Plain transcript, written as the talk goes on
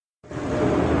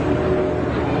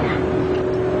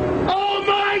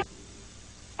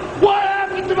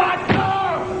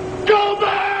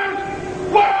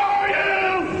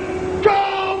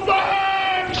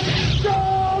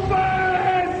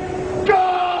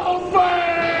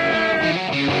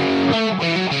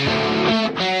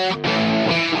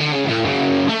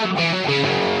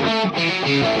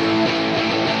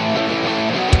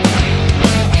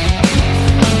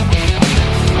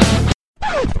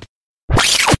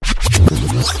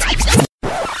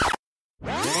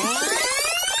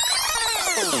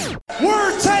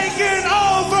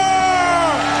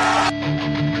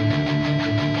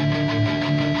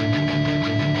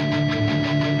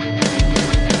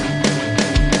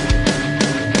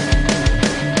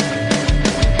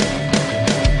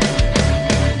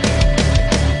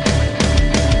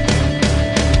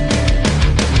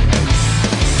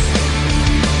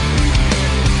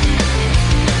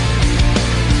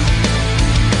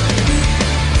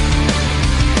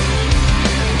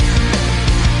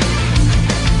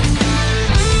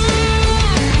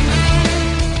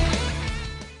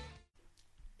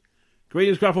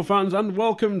Greetings, Grapple fans, and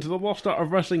welcome to the Lost Art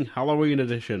of Wrestling Halloween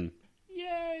edition.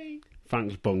 Yay!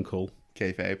 Thanks, Bunkle.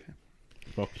 Kayfabe.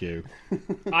 Fuck you.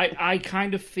 I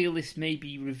kind of feel this may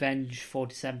be revenge for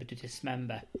December to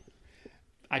Dismember.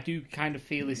 I do kind of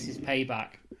feel this is payback.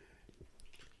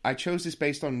 I chose this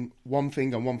based on one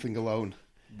thing and one thing alone.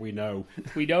 We know.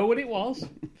 We know what it was,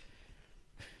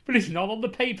 but it's not on the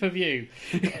pay-per-view.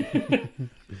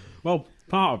 Well,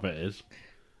 part of it is.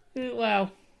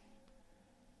 Well,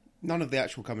 None of the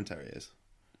actual commentary is.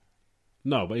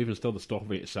 No, but even still, the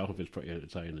story itself is pretty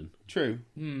entertaining. True.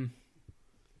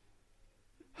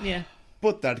 yeah.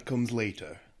 But that comes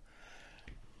later.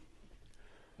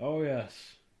 Oh, yes.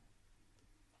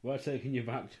 We're taking you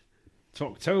back to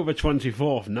October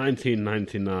 24th,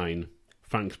 1999.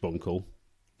 Thanks, Bunkle.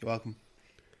 You're welcome.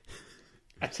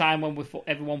 A time when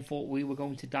everyone thought we were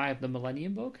going to die of the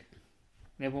Millennium Bug.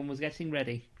 And everyone was getting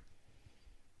ready.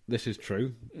 This is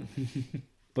true.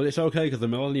 But it's okay, because the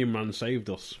Millennium Man saved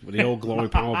us with the old glory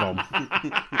powerbomb.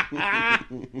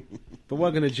 But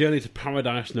we're going to journey to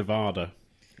Paradise, Nevada,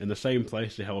 in the same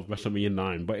place they held WrestleMania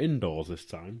 9, but indoors this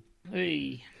time.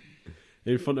 Hey.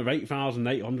 In front of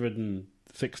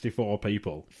 8,864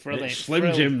 people. Thrilling. It's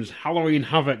Slim Jim's Halloween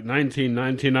Havoc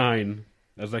 1999,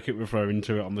 as they keep referring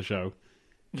to it on the show,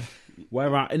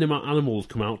 where our inanimate animals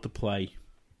come out to play.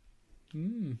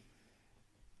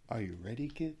 Are you ready,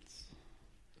 kids?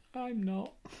 I'm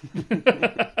not.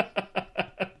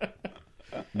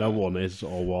 No one is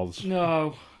or was.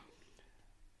 No.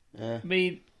 Yeah. I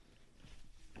mean,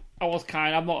 I'm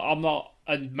not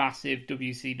a massive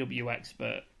WCW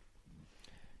expert,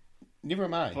 Neither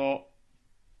am I. but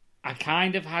I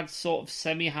kind of had sort of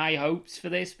semi-high hopes for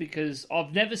this because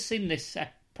I've never seen this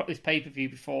pay-per-view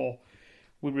before.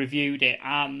 We reviewed it,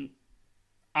 and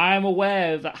I am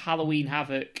aware that Halloween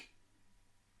Havoc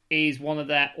is one of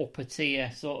their upper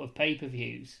tier sort of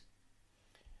pay-per-views.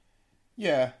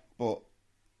 Yeah, but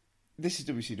this is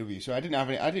WCW, so I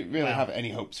didn't really have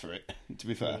any hopes for it, to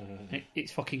be fair.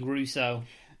 It's fucking Russo.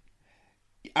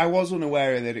 I was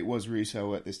unaware that it was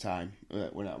Russo at this time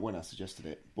when I suggested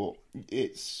it, but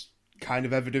it's kind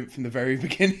of evident from the very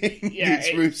beginning. Yeah,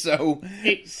 it's Russo.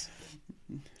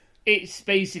 It's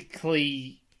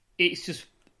basically just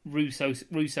Russo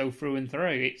through and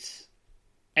through. It's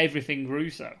everything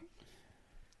Russo.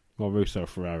 Well, Russo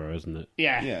Ferrera, isn't it?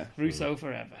 Yeah. Russo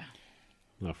forever.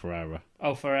 No, Ferrera.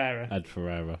 Oh, Ferrera. Ed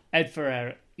Ferrera. Ed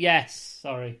Ferrera. Yes,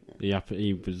 sorry.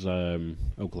 He was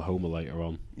Oklahoma later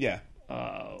on. Yeah.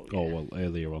 Oh, yeah. Oh, well,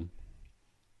 earlier on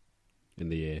in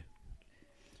the year.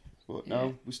 But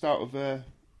no, we start with a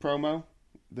promo,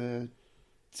 the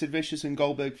Sid Vicious and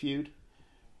Goldberg feud,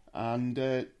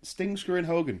 and Sting screwing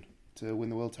Hogan to win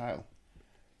the world title.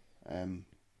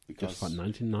 Because Just like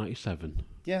 1997.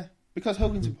 yeah, because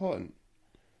Hogan's important.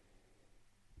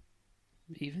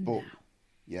 Even But now.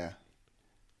 yeah,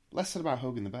 less said about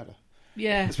Hogan the better.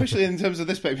 Yeah. Especially in terms of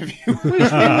this pay per view. Which we will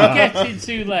get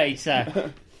into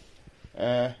later.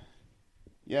 Yeah,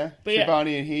 But yeah.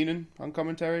 Shivani and Heenan on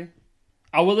commentary.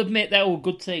 I will admit they were a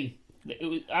good team.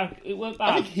 It weren't bad.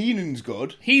 I think Heenan's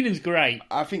good. Heenan's great.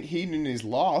 I think Heenan is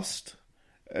lost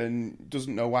and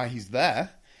doesn't know why he's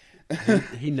there.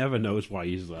 He never knows why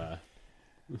he's there.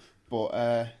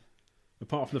 But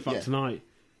Apart from the fact Yeah. tonight,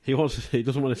 he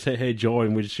doesn't want to sit here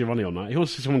join with Shivani on that. He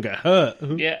wants to see someone get hurt.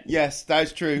 Yeah. yes, that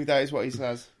is true. That is what he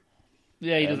says.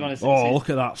 Yeah, he doesn't want to Oh, look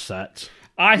at that set.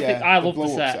 I think I love the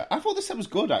blow-up set. I thought the set was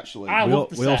good, actually. I love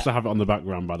the We set. also have it on the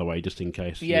background, by the way, just in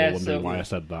case Yeah, you're wondering so- why I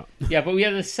said that. Yeah, but we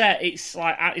have the set. It's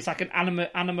like an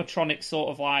animatronic sort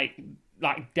of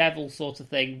like devil sort of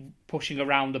thing pushing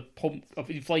around an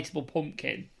inflatable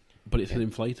pumpkin. But it's an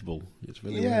inflatable. It's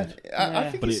really yeah, weird. I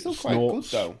think But it's it still quite good,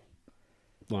 snorts. though.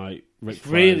 Like Ric It's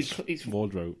really Flair's it's-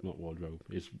 wardrobe, not wardrobe.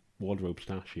 It's wardrobe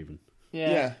stash even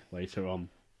Yeah, later on.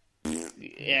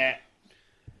 yeah.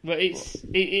 But I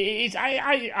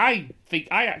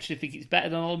actually think it's better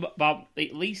than about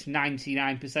at least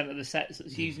 99% of the sets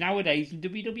that's used nowadays in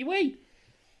WWE.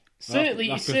 Certainly,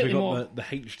 That's it's 'cause certainly we more. got the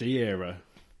HD era.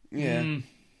 Yeah.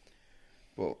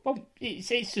 But Well,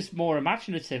 it's just more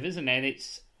imaginative, isn't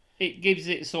it? It gives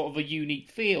it sort of a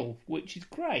unique feel, which is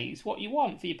great. It's what you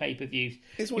want for your pay-per-views.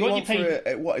 it's what you want your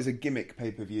for what is a gimmick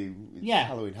pay-per-view. It's Yeah.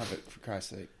 Halloween Havoc, for Christ's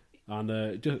sake.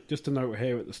 And just a note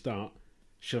here at the start,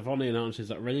 Shivani announces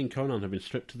that Ray and Conan have been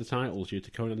stripped of the titles due to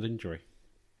Conan's injury.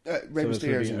 Rey So there's going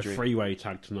Mysterio's to be injury. a three-way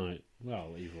tag tonight.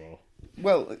 Well, either or.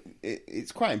 Well,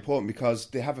 it's quite important because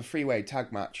they have a three-way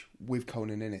tag match with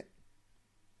Conan in it.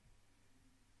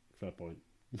 Fair point.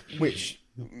 Which,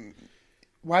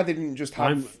 why they didn't just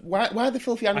have... Why the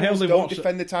Filthy I Animals only don't watched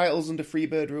defend the titles under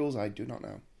Freebird rules, I do not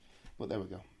know. But there we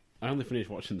go. I only finished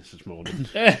watching this morning.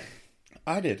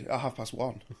 I did at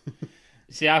 1:30.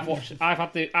 See, I've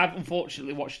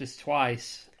unfortunately watched this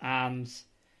twice, and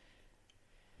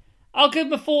I'll give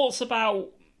my thoughts about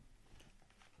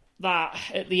that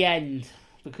at the end,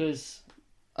 because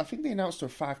I think they announced there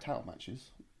were 5 title matches.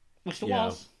 which there Yeah.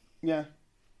 was. Yeah,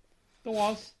 There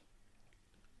was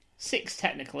 6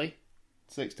 technically.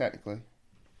 6 technically.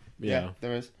 Yeah.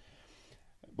 There is.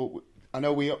 But I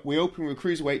know we open with a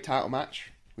cruiserweight title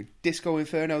match with Disco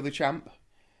Inferno, the champ,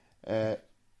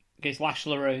 Against Lash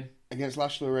LaRue. against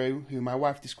Lash LaRue, who my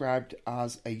wife described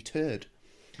as a turd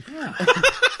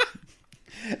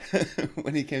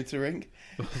when he came to the ring.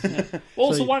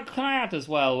 Also, So- what can I add as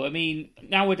well? I mean,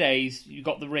 nowadays you've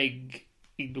got the ring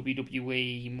in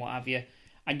WWE and what have you,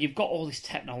 and you've got all this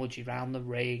technology around the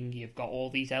ring. You've got all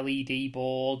these LED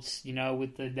boards, you know,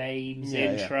 with the names,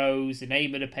 Yeah, intros, the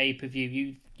name of the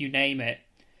pay-per-view, you name it.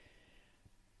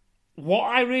 What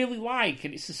I really like,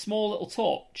 and it's a small little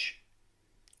touch,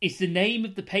 is the name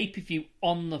of the pay-per-view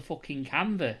on the fucking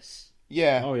canvas.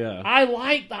 Yeah. Oh yeah. I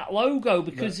like that logo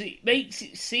because it makes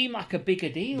it seem like a bigger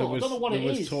deal. There I don't know what it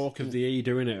was is. talk of the E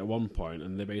doing it at one point,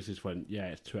 and they basically just went, "Yeah,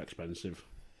 it's too expensive."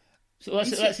 So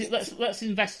let's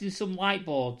invest in some light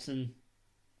boards and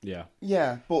Yeah.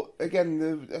 Yeah, but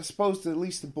again, I suppose at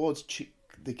least the boards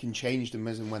they can change them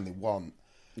as and when they want.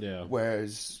 Yeah.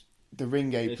 Whereas the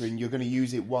ring apron, you're going to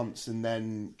use it once and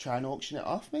then try and auction it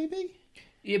off, maybe.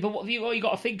 yeah. But what you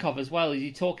got to think of as well is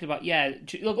you're talking about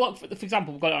look for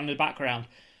example, we've got it on the background.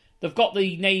 They've got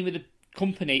the name of the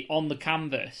company on the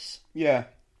canvas Yeah.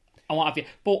 and what have you.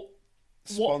 But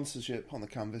Sponsorship on the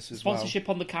canvas as well. sponsorship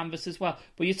on the canvas as well.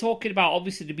 But you're talking about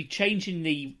obviously to be changing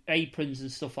the aprons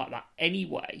and stuff like that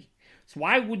anyway. So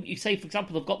why wouldn't you say, for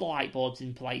example, they've got the light boards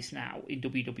in place now in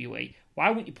WWE? Why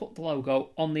wouldn't you put the logo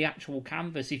on the actual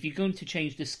canvas if you're going to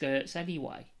change the skirts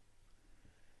anyway?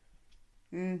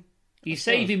 You're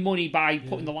saving money by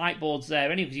putting the light boards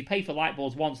there anyway, because you pay for light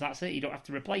boards once, that's it. You don't have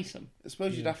to replace them. I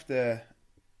suppose you'd have to.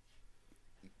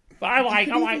 But I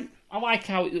like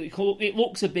how it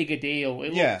looks a bigger deal.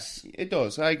 Yes, it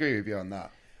does. I agree with you on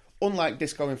that. Unlike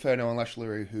Disco Inferno and Lash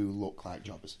LaRue, who look like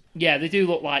jobbers. Yeah, they do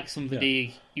look like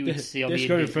somebody you would see on Disco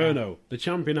the Indies now. Inferno, the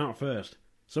champion out first,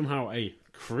 somehow a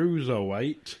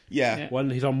cruiserweight Yeah. when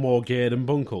he's on more gear than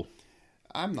Bunkle.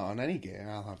 I'm not on any gear,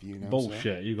 I'll have you know. Bullshit,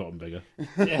 Sir. you got him bigger.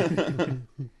 Yeah.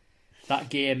 That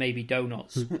gear may be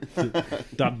donuts.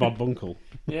 Dad Bob Bunkle.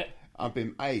 Yeah. I've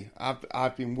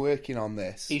been working on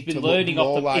this. He's been to learning look off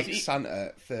more the- like he's-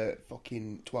 Santa for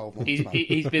fucking 12 months. He's,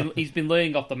 man. he's been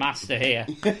learning off the master here.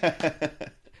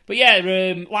 But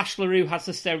yeah, Lash LaRue has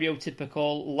the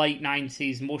stereotypical late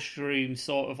 90s mushroom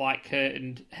sort of like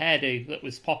curtained hairdo that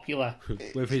was popular.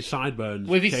 With his sideburns.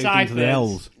 With his shaved sideburns. into the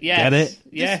L's. Yes. Get it?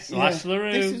 Yes, Lash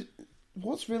LaRue.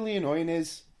 What's really annoying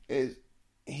is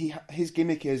his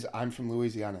gimmick is I'm from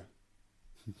Louisiana.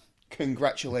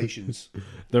 Congratulations.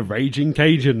 The Raging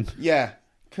Cajun. Yeah,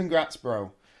 congrats,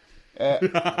 bro.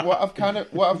 What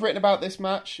I've written about this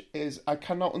match is I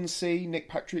cannot unsee Nick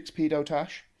Patrick's pedo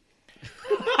tash.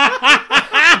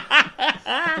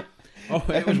 Oh,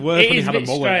 it was worse It when he is had a a bit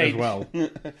mullet strange. as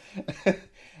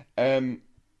well.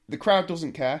 The crowd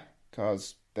doesn't care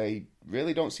because they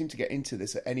really don't seem to get into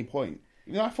this at any point.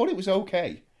 You know, I thought it was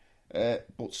okay,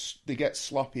 but they get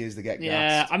sloppy as they get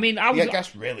Yeah, gassed. I mean, They get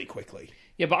gassed really quickly.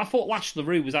 Yeah, but I thought Lash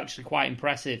LaRue was actually quite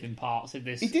impressive in parts of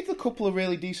this. He did a couple of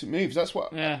really decent moves. That's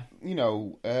what, Yeah. you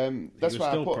know, that's He was why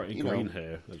I still put, pretty you know, green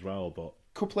here as well, but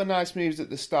couple of nice moves at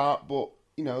the start, but,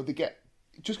 you know, they get,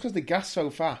 just because they gas so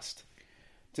fast,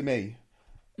 to me.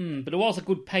 But there was a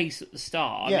good pace at the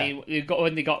start. Yeah. I mean,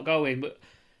 when they got going, but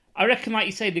I reckon, like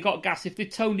you say, they got gas if they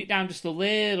toned it down just a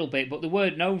little bit, but they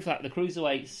weren't known for that. The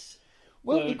cruiserweights.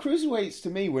 Well, the cruiserweights,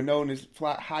 to me, were known as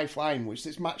high flying, which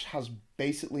this match has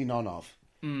basically none of.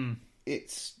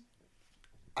 It's,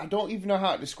 I don't even know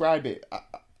how to describe it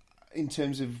in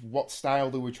terms of what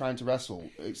style they were trying to wrestle,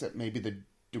 except maybe the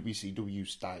WCW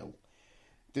style.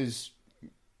 There's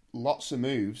lots of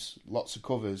moves, lots of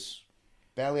covers,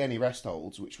 barely any rest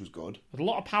holds, which was good. With a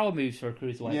lot of power moves for a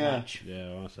cruiserweight match.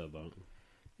 yeah, I said that.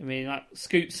 I mean, like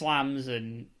scoop slams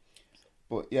and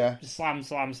But yeah, slam.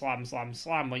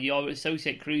 When you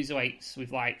associate cruiserweights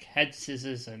with like head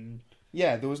scissors and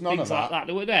yeah, there was none things of like that.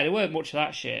 that. There weren't much of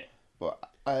that shit. But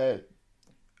are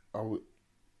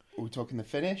we talking the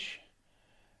finish?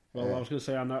 Well, I was going to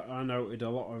say, I noted a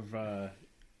lot of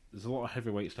there's a lot of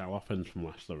heavyweight style offense from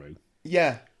Lash LaRue,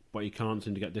 Yeah. but he can't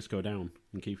seem to get Disco down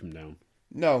and keep him down.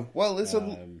 No. Well,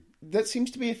 that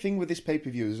seems to be a thing with this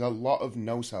pay-per-view. There's a lot of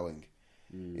no-selling.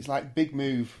 It's like big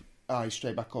move, he's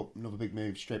straight back up, another big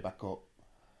move, straight back up.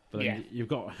 But then Yeah. you've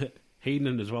got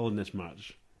Heenan as well in this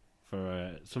match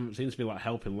for some seems to be like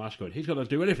helping Lash, going, he's got to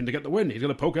do anything to get the win. He's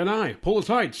going to poke an eye, pull the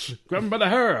tights, grab him by the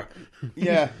hair.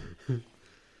 Yeah.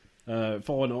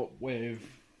 Following up with,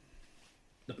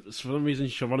 for some reason,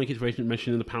 Schiavone keeps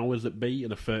mentioning the powers that be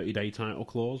in a 30-day title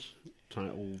clause,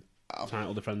 title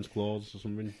defense clause or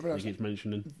something. He keeps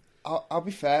mentioning. I'll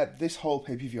be fair. This whole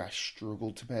pay-per-view, I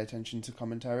struggled to pay attention to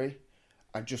commentary.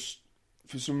 I just,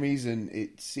 for some reason,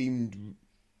 it seemed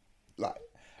like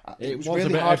it was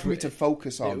really hard for me to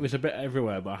focus on. It was a bit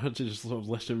everywhere, but I had to just sort of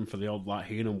listen for the odd like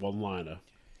Heenan one-liner.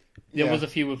 There was a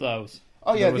few of those.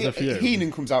 Oh yeah,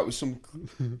 Heenan comes out with some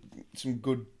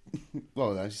good,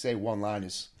 well, as you say,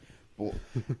 one-liners. But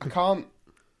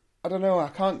I don't know. I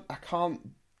can't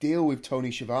deal with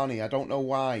Tony Schiavone. I don't know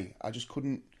why. I just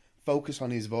couldn't focus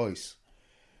on his voice.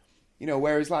 You know,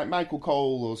 whereas like Michael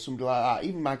Cole or somebody like that,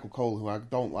 even Michael Cole, who I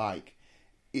don't like,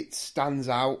 it stands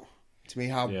out to me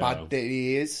how bad that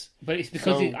he is. But it's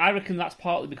because I reckon that's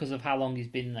partly because of how long he's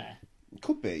been there.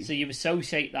 Could be. So you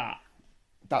associate that.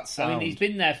 That's. I mean, he's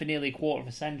been there for nearly a quarter of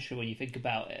a century when you think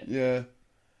about it. Yeah.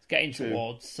 It's getting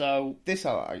towards. So this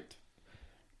I liked.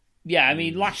 Yeah, I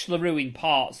mean, Lash LaRue in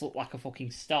parts looked like a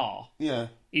fucking star. Yeah.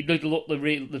 He did look the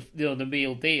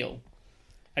real deal.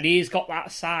 And he's got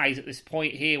that size at this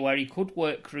point here where he could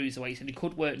work cruiserweights and he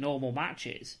could work normal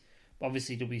matches. But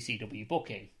obviously, WCW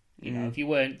booking. You know, if you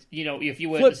weren't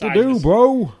the size of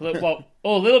bro. Well, a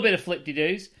little bit of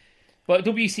flip-de-doos. But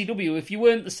WCW, if you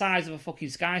weren't the size of a fucking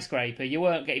skyscraper, you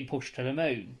weren't getting pushed to the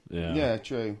moon. Yeah,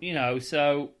 true. You know,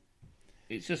 so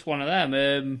it's just one of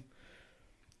them.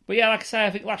 But yeah, like I say,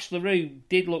 I think Lash LaRue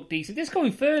did look decent. Disco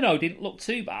Inferno didn't look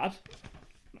too bad.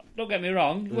 Don't get me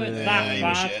wrong. He weren't that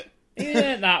bad. He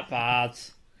weren't that bad.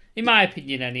 In my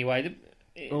opinion, anyway.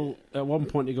 Well, at one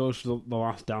point he goes to the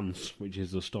last dance, which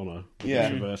is the stunner. Yeah.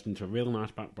 It's reversed into a real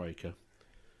nice backbreaker.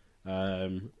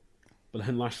 But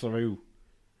then Lash LaRue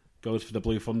goes for the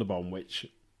Blue Thunderbomb, which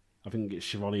I think it's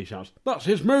Schiavone shouts, "That's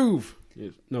his move!"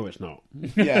 No, it's not.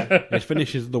 Yeah. His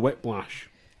finish is the Whiplash,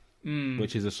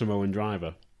 which is a Samoan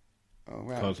driver. Oh,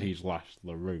 right. Because he's Lash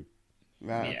LaRue.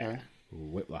 Right, okay.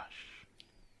 Whiplash.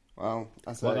 Well,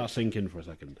 that's Let that sink in for a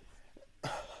second.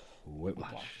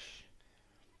 Whiplash.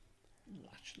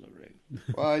 Lash LaRue.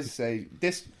 Well, as I say,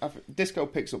 Disco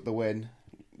picks up the win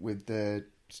with the...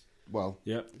 Well,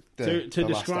 yep. To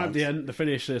describe the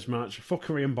finish of this match,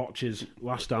 fuckery and botches.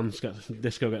 Last dance,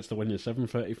 Disco gets the win in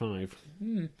 7:35.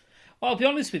 Well, I'll be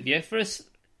honest with you. For us,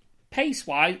 pace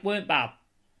wise, weren't bad.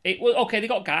 It was okay. They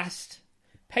got gassed.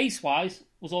 Pace wise,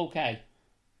 was okay.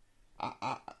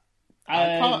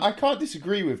 I can't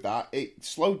disagree with that. It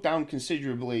slowed down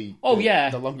considerably.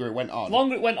 The longer it went on. The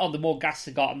longer it went on, the more gas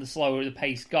it got and the slower the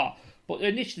pace got. But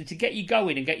initially, to get you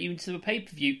going and get you into a pay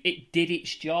per view, it did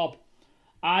its job.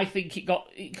 I think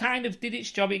it kind of did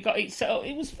its job. It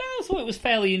was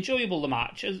fairly enjoyable, the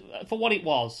match, for what it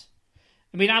was.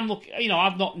 I mean,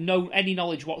 I've not known any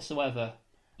knowledge whatsoever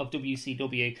of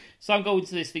WCW, so I'm going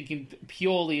to this thinking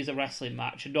purely as a wrestling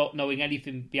match and not knowing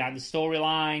anything behind the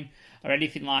storyline or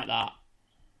anything like that.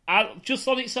 Just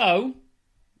on its own,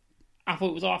 I thought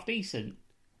it was half decent.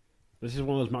 This is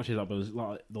one of those matches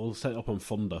that they'll set up on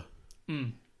Thunder.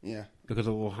 Yeah. Because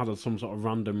they'll have some sort of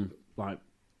random, like,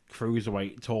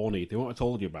 cruiserweight tourney they won't have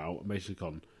told you about, and basically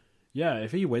gone, yeah,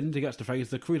 if he wins, he gets to face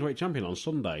the cruiserweight champion on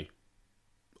Sunday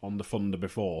on the Thunder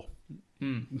before.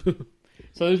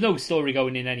 So there's no story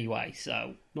going in anyway,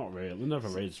 so... Not really. There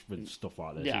never is with stuff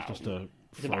like this. Yeah. It's just a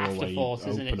throwaway afterthought,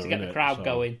 isn't it? To get the crowd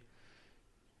going.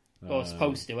 Or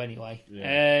supposed to, anyway.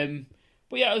 Yeah.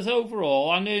 But yeah, it was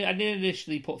overall, I didn't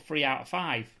initially put 3 out of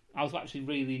 5. I was actually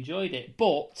really enjoyed it.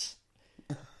 But,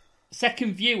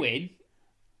 second viewing...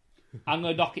 I'm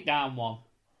going to knock it down 1.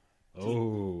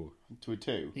 Oh. To a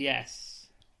 2? Yes.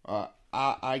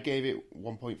 I gave it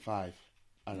 1.5.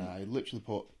 And I literally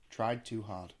put, tried too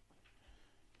hard.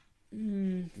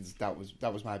 That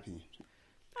was my opinion.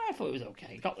 I thought it was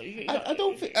okay. I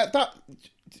don't think... that.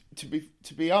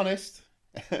 To be honest,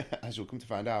 as you'll come to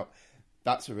find out,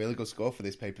 that's a really good score for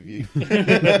this pay-per-view. Is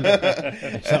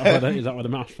that where the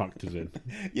match factors in?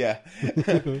 Yeah.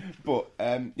 But,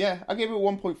 yeah, I gave it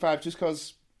 1.5 just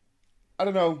because... I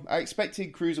don't know. I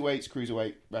expected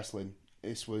cruiserweight wrestling.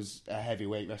 This was a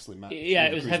heavyweight wrestling match. Yeah,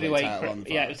 it was heavyweight.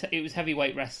 Yeah, it was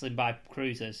heavyweight wrestling by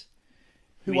cruisers.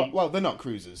 Well, they're not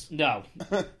cruisers. No,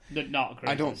 they're not cruisers.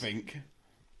 I don't think.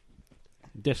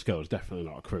 Disco's definitely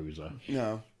not a cruiser.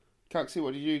 No. Caxie,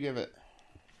 what did you give it?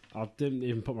 I didn't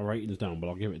even put my ratings down, but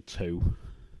I'll give it 2.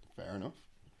 Fair enough.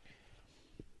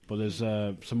 But there's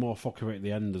some more fuckery at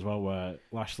the end as well, where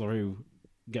Lash LaRue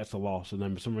gets the loss, and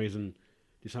then for some reason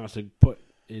decides to put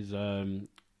his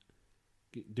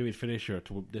do his finisher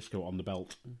to Disco on the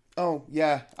belt, Oh,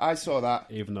 yeah, I saw that.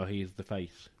 even though he's the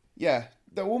face. Yeah,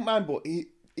 I won't mind, but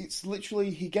it's literally,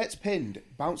 he gets pinned,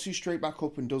 bounces straight back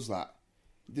up and does that.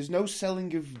 There's no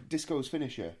selling of Disco's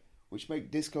finisher, which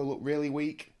make Disco look really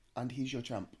weak, and he's your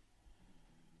champ.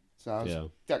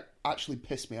 So that actually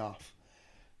pissed me off,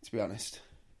 to be honest.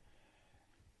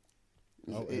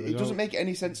 It doesn't make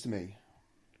any sense to me.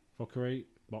 Fuckery,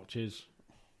 botches.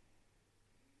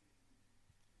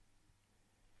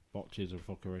 Botches and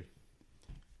fuckery.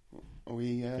 Are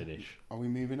we Finish. Are we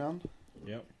moving on?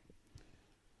 Yep.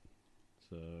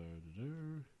 So,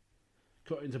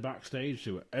 cut into backstage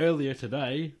to earlier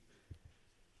today.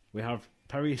 We have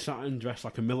Perry Saturn dressed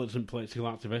like a militant political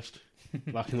activist,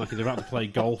 looking like he's about to play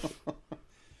golf,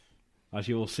 as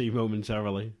you will see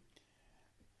momentarily.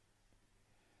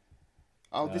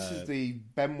 Oh, this is the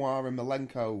Benoit and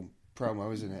Malenko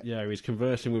promo, isn't it? Yeah, he's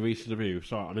conversing with ECW.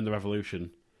 Sorry, I'm in the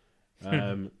Revolution.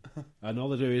 And all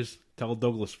they do is tell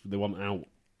Douglas they want out.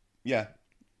 Yeah.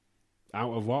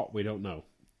 Out of what? We don't know.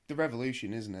 The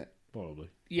Revolution, isn't it? Probably.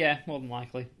 Yeah, more than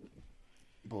likely.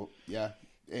 But, yeah,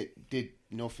 it did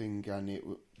nothing,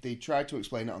 and they tried to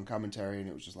explain it on commentary, and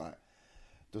it was just like,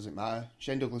 doesn't matter.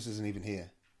 Shane Douglas isn't even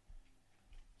here.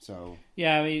 So...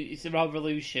 Yeah, I mean, it's the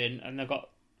Revolution, and they've got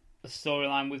a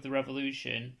storyline with the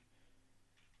Revolution,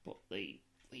 but the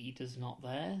leader's not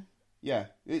there. Yeah,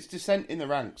 it's dissent in the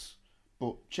ranks,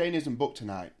 but Shane isn't booked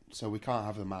tonight, so we can't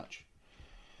have the match.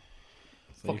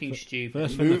 Fucking stupid.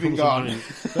 First thing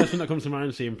that comes to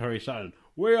mind, seeing Perry Saturn.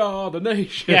 We are the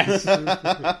nation. Yes.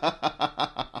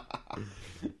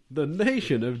 The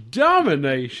nation of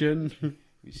domination.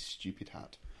 His stupid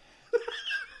hat.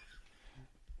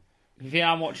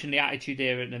 I'm watching the Attitude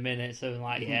Era in a minute, so I'm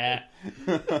like, yeah.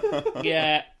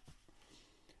 Yeah.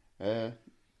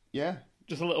 Yeah.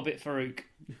 Just a little bit Farouk.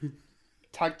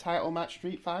 Tag title match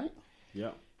street fight?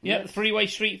 Yeah. Yeah, the three-way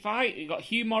street fight. You got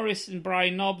Hugh Morris and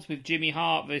Brian Knobbs with Jimmy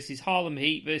Hart versus Harlem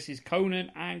Heat versus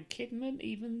Conan and Kidman,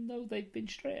 even though they've been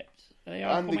stripped. They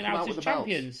are coming out as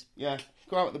champions. Yeah,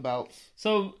 go out with the belts.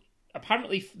 So,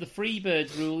 apparently the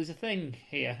Freebirds rule is a thing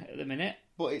here at the minute.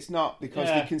 But it's not, because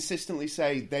they consistently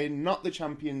say they're not the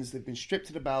champions, they've been stripped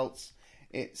of the belts,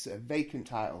 it's a vacant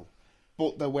title.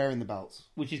 But they're wearing the belts.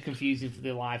 Which is confusing for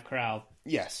the live crowd.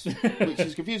 Yes, which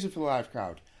is confusing for the live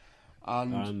crowd.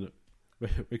 And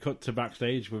we cut to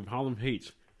backstage with Harlem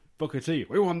Heat. Booker T,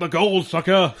 we won the gold,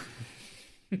 sucker!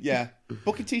 Yeah,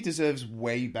 Booker T deserves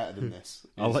way better than this.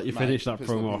 I'll let you finish that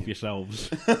promo off yourselves.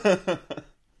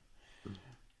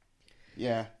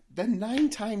 Yeah, they're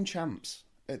 9-time champs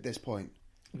at this point.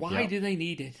 Why do they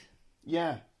need it?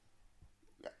 Yeah.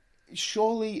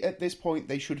 Surely at this point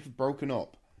they should have broken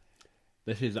up.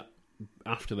 This is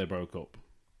after they broke up.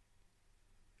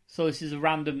 So this is a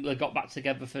random, they got back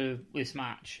together for this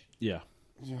match. Yeah.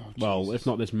 Oh, well, Jesus. if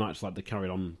not this match, like they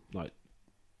carried on like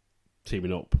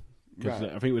teaming up. Because Right.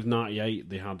 I think it was '98.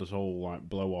 They had this whole like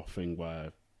blow off thing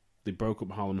where they broke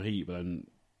up Harlem Heat, but then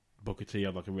Booker T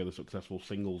had like a really successful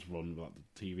singles run with like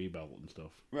the TV belt and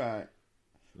stuff. Right.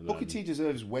 And Booker then- T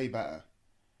deserves way better.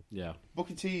 Yeah.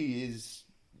 Booker T is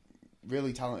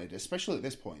really talented, especially at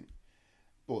this point.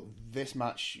 But this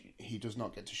match, he does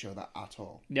not get to show that at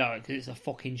all. No, because it's a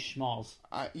fucking schmoz.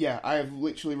 I have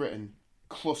literally written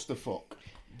clusterfuck.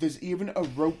 There's even a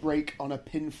rope break on a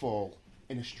pinfall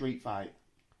in a street fight.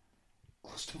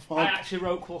 Clusterfuck. I actually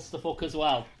wrote clusterfuck as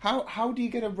well. How do you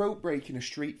get a rope break in a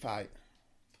street fight?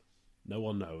 No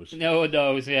one knows. No one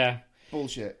knows, yeah.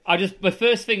 Bullshit. The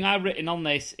first thing I've written on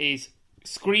this is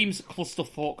screams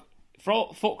clusterfuck.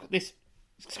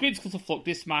 Screams clusterfuck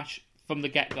this match from the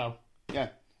get-go. Yeah,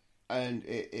 and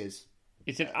it is.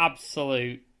 It's an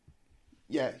absolute...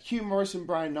 Yeah, Hugh Morris and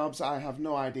Brian Knobbs, I have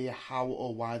no idea how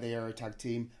or why they are a tag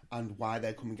team and why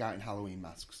they're coming out in Halloween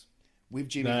masks. With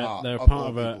Jimmy Hart. They're of part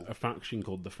all of people. a faction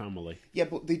called the Family. Yeah,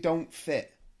 but they don't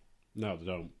fit. No, they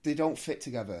don't. They don't fit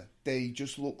together. They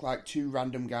just look like two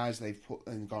random guys they've put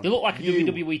and gone. They look like a "You."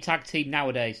 WWE tag team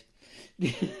nowadays.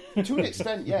 To an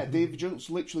extent, yeah. They've just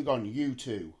literally gone, you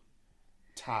two.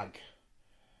 Tag.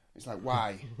 It's like,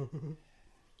 why?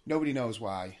 Nobody knows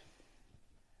why.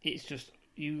 It's just,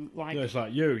 you like... Yeah, it's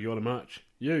like, you want a match?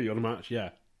 You want a match? Yeah.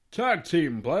 Tag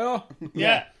team player!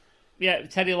 Yeah. Yeah,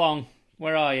 Teddy Long,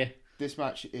 where are you? This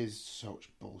match is such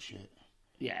bullshit.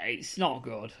 Yeah, it's not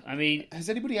good. I mean... Has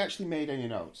anybody actually made any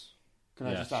notes? Can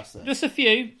I Yes. just ask this? Just a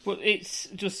few, but it's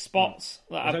just spots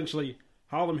that I've... Essentially,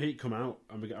 Harlem Heat come out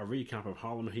and we get a recap of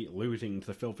Harlem Heat losing to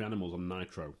the Filthy Animals on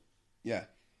Nitro. Yeah.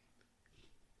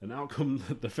 And out come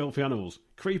the Filthy Animals.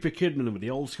 Creepy Kidman with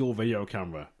the old school video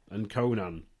camera. And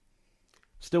Conan.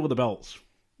 Still with the belts.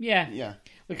 Yeah. Yeah.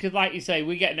 Because, like you say,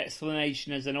 we get an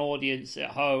explanation as an audience at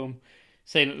home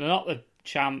saying that they're not the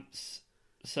champs,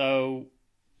 so,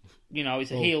 you know,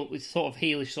 it's it's sort of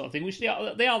heelish sort of thing, which they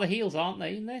are the heels, aren't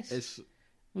they, in this? It's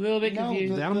A little bit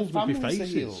confused. the animals would be families are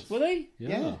faces. heels. Were they?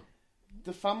 Yeah.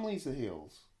 The families are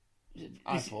heels.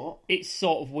 I thought. It's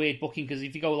sort of weird booking, because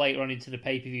if you go later on into the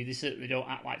pay-per-view, they certainly don't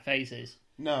act like faces.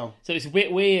 No. So it's a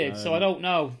bit weird, so I don't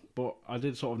know. But I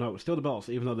did sort of know, still the belts,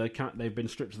 even though they've been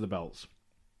stripped of the belts.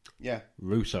 Yeah.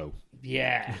 Russo.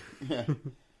 Yeah. Yeah.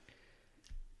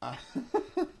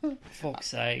 Fuck's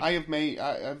sake. I've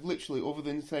literally, other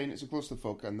than saying it's a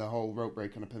clusterfuck and the whole rope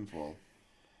break and a pinfall,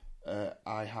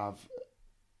 I have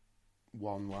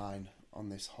one line on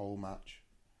this whole match.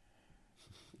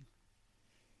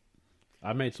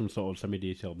 I made some sort of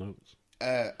semi-detailed notes.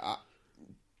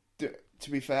 To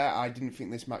be fair, I didn't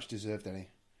think this match deserved any.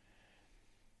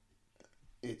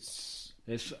 It's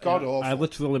god awful. I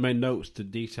literally made notes to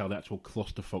detail the actual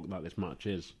clusterfuck that this match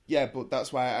is. Yeah, but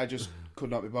that's why I just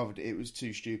could not be bothered. It was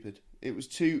too stupid. It was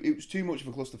too much of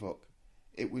a clusterfuck.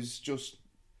 It was just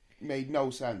made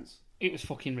no sense. It was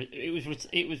fucking.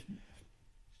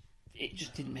 It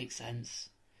just didn't make sense.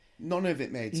 None of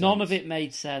it made sense. None of it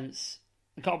made sense.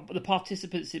 The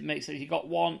participants didn't make sense. You got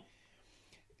one.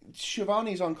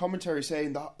 Shivani's on commentary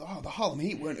saying that the Harlem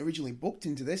Heat weren't originally booked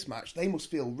into this match. They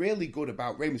must feel really good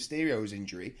about Rey Mysterio's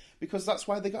injury because that's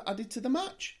why they got added to the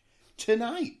match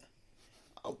tonight.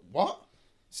 What?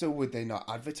 So would they not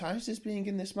advertise as being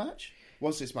in this match?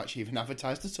 Was this match even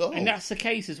advertised at all? And that's the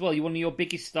case as well. You're one of your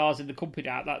biggest stars in the company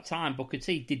at that time. Booker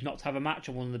T did not have a match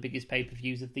on one of the biggest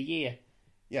pay-per-views of the year.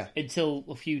 Yeah. Until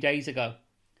a few days ago.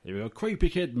 Here we go, Creepy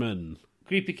Kidman.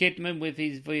 Creepy Kidman with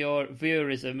his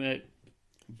voyeurism.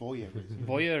 Voyeurism.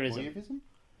 Voyeurism.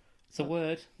 It's a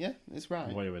word. Yeah, it's right.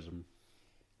 Voyeurism.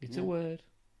 It's a word.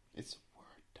 It's a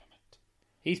word, damn it.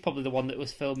 He's probably the one that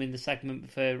was filming the segment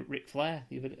for Ric Flair.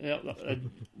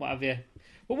 What have you.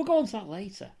 But we'll go on to that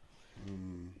later.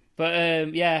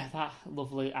 But, yeah, that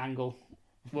lovely angle.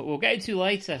 We'll get into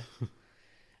later.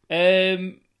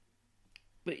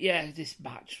 But, yeah, this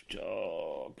match.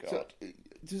 Oh, God.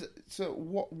 So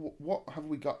what have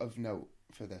we got of note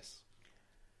for this?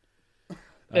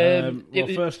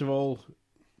 First of all,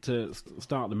 to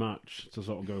start the match, to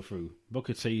sort of go through,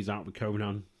 Booker T's out with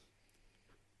Conan.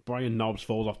 Brian Knobbs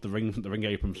falls off the ring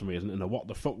apron for some reason, and what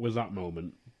the fuck was that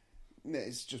moment?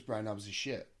 It's just Brian Knobbs is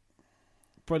shit.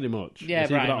 Pretty much. Yeah,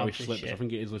 it's Brian either that or Knobbs he is slips. shit. I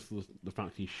think it is the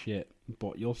fact he's shit,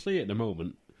 but you'll see it in a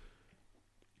moment.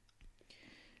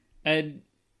 And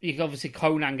obviously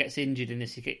Conan gets injured in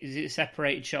this. Is it a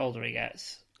separated shoulder he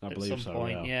gets? I at believe some so,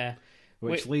 point? Yeah.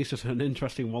 Which leads us to an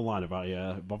interesting one line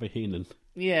about Bobby Heenan.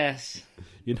 Yes.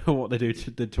 You know what they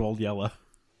did to Old Yeller?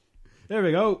 There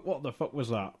we go. What the fuck was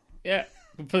that? Yeah.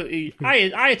 Completely.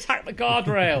 I attacked the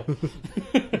guardrail.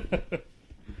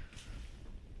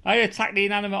 I attacked the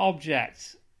inanimate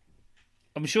object.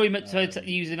 I'm sure he meant to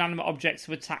use inanimate objects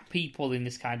to attack people in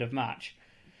this kind of match.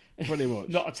 Pretty much.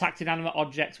 Not attacked inanimate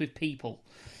objects with people.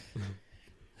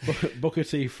 Booker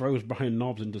T throws Brian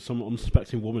Knobbs into some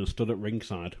unsuspecting woman stood at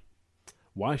ringside.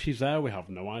 Why she's there, we have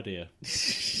no idea.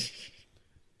 There's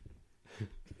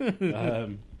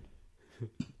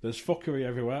fuckery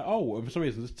everywhere. Oh, and for some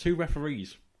reason, there's 2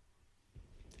 referees.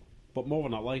 But more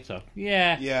on that later.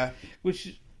 Yeah. Yeah.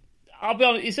 Which, I'll be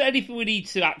honest, is there anything we need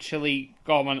to actually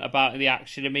comment about in the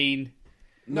action? I mean...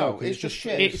 No, it's just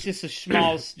shit. It's just a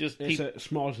schmoz. It's a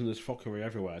schmoz and there's fuckery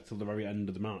everywhere till the very end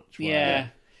of the match. Yeah.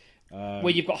 Where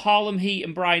you've got Harlem Heat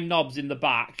and Brian Knobbs in the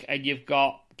back, and you've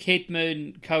got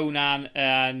Kidman, Conan,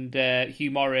 and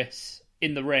Hugh Morris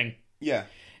in the ring. Yeah.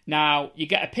 Now you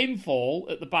get a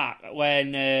pinfall at the back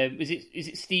when is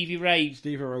it Stevie Ray?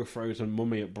 Stevie Ray throws a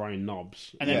mummy at Brian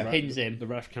Knobbs and then pins him. The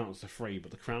ref counts to 3,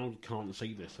 but the crowd can't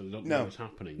see this, so they don't know what's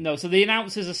happening. No, so the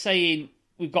announcers are saying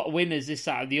we've got winners this,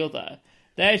 that, and the other.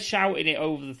 They're shouting it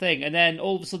over the thing, and then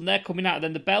all of a sudden they're coming out, and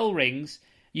then the bell rings.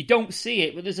 You don't see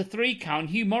it, but there's a 3 count.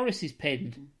 Hugh Morris is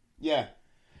pinned. Yeah.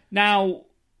 Now,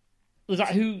 there's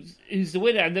like who's the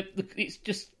winner, and it's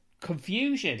just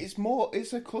confusion. It's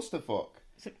a clusterfuck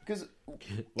because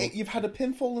you've had a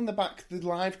pinfall in the back. The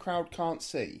live crowd can't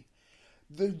see.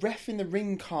 The ref in the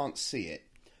ring can't see it.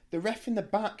 The ref in the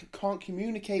back can't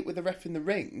communicate with the ref in the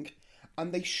ring,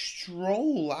 and they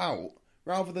stroll out.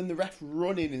 Rather than the ref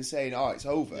running and saying, oh, it's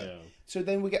over. Yeah. So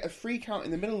then we get a 3 count in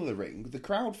the middle of the ring. The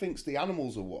crowd thinks the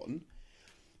animals are won.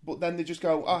 But then they just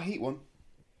go, Heat won.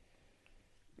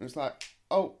 And it's like,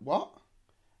 oh, what?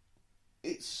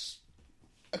 It's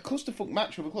a clusterfuck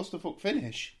match with a clusterfuck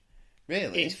finish.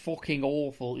 Really? It's fucking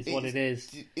awful. Is what it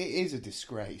is. It is a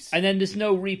disgrace. And then there's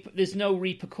no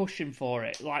repercussion for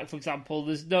it. Like, for example,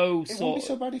 there's no It won't be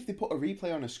so bad if they put a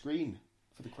replay on a screen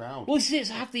for the crowd. Well, it's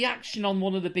have the action on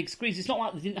one of the big screens. It's not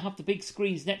like they didn't have the big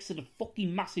screens next to the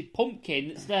fucking massive pumpkin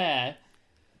that's there.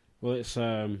 Well, it's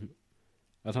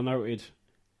as I noted,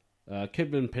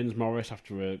 Kidman pins Morris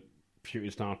after a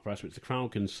shooting star press, which the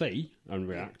crowd can see and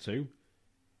react to.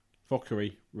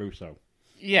 Fuckery, Russo.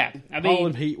 Yeah, I mean,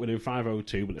 Harlem Heat within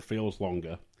 5:02, but it feels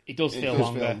longer. It does feel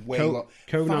longer. Way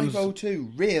Conan's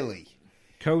 5:02, really?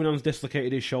 Conan's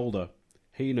dislocated his shoulder.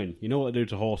 Heenan, you know what they do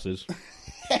to horses.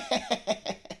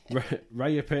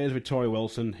 Ray appears with Tori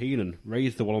Wilson. Heenan,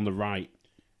 Ray's the one on the right.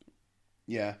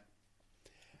 Yeah.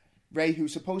 Ray,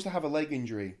 who's supposed to have a leg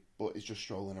injury, but is just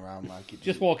strolling around like it.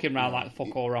 Just walking around like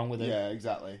fuck all wrong with it. Yeah,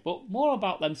 exactly. But more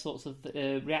about them sorts of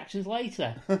reactions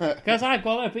later, because I've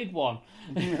got a big one.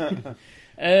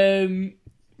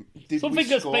 Something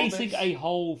that's basing a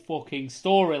whole fucking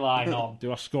storyline on.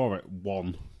 Do I score it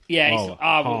 1? Yeah, Well,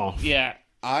 half. Yeah.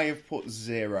 I have put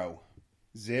 0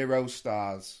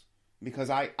 stars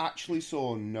because I actually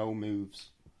saw no moves.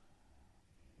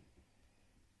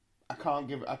 I can't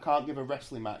give a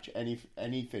wrestling match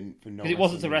anything for no. Because it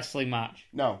wasn't a wrestling match.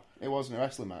 No, it wasn't a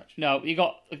wrestling match. No, you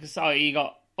got.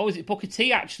 Oh, is it Booker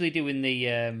T actually doing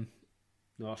the?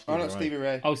 No, not Stevie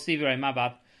Ray. Oh, Stevie Ray. My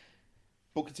bad.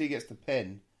 Booker T gets the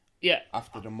pin. Yeah.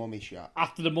 After the mummy shot.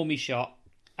 After the mummy shot,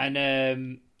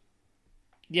 and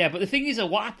yeah, but the thing is,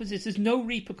 what happens is there's no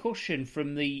repercussion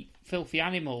from the filthy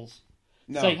animals.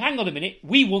 No. Say, hang on a minute,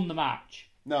 we won the match.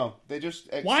 No, they just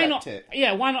accept why not, it.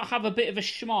 Yeah, why not have a bit of a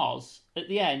schmoz at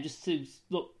the end just to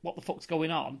look what the fuck's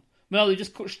going on? No, they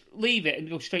just leave it and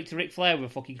go straight to Ric Flair with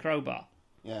a fucking crowbar.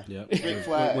 Yeah. Yep. Ric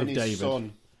Flair and his David,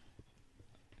 son.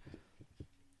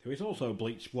 who is also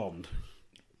bleached blonde.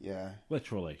 Yeah.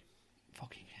 Literally.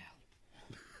 Fucking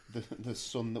hell. The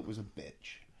son that was a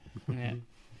bitch. Yeah.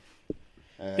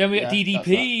 Then we got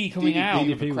DDP coming out. DDP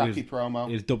with a crappy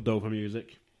promo. Is dubbed over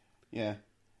music. Yeah.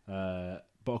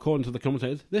 But according to the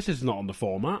commentators, this is not on the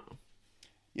format.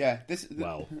 Yeah, this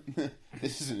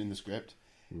isn't in the script.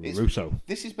 Russo.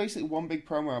 This is basically one big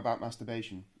promo about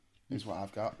masturbation, is what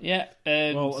I've got. Yeah.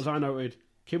 Well, as I noted,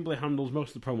 Kimberly handles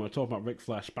most of the promo talking about Ric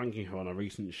Flair spanking her on a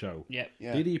recent show. Yep.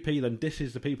 Yeah. DDP then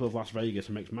disses the people of Las Vegas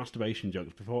and makes masturbation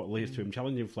jokes before it leads to him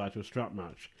challenging Flair to a strap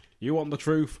match. You want the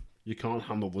truth? You can't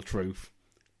handle the truth,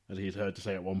 as he's heard to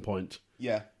say at one point.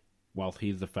 Yeah. While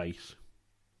he's the face.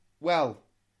 Well,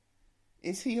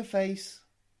 is he a face?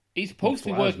 He's supposed to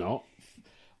be Flair's working. not.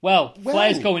 Well,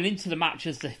 Flair's going into the match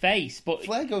as the face, but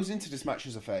Flair goes into this match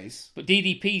as a face. But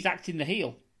DDP's acting the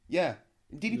heel. Yeah,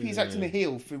 DDP's acting the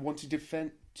heel for wanting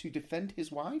to defend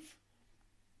his wife.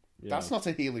 Yeah. That's not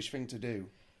a heelish thing to do.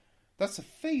 That's a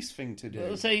face thing to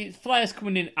do. Say Flair's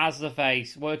coming in as the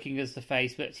face, working as the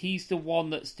face, but he's the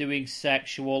one that's doing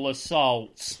sexual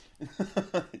assaults.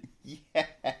 Yeah.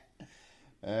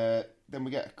 Then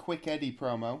we get a quick Eddie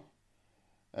promo.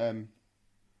 A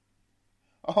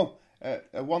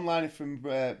one-liner from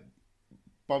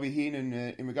Bobby Heenan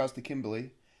in regards to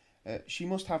Kimberly. She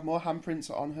must have more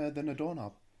handprints on her than a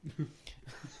doorknob.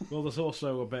 Well, there's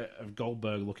also a bit of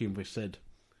Goldberg looking for Sid.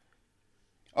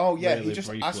 Oh, yeah, really he just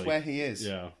briefly. asks where he is.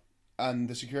 Yeah. And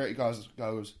the security guard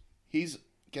goes, he's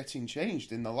getting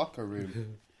changed in the locker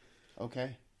room.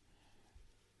 Okay.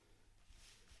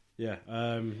 Yeah.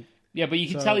 Yeah, but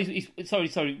you can tell he's sorry.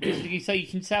 You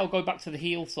can tell, going back to the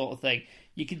heel sort of thing,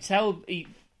 you can tell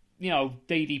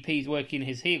DDP's working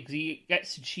his heel because he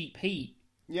gets cheap heat.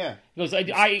 Yeah, because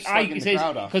because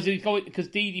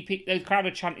DDP, the crowd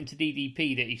are chanting to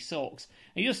DDP that he sucks.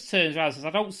 And he just turns around and says, "I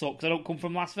don't suck because I don't come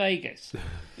from Las Vegas."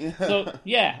 So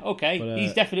yeah, okay, but,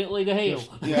 he's definitely the heel.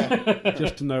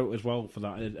 Just to note as well for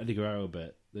that Eddie Guerrero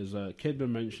bit, there's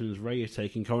Kidman mentions Ray is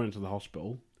taking Conan to the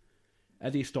hospital.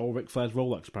 Eddie stole Ric Flair's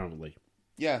Rolex, apparently.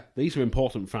 Yeah. These are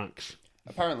important facts.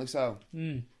 Apparently so.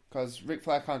 Because Ric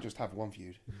Flair can't just have one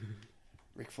feud.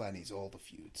 Ric Flair needs all the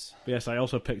feuds. But yes, I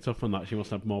also picked up on that. She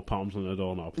must have more palms than a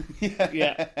doorknob.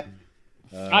 Yeah.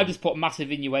 I just put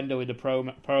massive innuendo in the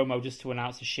promo just to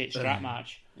announce a shit strap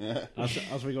match. Yeah.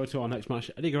 As we go to our next match,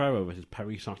 Eddie Guerrero versus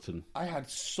Perry Saturn. I had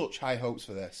such high hopes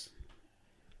for this.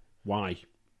 Why?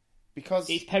 Because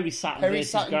it's Perry Saturn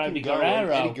versus Eddie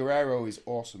Guerrero. Eddie Guerrero is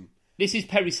awesome. This is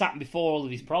Perry Saturn before all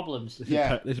of his problems.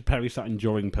 This is Perry Saturn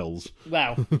during pills.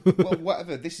 Well,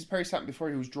 whatever. This is Perry Saturn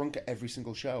before he was drunk at every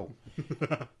single show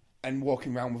and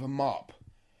walking around with a mop.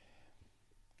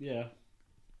 Yeah.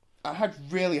 I had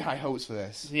really high hopes for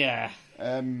this. Yeah.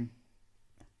 I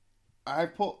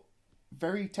put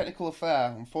very technical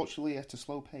affair, unfortunately at a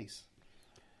slow pace.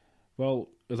 Well,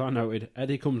 as I noted,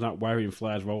 Eddie comes out wearing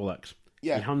Flair's Rolex.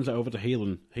 Yeah. He hands it over to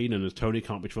Heenan as Tony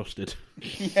can't be trusted.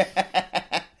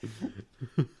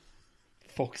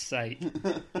 Fuck's sake.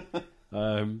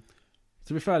 To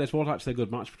be fair, this was actually a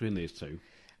good match between these two.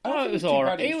 Oh, it was all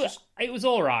right. It was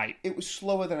all right. It was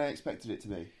slower than I expected it to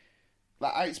be.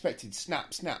 Like, I expected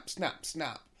snap, snap, snap,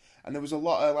 snap. And there was a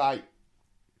lot of, like...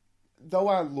 Though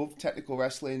I love technical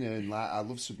wrestling and, like, I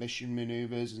love submission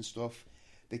maneuvers and stuff,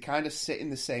 they kind of sit in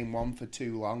the same one for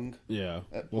too long. Yeah.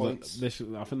 At Well, points. I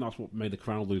think that's what made the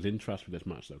crowd lose interest with this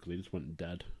match, though, because they just went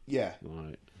dead. Yeah.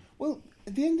 Right. Well,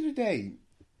 at the end of the day,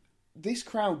 this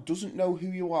crowd doesn't know who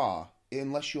you are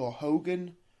unless you're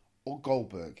Hogan or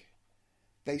Goldberg.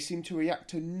 They seem to react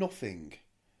to nothing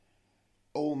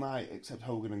all night except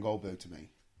Hogan and Goldberg to me.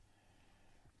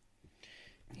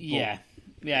 Yeah.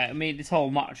 Yeah, I mean, this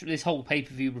whole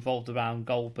pay-per-view revolved around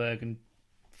Goldberg and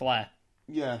Flair.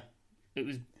 Yeah. It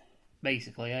was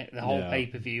basically it. The whole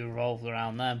pay-per-view revolved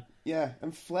around them. Yeah,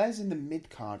 and Flair's in the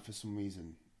mid-card for some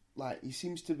reason. Like, he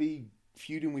seems to be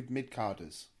feuding with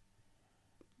mid-carders.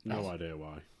 No idea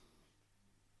why.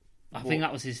 I think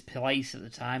that was his place at the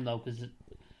time, though, because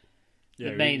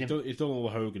he's done all the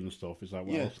Hogan stuff. He's like,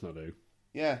 what else can I do?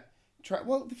 Yeah.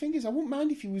 Well, the thing is, I wouldn't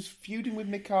mind if he was feuding with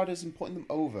mid-carders and putting them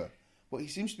over. But he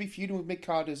seems to be feuding with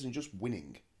mid-carders and just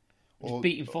winning. Just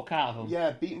beating fuck out of them.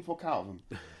 Yeah, beating fuck out of them.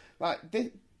 Like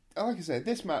I said,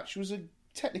 this match was a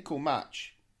technical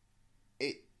match.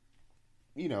 It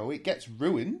gets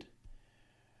ruined.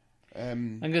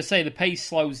 I'm going to say the pace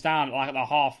slows down at like the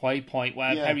halfway point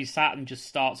where Perry Saturn just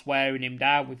starts wearing him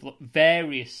down with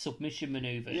various submission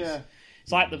maneuvers. Yeah,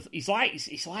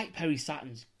 it's like Perry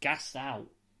Saturn's gassed out.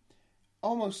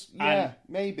 Almost, yeah,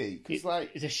 maybe because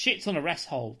it's a shit ton of rest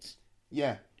holds.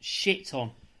 Yeah, shit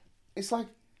ton. It's like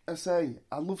I say,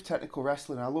 I love technical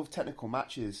wrestling. I love technical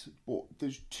matches, but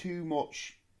there's too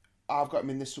much. I've got him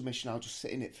in this submission. I'll just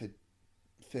sit in it for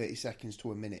 30 seconds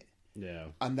to a minute. Yeah.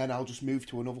 And then I'll just move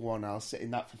to another one. I'll sit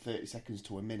in that for 30 seconds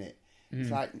to a minute. It's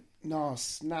like, no,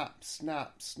 snap,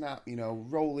 snap, snap,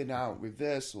 rolling out,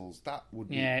 reversals. That would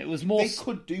be... Yeah, it was more... They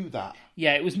could do that.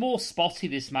 Yeah, it was more spotty,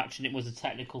 this match, than it was a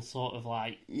technical sort of,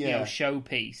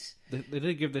 showpiece. They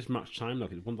did give this match time, though.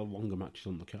 It's one of the longer matches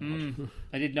on the card.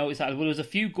 I did notice that. Well, there was a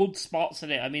few good spots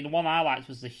in it. I mean, the one I liked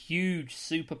was the huge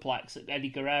superplex that Eddie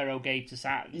Guerrero gave to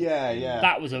Saturn. Yeah, yeah.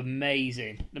 That was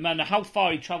amazing. No matter how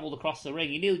far he travelled across the ring,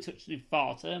 he nearly touched the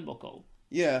far turnbuckle.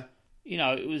 Yeah.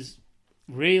 It was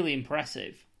really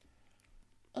impressive.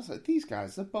 I was like, these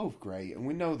guys, they're both great, and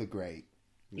we know they're great.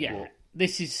 Yeah. But...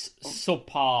 This is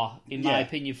subpar, in my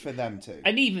opinion. For them too.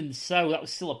 And even so, that was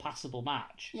still a passable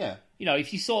match. Yeah.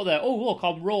 If you saw there, oh, look,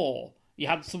 on Raw, you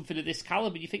had something of this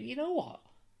calibre, you think, you know what?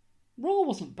 Raw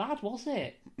wasn't bad, was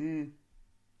it? Mm.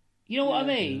 You know what I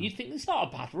mean? You'd think it's not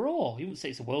a bad Raw. You wouldn't say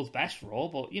it's the world's best Raw,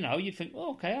 but, you'd think,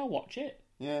 oh, okay, I'll watch it.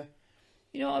 Yeah.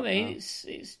 You know what I mean? It's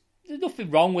there's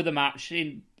nothing wrong with the match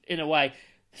in a way.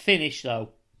 Finish, though.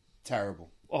 Terrible.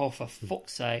 Oh, for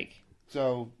fuck's sake.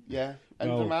 So, yeah,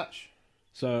 end of the match.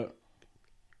 So,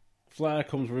 Flair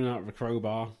comes running out of the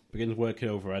crowbar, begins working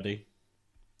over Eddie.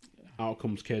 Out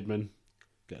comes Kidman,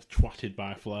 gets twatted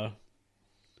by Flair.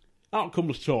 Out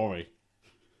comes Tori.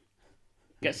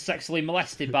 Gets sexually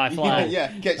molested by Flair.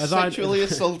 Yeah, gets sexually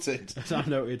assaulted. As I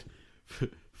noted,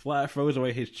 Flair throws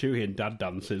away his chewy and dad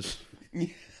dances.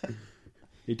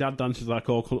 He dad dances like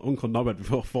Uncle Nobbed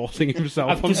before forcing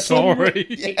himself on Tori.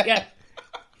 Yeah.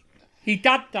 He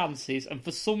dad dances, and for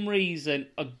some reason,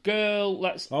 a girl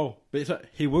Oh, but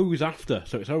he woos after,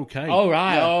 so it's okay. Oh,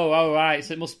 right. Yeah. Oh, right.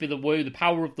 So it must be the woo, the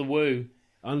power of the woo.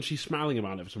 And she's smiling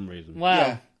about it for some reason.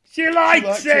 Well, she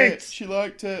liked it! She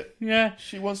liked it. Yeah.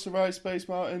 She wants to ride Space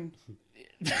Mountain.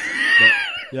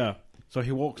 Yeah. So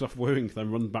he walks off wooing, then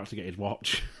runs back to get his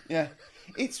watch. Yeah.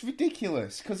 It's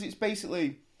ridiculous, because it's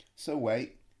basically... So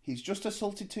wait, he's just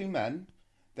assaulted two men,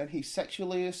 then he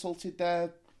sexually assaulted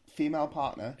their female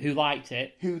partner. Who liked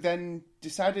it. Who then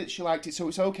decided that she liked it, so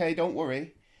it's okay, don't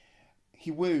worry. He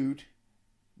wooed,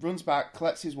 runs back,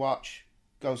 collects his watch,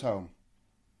 goes home.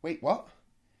 Wait, what?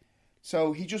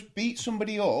 So he just beat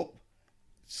somebody up,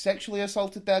 sexually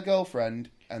assaulted their girlfriend,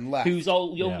 and left. Who's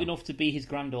young enough to be his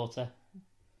granddaughter.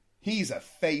 He's a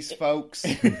face, folks.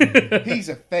 He's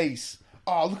a face.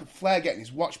 Oh, look at Flair getting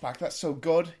his watch back. That's so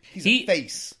good. He's a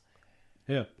face.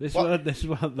 Yeah, this is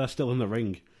where they're still in the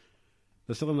ring.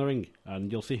 They're still in the ring,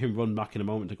 and you'll see him run back in a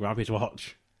moment to grab his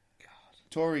watch. God.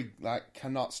 Tori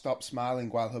cannot stop smiling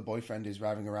while her boyfriend is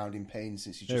writhing around in pain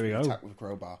since he's just been attacked with a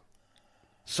crowbar.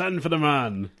 Send for the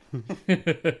man.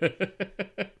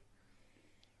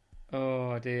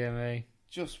 Oh dear me!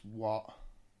 Just what?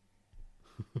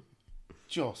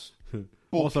 Just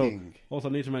booking. Also,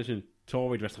 I need to mention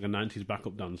Tori dressed like a 90s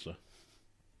backup dancer.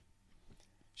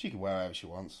 She can wear whatever she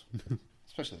wants,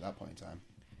 especially at that point in time.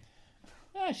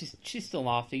 Yeah, she's still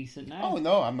half decent now. Oh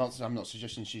no, I'm not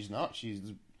suggesting she's not. She's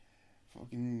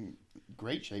fucking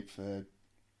great shape for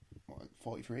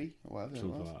 43 or whatever it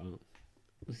Something was. like that.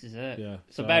 This is it. Yeah.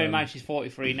 So bear in mind she's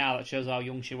 43 now. That shows how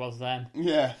young she was then.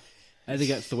 Yeah. Eddie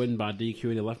gets the win by DQ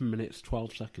in 11 minutes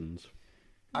 12 seconds.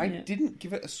 I didn't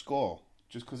give it a score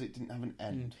just because it didn't have an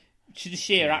end. To the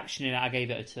sheer action in it, I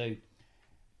gave it a 2.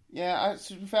 Yeah,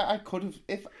 to be fair, I could have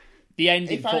if The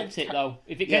ending If fucked I- it though.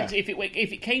 If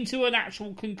it came to an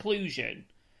actual conclusion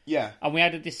yeah. and we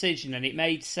had a decision and it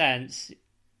made sense,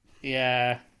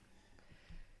 yeah.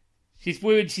 She's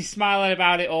weird. She's smiling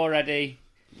about it already.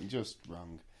 Just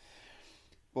wrong.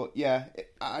 But yeah,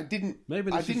 I didn't.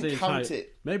 Maybe I this is didn't the count entire,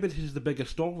 it. Maybe this is the bigger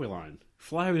storyline.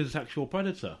 Flair is a sexual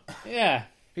predator. Yeah,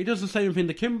 He does the same thing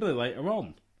to Kimberly later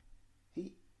on.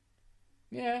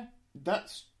 yeah,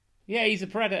 That's yeah. He's a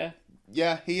predator.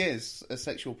 yeah. He is a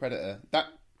sexual predator.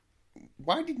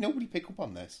 Why did nobody pick up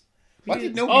on this? Why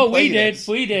did nobody? Oh, play we did. this?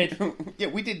 We did. Yeah,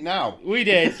 we did. Now We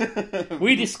did.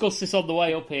 We discussed this on the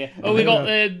way up here. Oh, we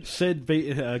got Sid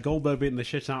Goldberg beating the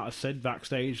shit out of Sid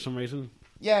backstage for some reason.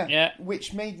 yeah,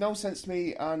 which made no sense to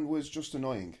me and was just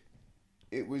annoying.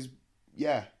 It was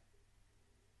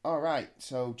all right.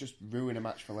 So just ruin a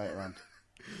match for later on.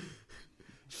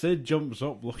 Sid jumps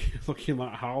up looking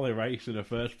like Harley Race in a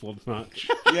first blood match,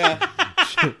 Yeah,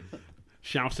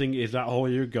 shouting, "Is that all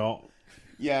you got?"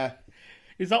 yeah.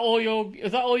 Is that all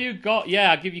you got?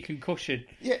 Yeah, I'll give you concussion.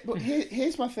 Yeah, but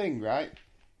here's my thing, right?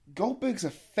 Goldberg's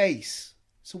a face,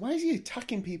 so why is he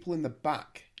attacking people in the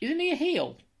back? Isn't he a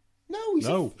heel? No, he's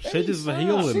No, a Sid is the face.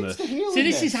 heel in Sid's this. the heel See, in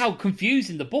this is how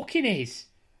confusing the booking is.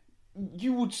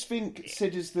 you would think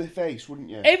Sid is the face,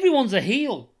 wouldn't you? Everyone's a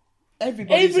heel.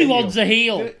 Everyone's a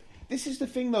heel. This is the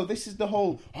thing, though. This is the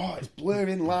whole. Oh, it's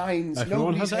blurring lines.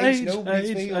 Everyone Nobody's has face. AIDS, Nobody's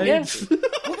AIDS, heel. AIDS.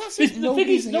 Well, that's The it. thing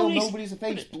Nobody's is, a heel. nobody's- Nobody's a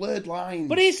face. Blurred lines.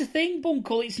 But here's the thing,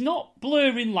 Bunkle. It's not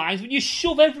blurring lines when you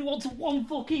shove everyone to one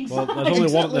fucking Well,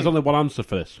 side. there's only one answer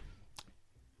for this.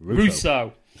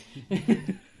 Russo.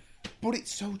 But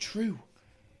it's so true.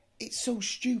 It's so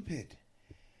stupid.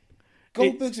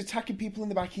 Goldberg's attacking people in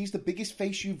the back. He's the biggest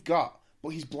face you've got, but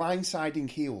he's blindsiding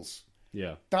heels.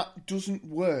 Yeah. That doesn't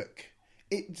work.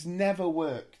 It's never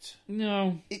worked.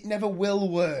 No. It never will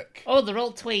work. Oh, they're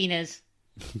all tweeners.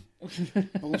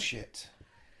 Bullshit.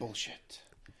 Bullshit.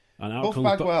 And Buff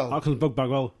Bagwell. out comes Buff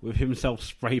Bagwell with himself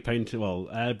spray painted,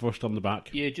 airbrushed on the back.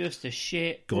 You're just a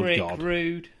shit Good Rick God.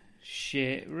 Rude.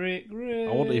 Shit Rick Rude.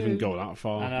 I wouldn't even go that I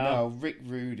far. know. No, Rick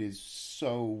Rude is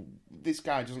so. This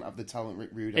guy doesn't have the talent Rick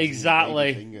Rude has. Exactly. In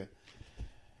his baby finger.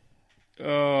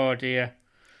 Oh, dear.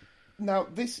 Now,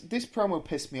 this promo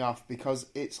pissed me off because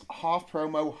it's half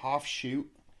promo, half shoot,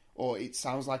 or it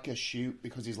sounds like a shoot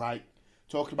because he's like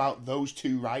talking about those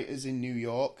two writers in New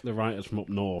York. The writers from up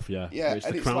north, yeah. Yeah, Which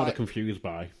and the it's crowd are like- confused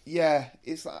by. Yeah,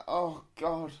 it's like, oh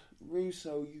god,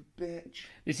 Russo, you bitch.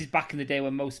 This is back in the day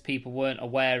when most people weren't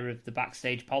aware of the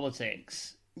backstage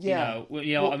politics. Yeah,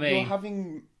 You know what I But mean? You're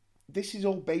having this is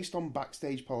all based on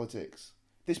backstage politics.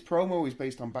 This promo is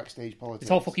based on backstage politics. This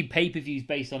whole fucking pay-per-view is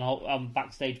based on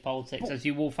backstage politics, as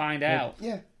you will find out.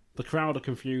 Yeah, The crowd are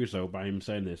confused, though, by him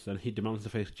saying this. Then he demands to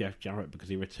face Jeff Jarrett because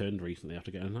he returned recently after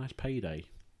getting a nice payday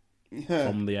yeah.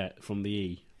 from the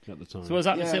E at the time. So was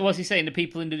that? Yeah. What's he saying? The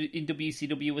people in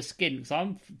WCW were skint? Because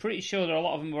I'm pretty sure that a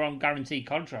lot of them were on guaranteed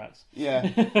contracts. Yeah,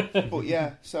 but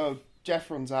yeah. So Jeff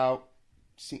runs out.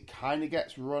 Kind of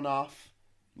gets run off.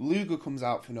 Luger comes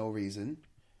out for no reason.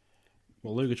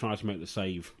 Well, Luger tries to make the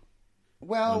save.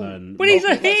 Well, And then- But he's a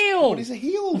that's- heel! But he's a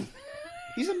heel.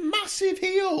 He's a massive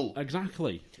heel.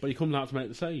 Exactly. But he comes out to make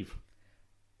the save.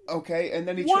 Okay, and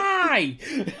then he. Why?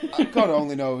 God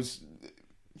only knows.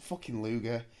 Fucking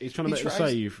Luger. He's trying to He make the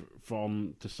tries-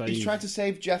 save He's trying to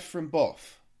save Jeff from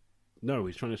Buff. No,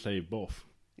 he's trying to save Buff.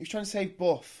 He's trying to save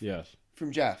Buff Yes,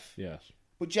 from Jeff. yes.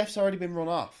 But Jeff's already been run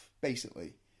off,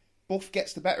 basically. Buff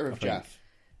gets the better of think- Jeff.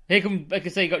 Here come, like I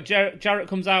say, you got Jarrett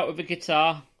comes out with a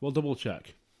guitar. Well, double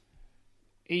check.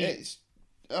 It's.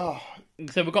 Oh,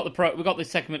 So we've got this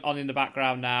segment on in the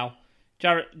background now.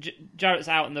 Jarrett's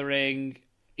out in the ring.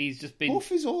 He's just been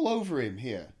Buff is all over him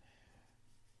here.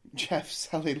 Jeff's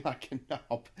selling like a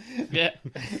knob. yeah.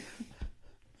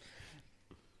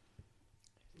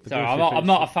 The Sorry, go-to I'm thing-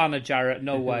 not a fan of Jarrett.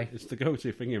 No way. It's the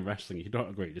go-to thing in wrestling. You don't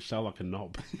agree, just sell like a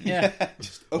knob. Yeah,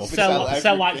 Just sell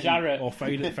oversell like everything. Jarrett. Or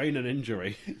feign an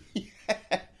injury.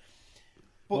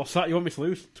 What's that you want me to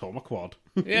lose? Tore my quad.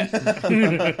 Yeah,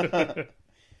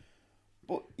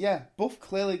 But yeah, Buff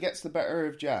clearly gets the better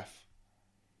of Jeff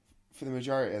for the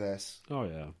majority of this. Oh,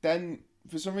 yeah. Then,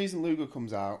 for some reason, Luger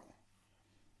comes out.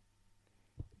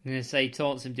 I'm going to say he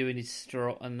taunts him doing his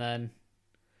strut, and then...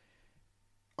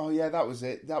 Oh, yeah, that was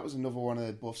it. That was another one of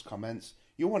the Buff's comments.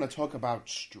 You want to talk about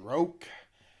stroke?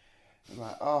 I'm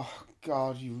like, oh,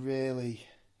 God, you really...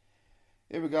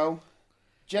 Here we go.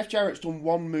 Jeff Jarrett's done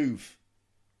one move.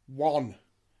 One.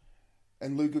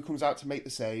 And Luger comes out to make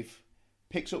the save,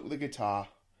 picks up with the guitar,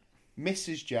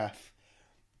 misses Jeff,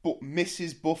 but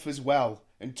misses Buff as well,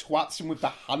 and twats him with the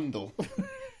handle.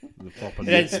 And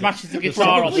then smashes the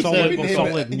guitar on the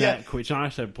solid neck, which I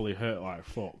said probably hurt like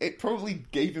fuck. It probably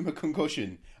gave him a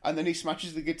concussion. And then he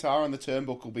smashes the guitar on the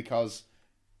turnbuckle because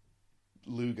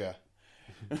Luger.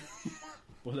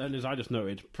 But then, as I just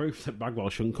noted, proof that Bagwell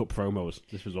shouldn't cut promos.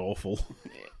 This was awful.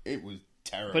 It was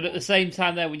terrible. But at the same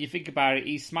time there, when you think about it,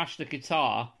 he smashed the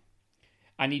guitar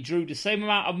and he drew the same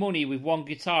amount of money with one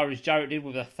guitar as Jarrett did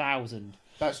with 1,000.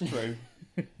 That's true.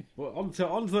 Well, on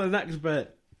to the next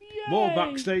bit. Yay! More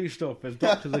backstage stuff as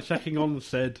doctors are checking on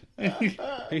Sid.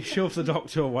 He shoves the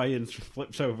doctor away and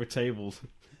flips over tables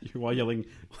while yelling,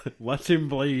 "Let him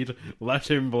bleed,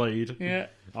 let him bleed." Yeah.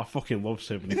 I fucking love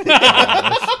Sid when he flips over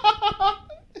this.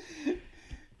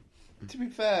 To be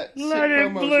fair, Let Sid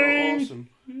him promos bleed. are awesome.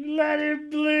 Let him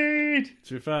bleed.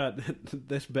 To be fair,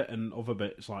 this bit and other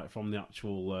bits like from the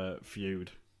actual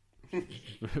feud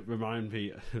remind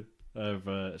me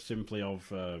of simply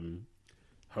of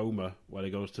Homer when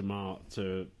he goes to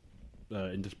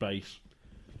into space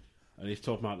and he's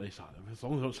talking about this. Like, as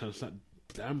long as I don't send that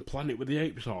damn planet with the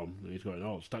apes on, and he's going,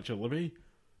 "Oh, Statue of Liberty?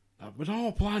 That was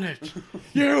our planet.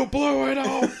 You blew it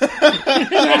up.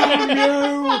 Damn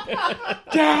you!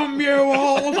 Damn you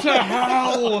all to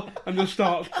hell!" And then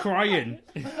starts crying.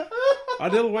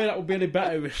 And the other way that would be any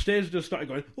better if Stage just started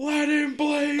going, "Let him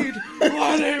bleed!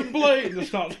 Let him bleed!" and just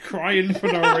starts crying for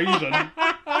no reason.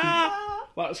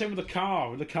 Like, same with the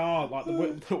car. Like,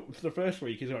 the first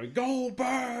week, he's going,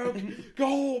 "Goldberg!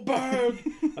 Goldberg!"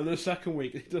 And the second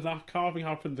week, that carving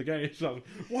happens again. He's like,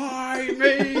 "Why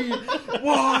me?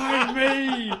 Why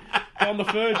me?" But on the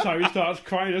third time, he starts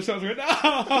crying and starts going,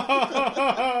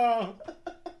 "Ah!"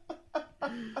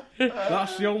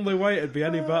 That's the only way it'd be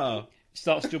any better.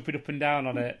 Starts jumping up and down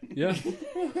on it. Yeah.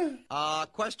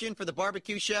 Question for the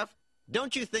barbecue chef.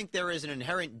 Don't you think there is an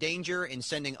inherent danger in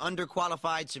sending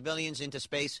underqualified civilians into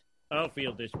space? I'll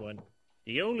field this one.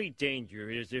 The only danger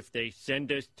is if they send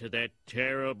us to that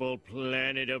terrible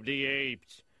planet of the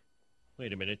apes.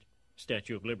 Wait a minute.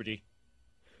 Statue of Liberty.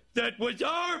 That was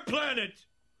our planet!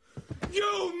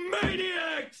 You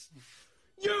maniacs!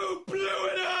 You blew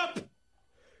it up!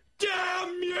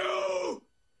 Damn you!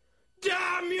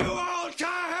 Damn you all to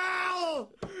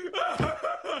hell!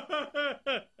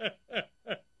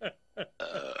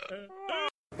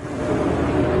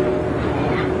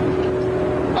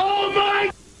 Oh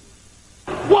my!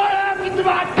 What happened to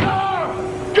my car?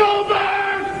 Go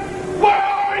back! Where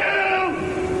are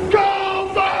you?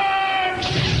 Go back!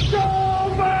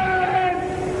 Go back!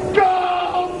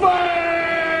 Go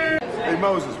back! Hey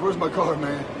Moses, where's my car,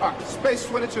 man? Space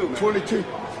 22, man. 22.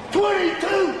 22!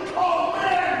 Oh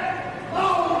man!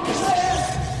 Oh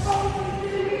man! Oh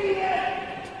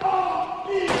man! Oh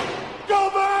man! Go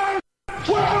back!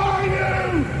 Where are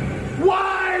you?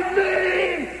 Why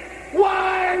me?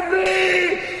 Why me?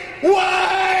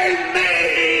 Why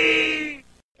me?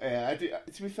 Yeah,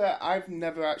 to be fair, I've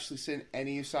never actually seen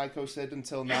any of Psycho Sid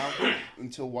until now,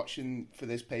 until watching for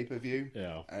this pay-per-view.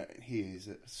 Yeah. He is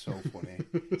so funny.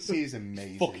 He is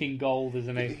amazing. Fucking gold,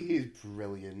 isn't he? He is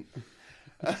brilliant.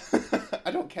 I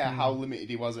don't care how limited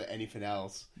he was at anything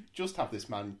else. Just have this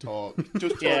man talk.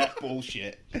 Just talk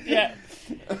bullshit. Yeah.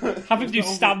 Have him do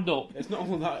stand up. It's not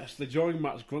only that, it's the during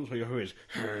match grunts where you hear his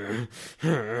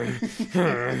and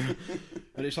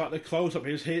it's like the close up,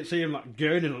 you see him like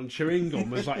gurning on chewing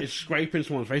gum, it's like he's scraping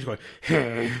someone's face going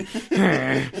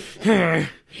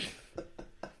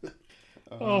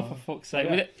Oh, for fuck's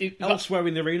sake. Yeah. Elsewhere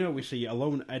in the arena, we see a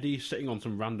lone Eddie sitting on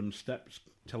some random steps,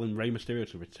 telling Rey Mysterio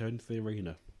to return to the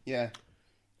arena. Yeah.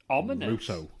 Ominous.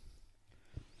 Russo.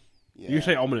 Yeah. You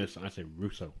say ominous, I say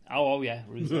Russo. Oh yeah,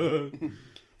 Russo.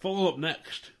 Follow up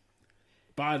next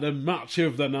by the match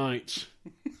of the night.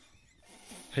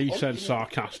 He said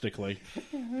sarcastically.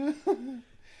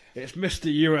 It's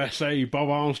Mr. USA, Bob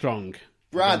Armstrong.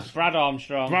 Brad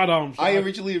Armstrong. Brad Armstrong. I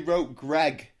originally wrote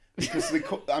Greg because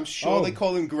I'm sure they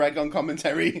call him Greg on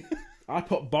commentary. I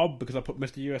put Bob because I put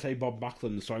Mr. USA Bob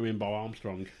Backlund, so I mean Bob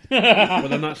Armstrong. But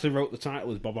then actually wrote the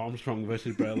title as Bob Armstrong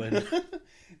versus Berlin.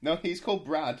 No, he's called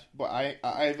Brad, but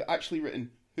I've actually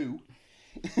written who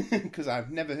because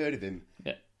I've never heard of him.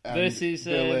 Yeah. Versus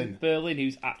Berlin,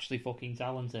 who's actually fucking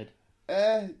talented.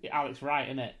 Alex Wright,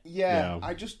 innit? Yeah,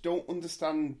 I just don't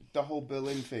understand the whole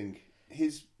Berlin thing.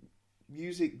 His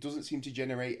music doesn't seem to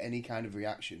generate any kind of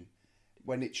reaction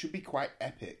when it should be quite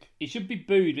epic. It should be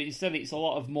booed, but instead it's a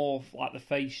lot of more like the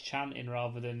face chanting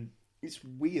rather than... It's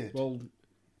weird. Well,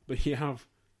 but you have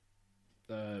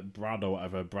Brad or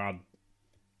whatever, Greg,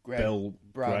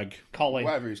 Greg, Colin.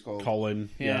 whatever he's called. Colin.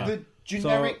 Yeah. The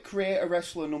generic creator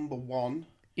wrestler number one.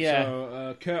 Yeah.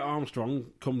 So Kurt Armstrong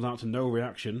comes out to no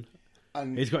reaction.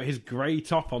 And He's got his grey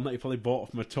top on that he probably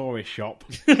bought from a tourist shop.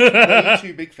 way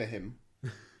too big for him.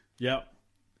 Yep.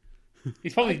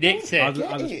 He's probably nicked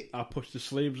it. I push the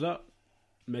sleeves up,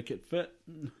 make it fit.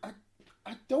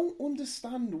 I don't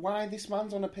understand why this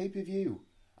man's on a pay-per-view.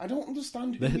 I don't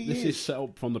understand who he This is. is set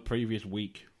up from the previous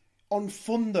week. On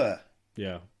Thunder.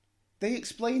 Yeah. They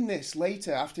explain this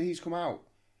later after he's come out.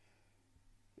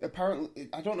 Apparently,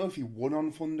 I don't know if he won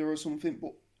on Thunder or something,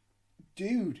 but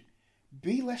dude,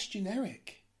 be less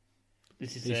generic.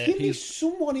 This is Give me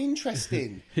someone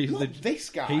interesting. Not this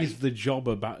guy. He's the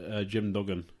jobber Jim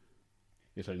Duggan,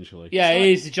 essentially. Yeah,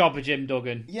 he is the job of Jim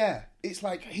Duggan. Yeah, it's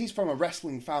like he's from a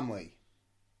wrestling family.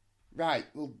 Right,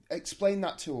 well, explain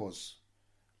that to us.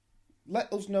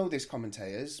 Let us know this,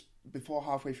 commentators, before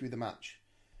halfway through the match.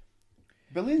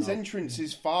 Berlin's entrance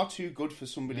is far too good for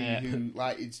somebody who,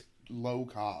 like, is low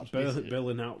card.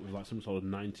 Billing out with like some sort of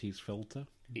 90s filter.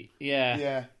 Yeah.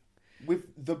 Yeah. With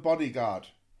the bodyguard,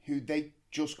 who they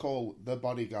just call the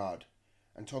bodyguard,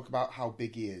 and talk about how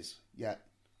big he is. Yeah,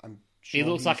 I'm sure He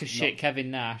looks like a he's shit not-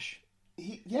 Kevin Nash.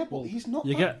 He's not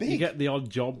You that get big. you get the odd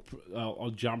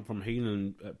jab from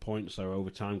Heenan at points though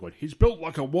over time, going, he's built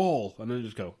like a wall, and then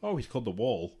just go, oh, he's called the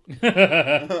Wall, and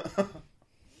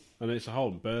it's a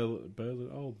whole Berlin,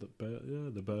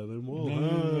 the Berlin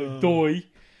Wall, Doy.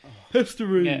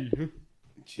 history. Yeah.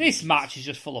 This match is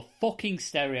just full of fucking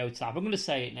stereotype. I'm going to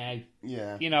say it now.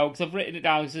 Yeah. You know, because I've written it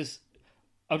down.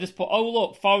 I've just put, oh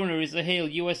look, Foreigner is the heel,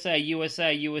 USA,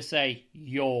 USA, USA,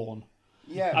 yawn.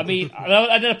 Yeah. I mean,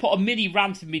 and then I put a mini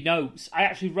rant in my notes. I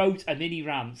actually wrote a mini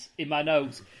rant in my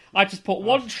notes. I just put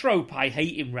one trope I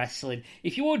hate in wrestling.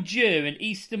 If you're German,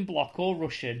 Eastern Bloc, or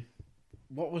Russian.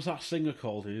 What was that singer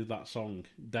called who did that song?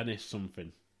 Dennis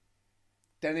something.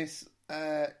 Dennis,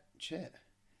 shit.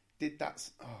 Did that...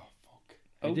 Oh, fuck.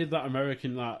 He did that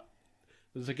American,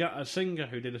 there's a singer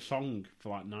who did a song for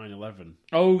like 9/11.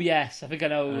 Oh, yes. I think I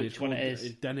know And which one it is.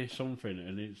 It's Dennis something,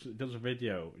 and it does a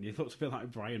video, and he looks a bit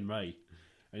like Brian May.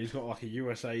 And he's got like a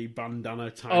USA bandana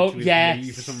tied to his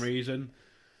knee for some reason.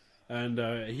 And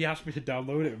he asked me to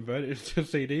download it and burn it to a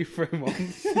CD for him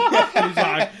once.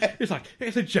 he's like,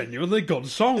 it's a genuinely good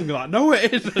song. Like, no,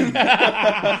 it isn't.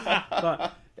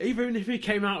 Like, even if he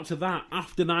came out to that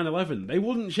after 9/11, they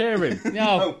wouldn't share him.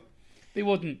 No, they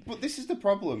wouldn't. But this is the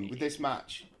problem with this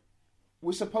match.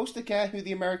 We're supposed to care who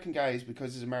the American guy is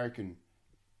because he's American,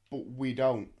 but we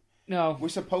don't. No. We're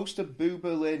supposed to boo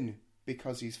Berlin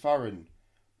because he's foreign,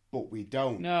 but we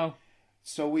don't. No.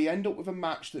 So we end up with a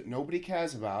match that nobody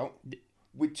cares about,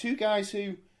 with two guys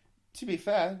who, to be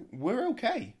fair, were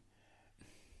okay.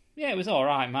 Yeah, it was all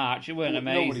right match. It weren't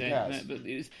Nobody amazing. cares. But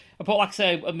it was, I put, like I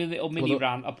say, a little mini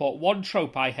rant. I put one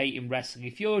trope I hate in wrestling.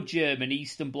 If you're German,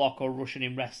 Eastern Bloc, or Russian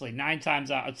in wrestling, 9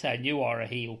 times out of 10, you are a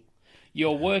heel.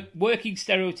 You're working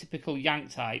stereotypical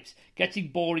Yank types, getting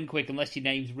boring quick unless your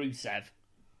name's Rusev.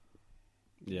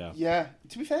 Yeah. Yeah.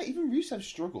 To be fair, even Rusev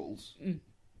struggles.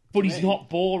 But he's not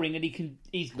boring, and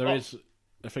There is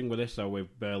a thing with this though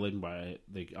with Berlin where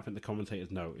I think the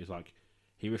commentators note is like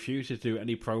he refuses to do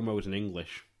any promos in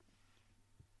English.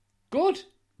 Good.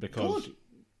 Because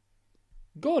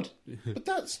Good. But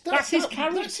that's his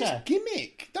character. That's his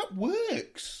gimmick. That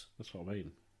works. that's what I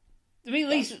mean. I mean,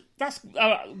 at least that's.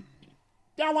 I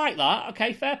like that.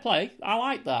 Okay, fair play. I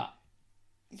like that.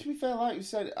 To be fair, like you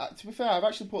said, I've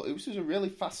actually put it was a really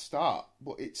fast start,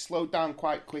 but it slowed down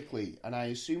quite quickly, and I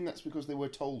assume that's because they were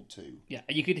told to. Yeah,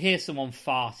 you could hear someone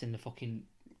fart in the fucking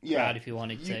crowd if you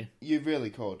wanted to. You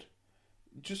really could.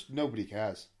 Just nobody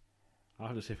cares. I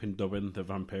have to see if in dubbing the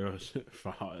Vampiros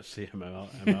fart at CML,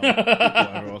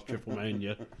 whatever it was, Triple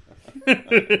Mania,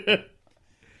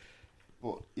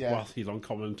 But yeah, whilst he's on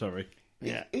commentary.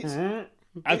 Yeah. it's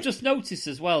I've just noticed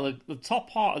as well, the top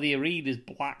part of the arena is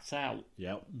blacked out.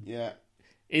 Yep. yeah.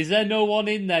 Is there no one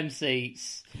in them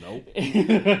seats? Nope.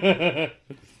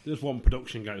 There's one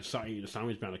production guy sat eating a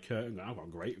sandwich behind a curtain going, I've got a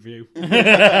great view. But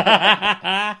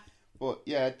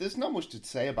yeah, there's not much to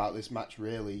say about this match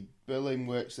really. Berlin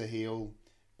works the heel.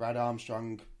 Brad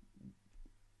Armstrong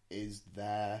is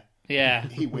there. Yeah.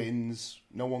 He wins.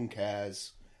 No one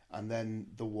cares. And then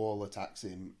the Wall attacks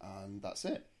him, and that's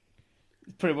it.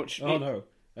 Pretty much. Oh no.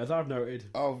 As I've noted,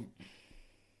 Oh,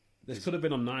 this could have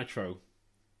been on Nitro,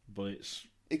 but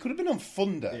it could have been on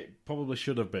Thunder. it probably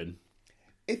should have been.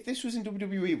 If this was in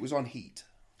WWE, it was on Heat.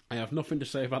 I have nothing to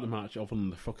say about the match other than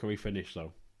the fuckery finish,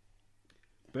 though.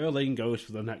 Berlin goes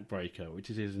for the neck breaker, which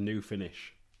is his new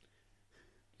finish.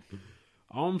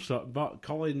 Armstrong, but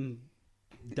Colin,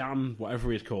 Dan,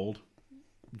 whatever he's called,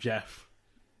 Jeff.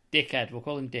 Dickhead. We'll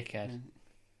call him Dickhead.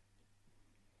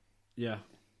 Yeah.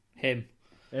 Him,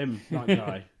 that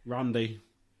guy. Randy.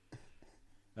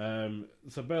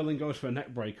 So Berlin goes for a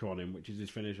neck breaker on him, which is his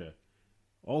finisher.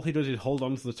 All he does is hold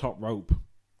on to the top rope.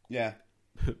 Yeah.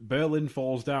 Berlin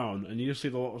falls down, and you just see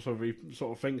the lot of he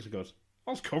sort of thinks and goes,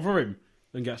 "Let's cover him,"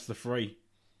 and gets the free.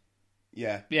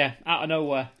 Yeah. Yeah, out of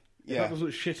nowhere. If that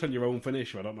doesn't shit on your own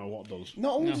finisher, I don't know what does.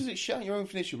 Not only does it shit on your own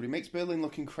finisher, but it makes Berlin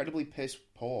look incredibly piss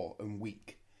poor and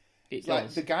weak. It's like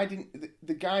the guy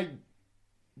the guy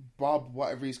Bob,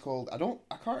 whatever he's called. I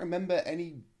can't remember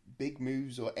any big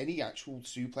moves or any actual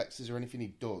suplexes or anything he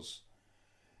does.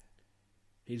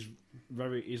 He's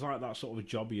like that sort of a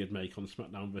job you'd make on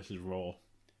SmackDown versus Raw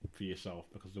for yourself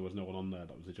because there was no one on there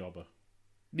that was a jobber.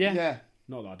 Yeah.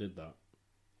 Not that I did that.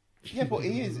 Yeah, but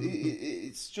he is.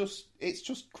 It's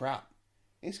just crap.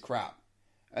 It's crap.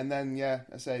 And then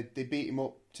I say they beat him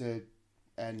up to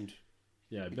end.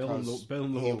 Yeah, Bill and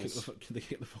the Hall kick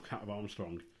the fuck out of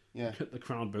Armstrong. Yeah, the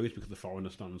crowd boos because the foreigner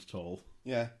stands tall.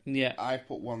 Yeah. I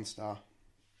put 1 star.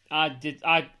 I did.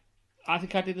 I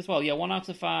think I did as well. Yeah, 1 out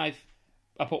of 5.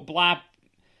 I put Brad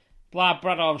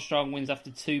Armstrong wins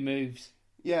after 2 moves.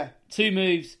 Yeah. 2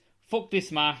 moves. Fuck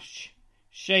this match.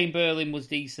 Shane Berlin was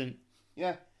decent.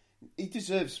 Yeah. He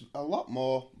deserves a lot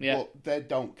more, but they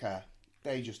don't care.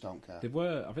 They just don't care.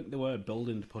 I think they were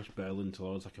building to push Berlin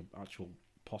towards like an actual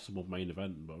possible main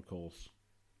event, but of course,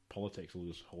 politics will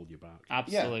just hold you back.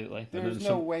 Absolutely. Yeah, there's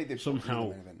no way they've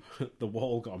somehow the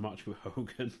Wall got a match with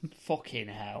Hogan. Fucking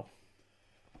hell.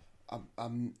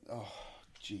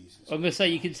 Jesus. I'm going to say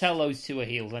you can tell those two are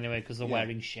heels anyway because they're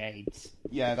wearing shades.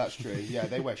 Yeah, that's true. Yeah,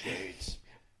 they wear shades.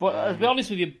 But to be honest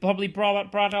with you, probably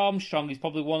Brad Armstrong is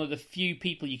probably one of the few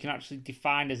people you can actually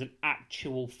define as an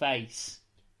actual face.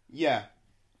 Yeah.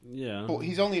 Yeah. But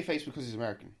he's only a face because he's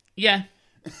American. Yeah.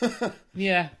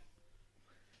 Yeah.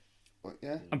 But,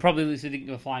 yeah. And probably Lucy didn't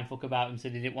give a flying fuck about him, so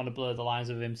he didn't want to blur the lines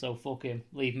with him, so fuck him.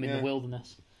 Leave him in the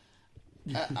wilderness.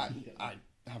 I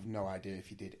have no idea if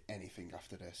he did anything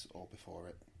after this or before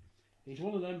it. He's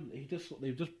one of them.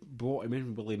 They've just brought him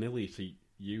in willy-nilly to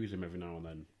use him every now and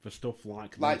then for stuff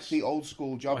like this. The old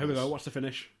school job. Here we go. What's the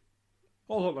finish?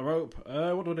 Hold up the rope.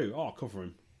 What do I do? Oh, cover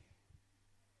him.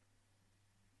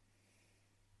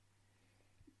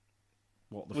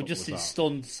 What the We're fuck just in was that?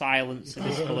 stunned silence and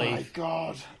disbelief. Oh my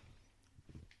god.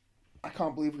 I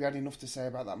can't believe we had enough to say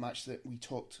about that match that we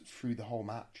talked through the whole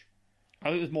match. I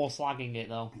think it was more slagging it,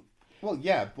 though. Well,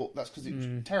 yeah, but that's because it was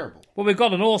terrible. Well, we've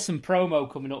got an awesome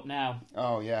promo coming up now.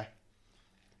 Oh, yeah.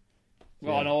 We've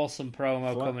got an awesome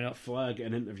promo coming up. Flair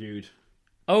getting interviewed.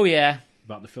 Oh, yeah.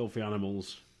 About the filthy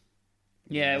animals.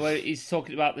 Yeah, where he's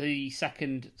talking about the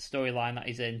second storyline that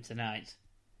he's in tonight.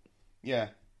 Yeah.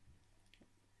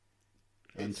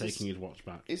 And taking his watch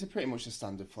back. It's pretty much a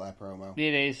standard Flair promo.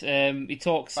 It is. He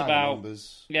talks Bad about...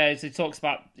 numbers. Yeah, he talks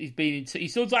about... He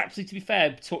does actually, to be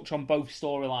fair, touch on both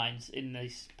storylines in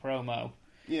this promo.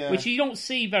 Yeah. Which you don't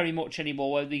see very much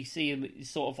anymore, where you see him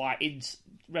sort of like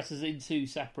wrestlers in 2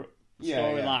 separate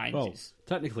storylines. Well,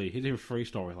 technically, he's in 3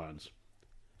 storylines.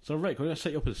 So, Rick, we're going to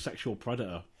set you up as a sexual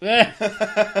predator.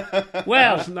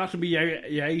 Well... That should be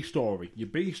your A story. Your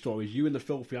B story is you and the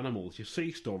filthy animals. Your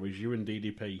C story is you and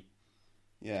DDP.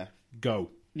 Yeah. Go.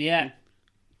 Yeah.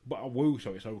 But I woo,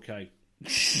 so it's okay.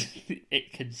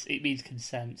 It means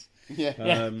consent.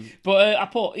 Yeah.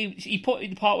 But he put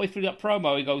in part way through that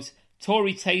promo, he goes,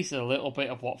 Tory tasted a little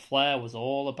bit of what Flair was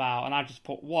all about, and I just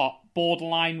put, what?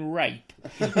 Borderline rape?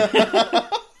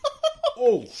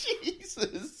 Oh!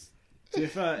 Jesus! To be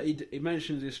fair, he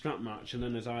mentions his strap match, and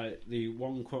then the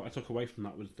one quote I took away from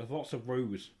that was, there's lots of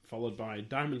woos, followed by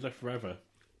Diamonds Are Forever,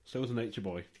 so's a Nature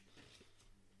Boy.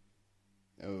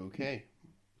 Okay.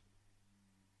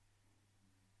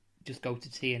 Just go to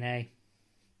TNA.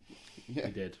 Yeah.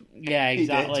 He did. Yeah,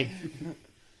 exactly.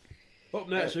 Up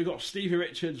next, we've got Stevie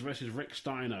Richards versus Rick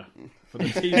Steiner for the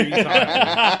TV title.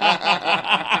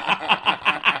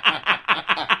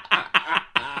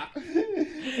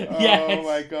 Yes. Oh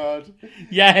my god.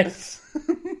 Yes.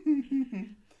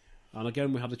 And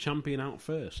again, we have the champion out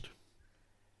first.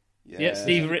 Yeah,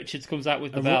 Steve Richards comes out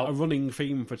with the belt. A running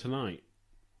theme for tonight.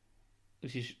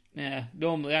 Which is,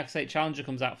 normally, like I say, Challenger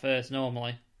comes out first,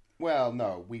 normally. Well,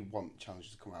 no, we want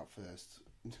challengers to come out first.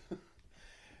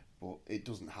 But it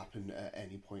doesn't happen at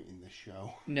any point in this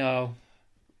show. No.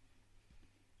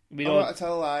 I'm not to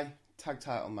tell a lie. Tag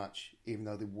title match, even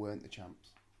though they weren't the champs.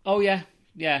 Oh, yeah.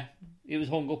 Yeah, it was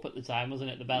hung up at the time, wasn't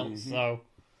it? The belt. So,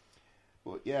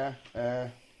 But yeah,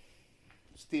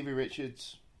 Stevie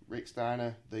Richards, Rick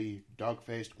Steiner, the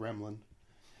dog-faced gremlin.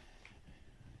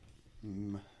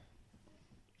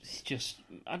 it's just,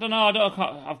 I don't know.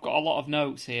 I've got a lot of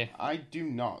notes here. I do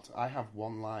not. I have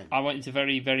one line. I went into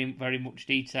very, very, very much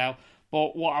detail.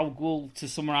 But what I will to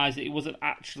summarise it was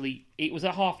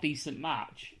a half decent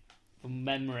match from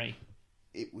memory.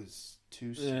 It was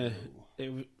too slow.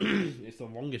 It's the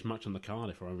longest match on the card,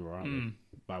 if I remember rightly,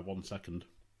 by 1 second.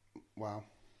 Wow.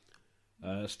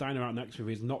 Steiner out next with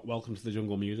his "Not Welcome to the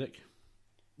Jungle" music.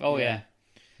 Oh yeah,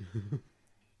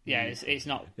 yeah. It's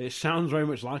not. It sounds very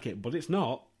much like it, but it's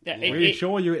not. Yeah, I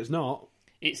reassure you, it's not.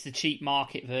 It's the cheap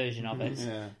market version of it.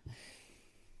 Yeah.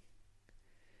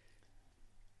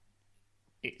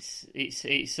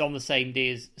 It's on the same day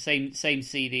as same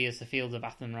CD as the Fields of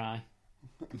Athenry.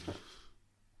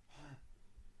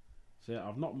 So yeah,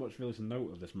 I've not much really to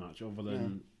note of this match other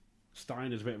than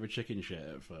Steiner's a bit of a chicken shit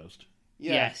at first.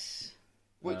 Yeah. Yes.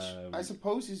 Which I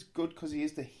suppose is good because he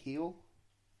is the heel.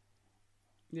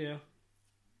 Yeah.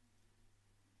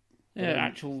 Yeah,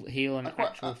 actual heel and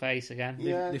actual face again.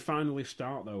 Yeah. They finally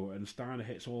start though, and Steiner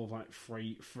hits all of like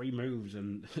three moves,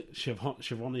 and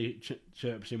Schiavone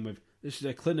chirps in with, "This is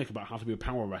a clinic about how to be a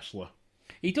power wrestler."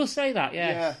 He does say that,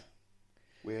 yes. Yeah.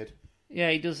 Weird. Yeah,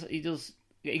 he does.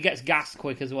 He gets gassed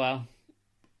quick as well.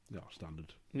 Yeah,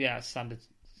 standard. Yeah, standard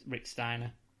Rick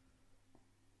Steiner.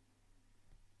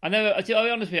 I'll be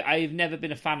honest with you, I've never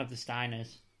been a fan of the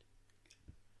Steiners.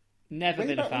 Never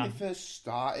been a fan. When they first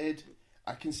started,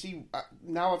 I can see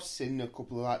now. I've seen a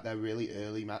couple of like their really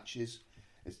early matches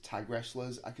as tag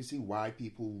wrestlers. I can see why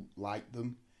people like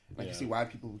them. I can see why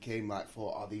people became like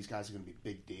thought, "Oh, these guys are going to be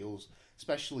big deals,"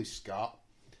 especially Scott.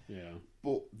 Yeah.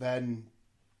 But then,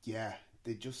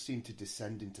 they just seem to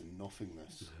descend into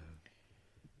nothingness.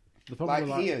 The problem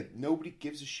Like with, here, nobody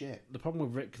gives a shit. the problem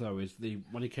with Rick though is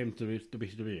when he came to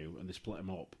WCW and they split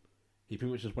him up, he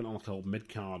pretty much just went on like a mid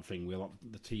card thing with like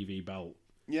the TV belt.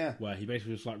 Yeah. Where he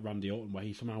basically just like Randy Orton, where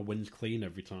he somehow wins clean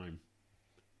every time.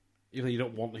 Even though you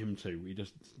don't want him to, he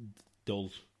just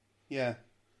does. Yeah.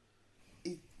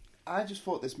 I just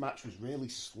thought this match was really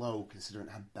slow considering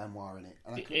it had Benoit in it.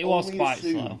 And I It was quite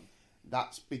slow.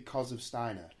 That's because of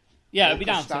Steiner. Yeah, it'd be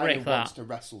down to Steiner Rick wants that. to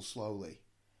wrestle slowly.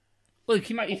 Well, if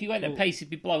he went at pace, he'd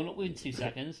be blown up within 2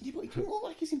 seconds. Yeah, but he doesn't look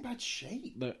like he's in bad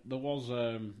shape. There was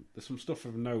there's some stuff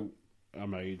of note I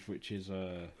made, which is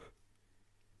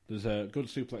there's a good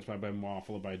suplex by Benoit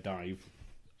followed by a dive,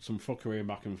 some fuckery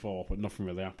back and forth, but nothing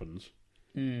really happens.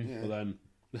 Yeah. But then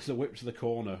there's a whip to the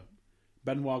corner.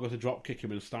 Benoit goes to drop kick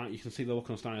him, and you can see the look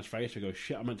on Steiner's face. He goes,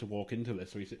 "Shit, I meant to walk into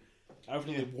this." So he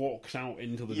evidently walks out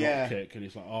into the drop kick, and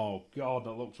he's like, "Oh God,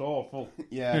 that looks awful."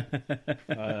 Yeah.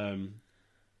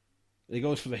 He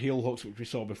goes for the heel hooks, which we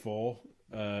saw before.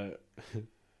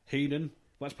 Heenan,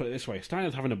 let's put it this way: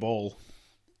 Steiner's having a ball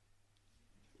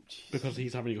because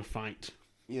he's having a fight.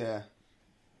 Yeah.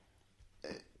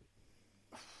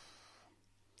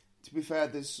 To be fair,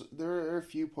 there are a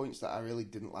few points that I really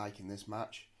didn't like in this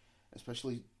match,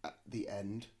 especially at the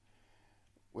end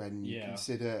when you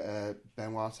consider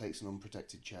Benoit takes an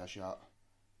unprotected chair shot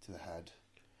to the head.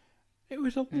 It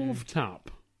was a love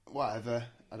tap. Whatever,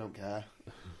 I don't care.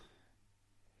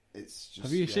 It's just.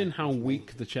 Have you seen how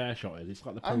weak the chair shot is? It's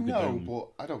like the I poker know, dome. but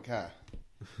I don't care.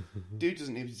 Dude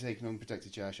doesn't need to be taking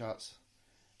unprotected chair shots,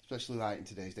 especially like in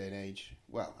today's day and age.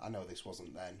 Well, I know this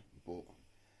wasn't then, but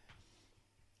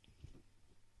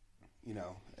you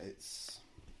know, it's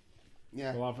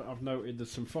Well, I've noted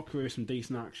there's some fuckery, some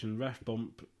decent action. Ref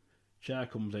bump, chair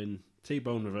comes in,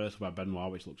 T-bone reversal by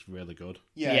Benoit, which looks really good.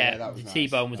 Yeah, that was the nice.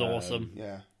 T-bone was awesome.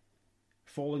 Yeah.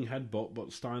 Falling headbutt,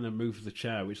 but Steiner moves the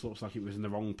chair, which looks like it was in the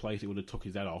wrong place. It would have took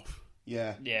his head off.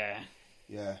 Yeah.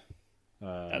 Yeah,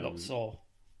 that looked sore.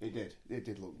 It did. It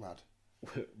did look bad.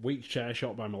 Weak chair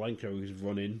shot by Malenko, who's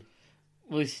running.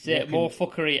 Well, this is it. More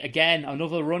fuckery again.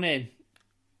 Another run in.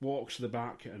 Walks to the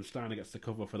back, and Steiner gets the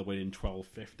cover for the win in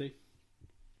 12:50.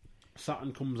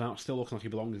 Saturn comes out, still looking like he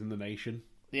belongs in the nation.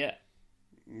 Yeah.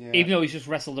 Yeah. Even though he's just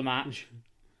wrestled a match.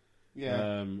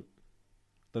 Yeah.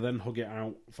 They then hug it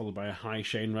out, followed by a High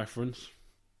Shane reference.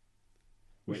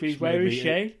 Where is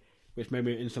Shane? Which made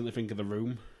me instantly think of The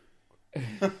Room.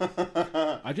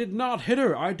 I did not hit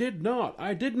her. I did not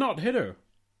hit her.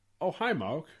 Oh, hi,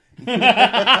 Mark.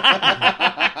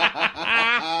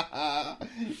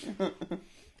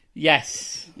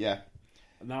 Yes. Yeah.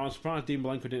 Now, I'm surprised Dean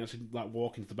Malenko didn't actually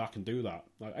walk into the back and do that.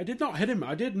 Like, I did not hit him.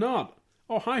 I did not.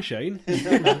 Oh, hi, Shane.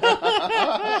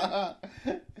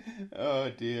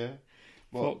 Oh, dear.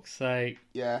 Well, Fuck's sake.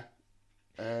 yeah.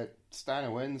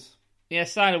 Steiner wins. Yeah,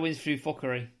 Steiner wins through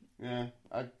fuckery. Yeah,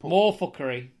 I'd put, More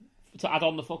fuckery. To add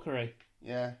on the fuckery.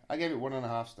 yeah, I gave it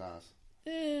 1.5 stars.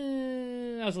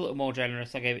 I was a little more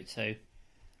generous. I gave it 2.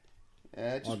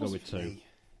 Yeah, it just I'll go wasn't with for 2. me.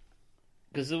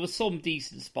 Because there were some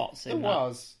decent spots There in that.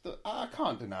 was. I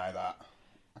can't deny that.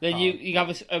 Then you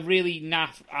have a really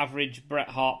naff average Bret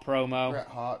Hart promo. Bret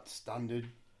Hart, standard,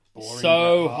 boring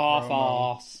So Bret Hart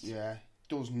promo. half-assed. Yeah,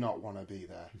 does not want to be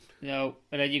there. No,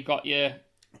 and then you've got your...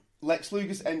 Lex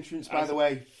Luger's entrance, by the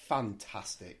way,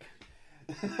 fantastic.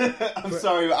 I'm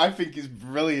sorry, but I think it's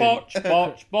brilliant.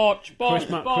 Botch.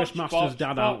 Chris Masters'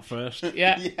 dad out first.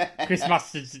 Yeah. Chris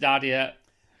Masters' dad, yeah.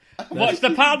 Watch the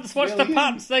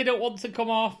pants, they don't want to come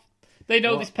off. They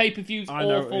know this pay-per-view's I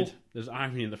awful. noted there's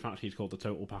irony in the fact he's called the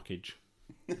Total Package.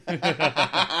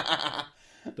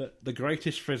 the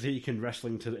greatest physique in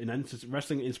wrestling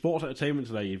wrestling in sports entertainment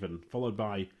today, even followed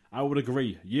by, I would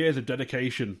agree, years of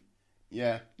dedication.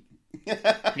 Yeah.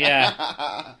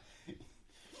 Yeah.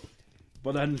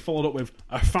 But then followed up with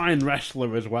a fine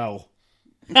wrestler as well.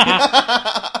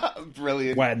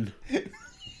 Brilliant. When?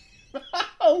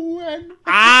 Oh, when?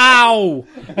 Ow!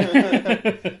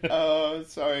 Oh,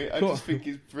 sorry. I just think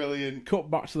it's brilliant.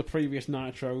 Cut back to the previous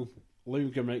Nitro.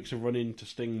 Luger makes a run in to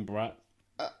sting Bret.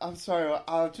 I'm sorry.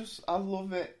 I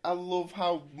love it. I love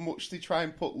how much they try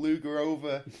and put Luger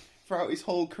over throughout his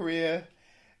whole career.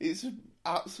 It's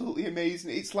absolutely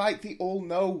amazing. It's like they all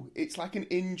know. It's like an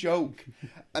in-joke.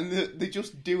 And they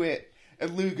just do it.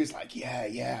 And Luger's like,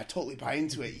 yeah, I totally buy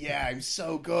into it. Yeah, I'm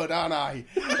so good, aren't I?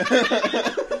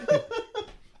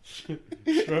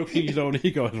 Stroking his own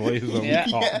ego as well as his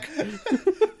own cock.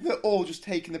 They're all just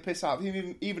taking the piss out of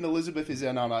him. Even Elizabeth is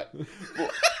in on it.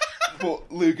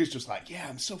 But Luger's just like, yeah,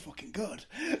 I'm so fucking good.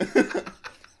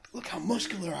 Look how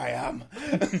muscular I am.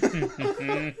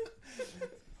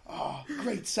 Oh,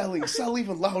 great selling. Sell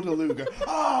even louder, Luger.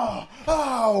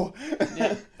 Oh.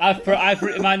 Yeah. I've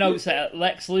written my notes that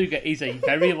Lex Luger is a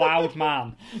very loud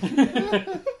man.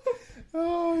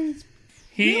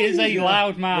 He is a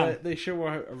loud man. They show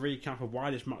a recap of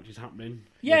why this match is happening.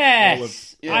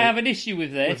 Yes! I have an issue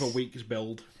with this. With a week's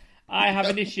build. I have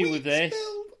an issue with this.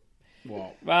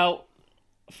 What? Well,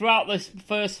 throughout this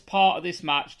first part of this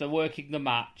match, they're working the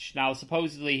match. Now,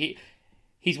 supposedly,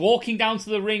 he's walking down to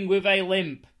the ring with a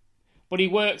limp. But he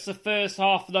works the first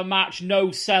half of the match,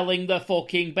 no selling the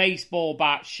fucking baseball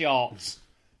bat shots.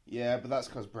 Yeah, but that's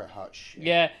because Bret Hart shit.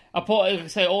 Yeah, I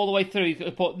say all the way through, I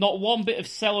put not one bit of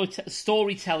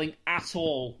storytelling at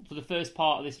all for the first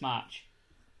part of this match.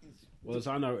 Well, as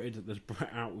I noted, there's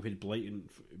Bret out with his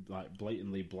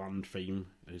blatantly bland theme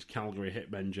and his Calgary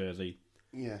Hitmen jersey.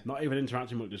 Yeah. Not even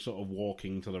interacting much, just sort of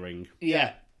walking to the ring.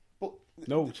 Yeah. But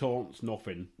no taunts,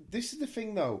 nothing. This is the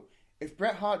thing, though. If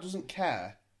Bret Hart doesn't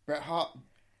care, Bret Hart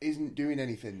isn't doing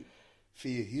anything for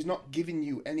you. He's not giving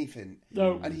you anything.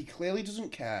 No. And he clearly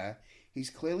doesn't care. He's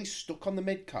clearly stuck on the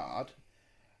mid-card.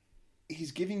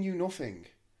 He's giving you nothing.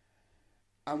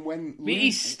 And when...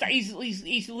 He's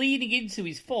leaning into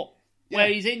his foot where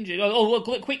he's injured. Oh, look,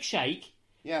 quick shake.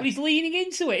 Yeah. But he's leaning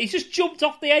into it. He's just jumped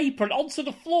off the apron onto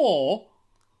the floor.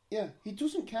 Yeah, he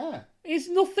doesn't care. There's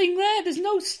nothing there. There's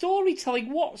no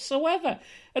storytelling whatsoever.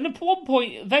 And at one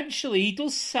point, eventually, he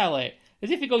does sell it. As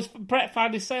if he goes, Bret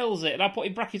finally sells it, and I put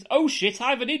in brackets, oh shit,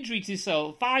 I have an injury to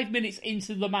sell 5 minutes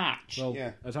into the match. Well,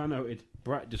 as I noted,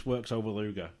 Bret just works over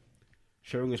Luger,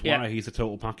 showing us why he's a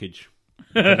total package.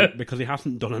 Because he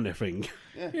hasn't done anything.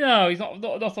 Yeah. No, he's not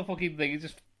a fucking thing.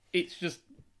 It's just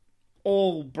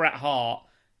all Bret Hart.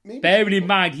 Bearing in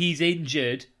mind he's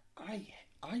injured. I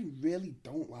really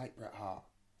don't like Bret Hart.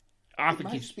 I think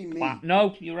he's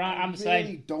no, you're right. I'm the same. I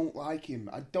really don't like him.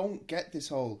 I don't get this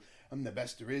whole I'm the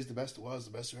best there is, the best there was,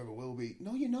 the best there ever will be.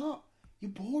 No, you're not.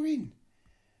 You're boring.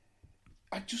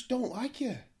 I just don't like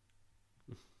you.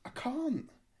 I can't.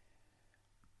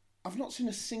 I've not seen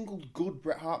a single good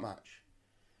Bret Hart match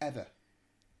ever.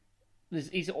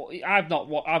 I've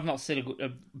not seen a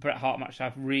Bret Hart match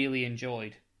I've really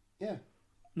enjoyed. Yeah.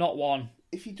 Not one.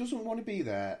 If he doesn't want to be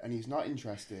there and he's not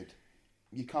interested,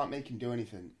 you can't make him do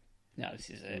anything. No, this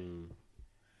is it.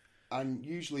 And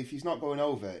usually, if he's not going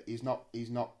over, he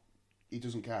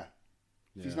doesn't care.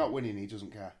 If he's not winning, he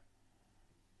doesn't care.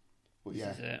 But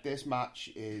this match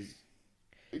is,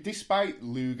 despite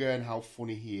Luger and how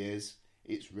funny he is,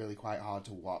 it's really quite hard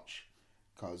to watch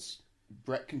because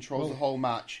Bret controls the whole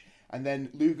match, and then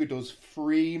Luger does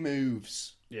 3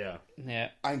 moves. Yeah.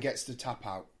 And gets the tap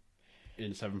out.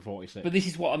 In 7:46. But this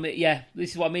is what I mean. Yeah,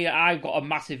 this is what I mean. I've got a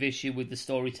massive issue with the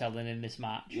storytelling in this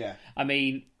match. Yeah. I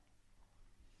mean,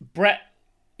 Bret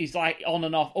is like on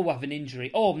and off. Oh, I have an injury.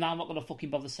 Oh, now I'm not going to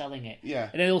fucking bother selling it. Yeah.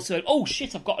 And then also, oh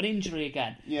shit, I've got an injury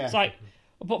again. Yeah. It's like,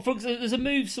 but for example, there's a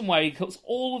move somewhere he cuts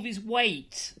all of his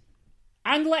weight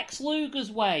And Lex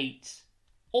Luger's weight.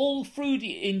 All through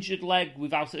the injured leg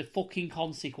without a fucking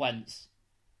consequence.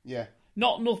 Yeah.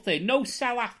 Not nothing. No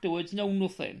sell afterwards, no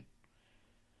nothing.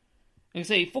 Like I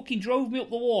say, it fucking drove me up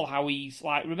the wall how he's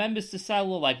like remembers to sell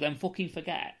the leg, then fucking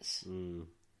forgets.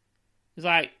 It's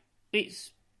like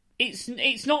it's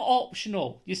not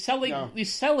optional. You're selling. No. You're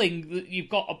selling that you've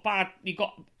got a bad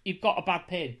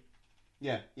pin.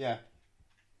 Yeah.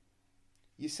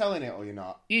 You're selling it or you're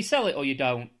not. You sell it or you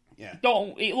don't. Yeah.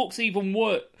 Don't. It looks even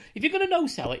worse. If you're gonna no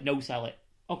sell it.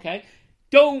 Okay.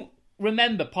 Don't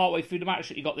remember partway through the match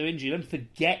that you got the injury, then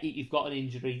forget it. You've got an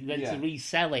injury, then to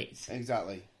resell it.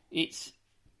 Exactly. Then,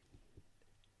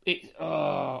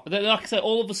 like I said,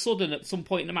 all of a sudden at some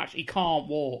point in the match he can't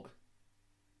walk.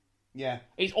 Yeah.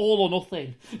 It's all or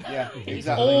nothing. Yeah. Exactly. It's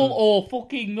all or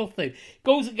fucking nothing.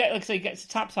 Goes and gets the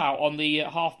taps out on the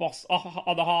half boss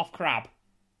on the half crab.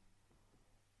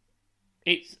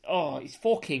 It's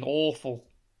fucking awful.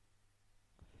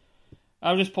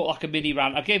 I'll just put like a mini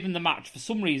rant. I gave him the match for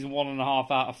some reason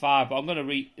 1.5 out of 5, but I'm gonna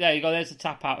there you go. There's a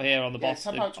tap out here on the boss.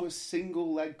 Tap out to a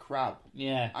single leg crab.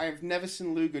 Yeah. I have never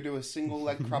seen Luger do a single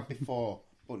leg crab before,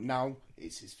 but now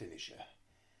it's his finisher.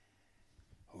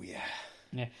 Oh yeah.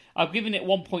 Yeah. I've given it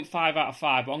 1.5 out of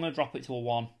 5, but I'm gonna drop it to a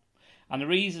 1. And the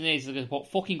reason is they're going to put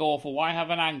fucking awful. Why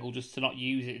have an angle just to not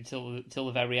use it until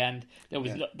the very end? There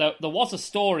was a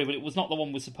story, but it was not the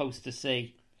one we're supposed to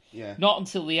see. Yeah. Not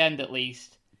until the end, at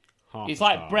least. It's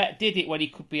like Brett did it when he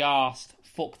could be arsed.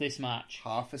 Fuck this match.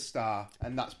 Half a star,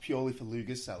 and that's purely for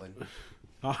Luger's selling.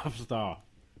 Half a star.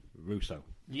 Russo.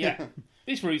 Yeah.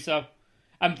 It's Russo.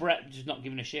 And Brett just not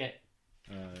giving a shit.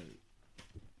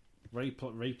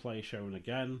 Replay shown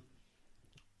again.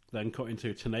 Then cut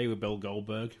into Tenay with Bill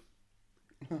Goldberg.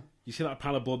 You see that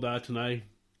pile of blood there, Tenay?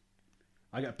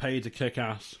 I get paid to kick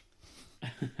ass.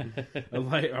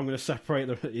 And later I'm going to separate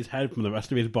his head from the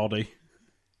rest of his body.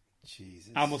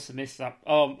 Jesus. I must have missed that.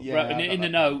 Oh, Yeah, in the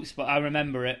notes, but I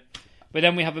remember it. But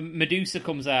then we have Medusa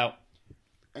comes out.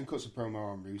 And cuts a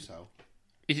promo on Russo.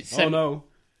 Is it Oh no.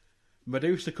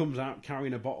 Medusa comes out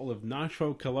carrying a bottle of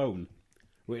nitro cologne,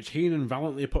 which Heenan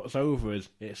valiantly puts over as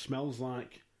it smells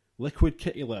like liquid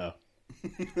kitty litter.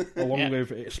 Along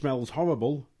with it smells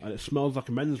horrible and it smells like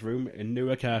a men's room in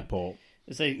Newark Airport.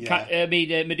 So,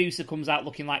 Medusa comes out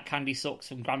looking like Candy Sucks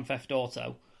from Grand Theft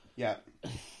Auto. Yeah.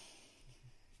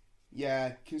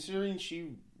 Yeah, considering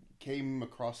she came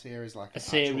across here as like a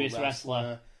serious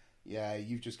wrestler. Yeah,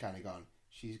 you've just kind of gone,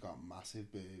 she's got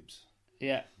massive boobs.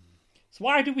 Yeah. So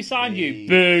why did we sign you?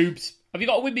 Boobs. Have you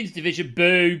got a women's division?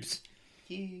 Boobs.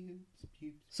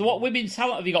 So what women's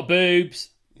talent have you got? Boobs.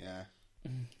 Yeah.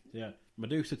 Yeah.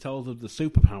 Medusa tells of the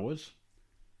superpowers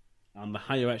and the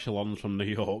higher echelons from New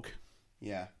York.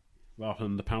 Yeah. Rather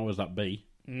than the powers that be.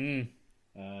 And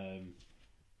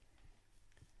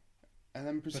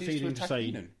then proceeds to attack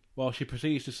Heenan. Well, she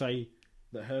proceeds to say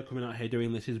that her coming out here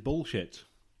doing this is bullshit.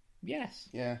 Yes.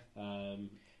 Yeah.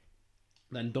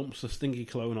 Then dumps the stinky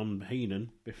cologne on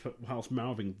Heenan whilst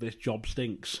mouthing, "This job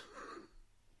stinks."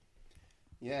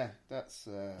 Yeah, that's...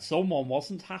 Someone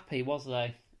wasn't happy, was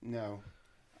they? No.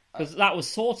 Because that was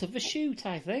sort of a shoot,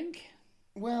 I think.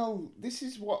 Well, this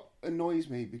is what annoys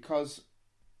me, because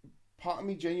part of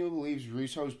me genuinely believes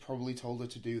Russo's probably told her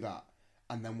to do that,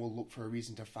 and then we'll look for a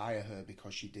reason to fire her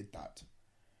because she did that.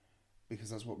 Because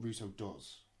that's what Russo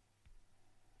does.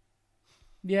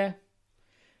 Yeah.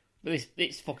 But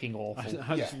it's fucking awful.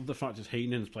 I just love the fact that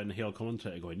Heenan's playing the heel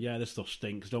commentator going, "Yeah, this stuff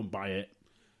stinks, don't buy it."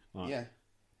 Like, yeah.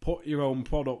 Put your own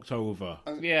product over.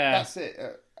 Yeah. That's it.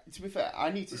 To be fair,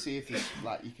 I need to see if this,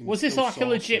 like, you can. Was this still like a source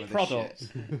legit some of product?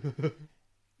 this shit.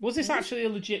 Was this actually a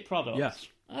legit product? Yes.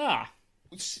 Ah.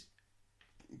 To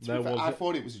be fair, I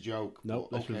thought it was a joke. Nope,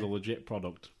 this was a legit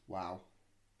product. Wow.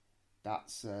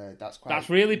 That's quite. That's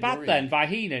really bad worrying. then by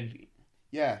Heenan.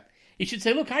 Yeah. He should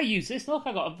say, "Look, I use this. Look,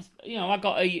 I got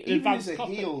a Even advanced as a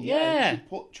copy." heel, Yeah. he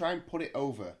should try and put it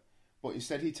over. But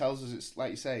instead, he tells us it's like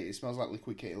you say, it smells like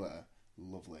liquid kitty litter.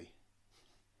 Lovely.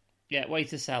 Yeah, way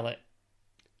to sell it.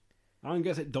 And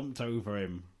gets it dumped over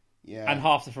him. Yeah. And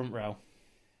half the front row.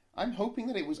 I'm hoping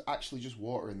that it was actually just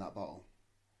water in that bottle.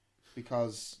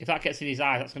 Because... If that gets in his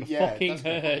eye, that's going to yeah, fucking that's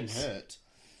gonna hurt. fucking hurt.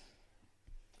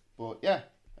 But,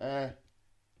 yeah.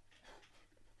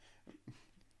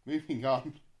 Moving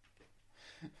on.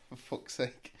 For fuck's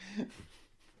sake.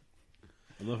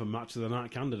 Another match of the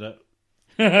night candidate.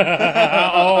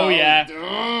 Oh,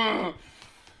 yeah.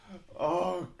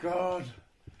 Oh, God.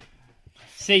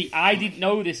 See, I didn't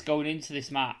know this going into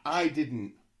this match. I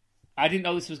didn't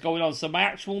know this was going on. So my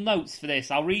actual notes for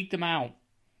this, I'll read them out.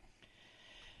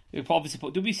 We've obviously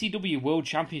put WCW World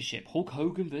Championship, Hulk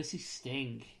Hogan versus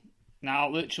Sting. Now,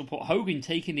 literally put Hogan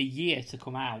taking a year to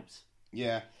come out.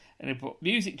 Yeah. And they put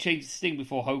music changes Sting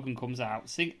before Hogan comes out.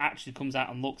 Sting actually comes out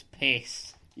and looks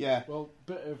pissed. Yeah. Well,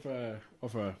 bit of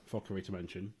other fuckery to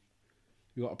mention.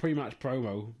 You got a pre-match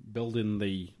promo building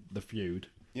the feud.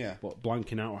 Yeah. But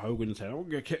blanking out Hogan saying, "I'm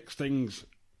gonna kick Sting's,"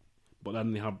 but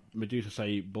then they have Medusa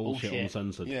say bullshit.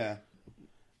 Uncensored. Yeah.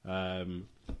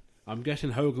 I'm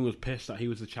guessing Hogan was pissed that he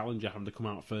was the challenger having to come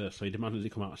out first, so he demanded he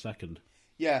come out second.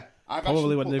 Yeah.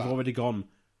 Probably when they've already gone,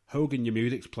 Hogan, your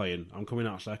music's playing, I'm coming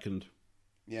out second.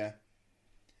 Yeah.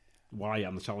 Why?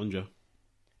 I'm the challenger.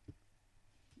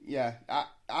 Yeah.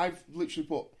 I've literally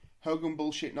put Hogan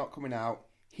bullshit not coming out.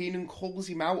 Heenan calls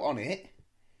him out on it.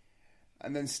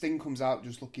 And then Sting comes out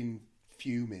just looking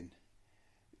fuming.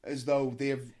 As though they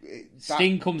have...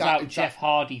 Sting comes out Jeff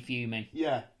Hardy fuming.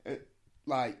 Yeah.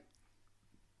 Like,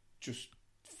 just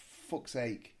fuck's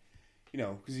sake. You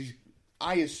know, because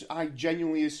I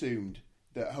genuinely assumed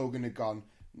that Hogan had gone,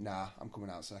 nah, I'm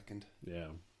coming out second. Yeah.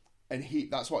 And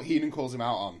that's what Heenan calls him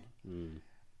out on.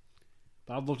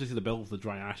 But I'd love to see the build for the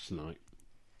dry ice tonight.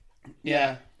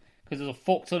 Yeah. Because there's a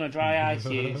fuck ton of dry ice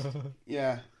used.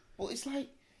 Yeah. Well, it's like...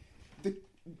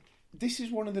 This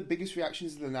is one of the biggest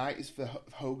reactions of the night is for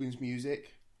Hogan's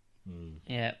music.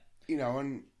 Yeah. You know,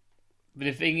 and... But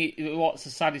the thing, what's the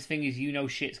saddest thing is, you know,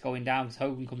 shit's going down because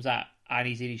Hogan comes out and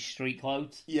he's in his street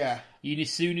clothes. Yeah. As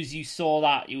soon as you saw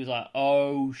that, you was like,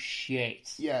 "Oh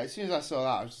shit!" Yeah. As soon as I saw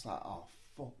that, I was just like, "Oh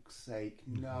fuck's sake,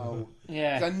 no!"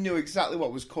 Yeah. 'Cause I knew exactly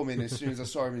what was coming as soon as I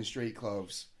saw him in street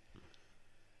clothes.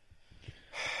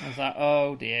 I was like,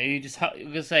 "Oh dear!" He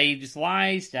just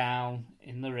lies down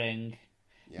in the ring.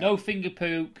 Yeah. No finger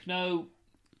poke, no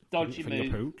dodgy Finger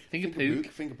move. poke? Finger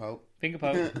poke. Finger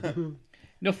poke.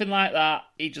 Nothing like that.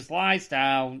 He just lies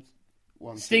down.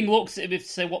 Sting looks at him to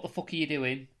say, "What the fuck are you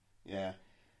doing?" Yeah.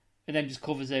 And then just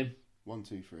covers him. 1,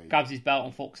 2, 3. Grabs his belt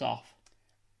and fucks off.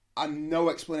 And no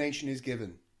explanation is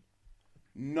given.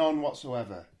 None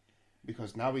whatsoever.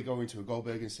 Because now we go into a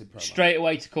Goldberg and Sid promo. Straight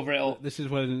away to cover it up. This is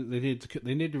when they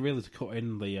need really to cut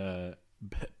in the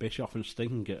Bischoff and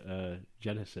Sting at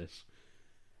Genesis,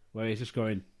 where he's just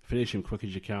going, finish him quick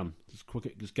as you can,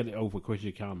 just get it over quick as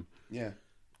you can. Yeah.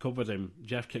 Covered him.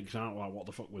 Jeff kicks out like, what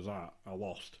the fuck was that? I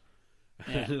lost.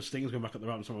 Yeah. Sting's going back at the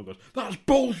ramp and someone goes, that's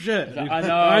bullshit!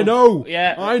 I know.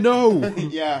 Yeah. I know!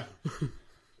 Yeah.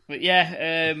 But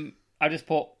yeah, I just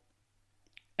put,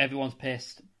 everyone's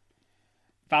pissed.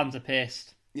 Fans are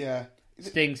pissed. Yeah.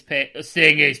 Sting's pissed.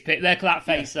 Sting is pissed. Look at that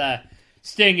face there.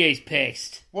 Sting is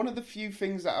pissed. One of the few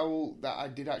things that I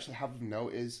did actually have of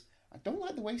note is I don't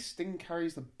like the way Sting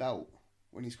carries the belt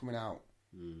when he's coming out.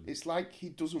 It's like he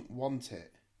doesn't want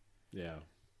it. Yeah.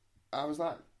 I was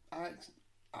like,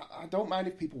 I don't mind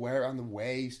if people wear it on the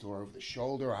waist or over the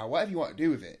shoulder or whatever you want to do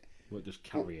with it. We're just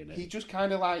carrying it. He just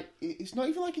kind of like, it's not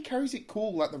even like he carries it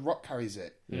cool like The Rock carries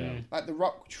it. Yeah. Like The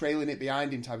Rock trailing it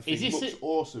behind him type of thing. Is this looks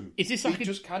awesome. Is this like he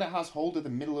just kind of has hold of the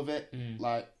middle of it,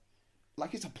 like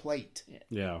it's a plate.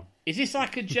 Yeah. Is this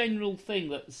like a general thing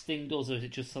that Sting does, or is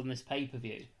it just on this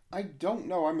pay-per-view? I don't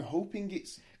know. I'm hoping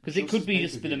it's... Because it could be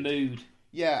just been a mood.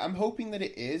 Yeah, I'm hoping that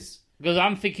it is. Because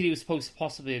I'm thinking he was supposed to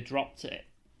possibly have dropped it.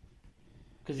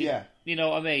 Because you know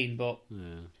what I mean, but...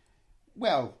 Yeah.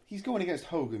 Well, he's going against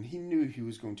Hogan. He knew he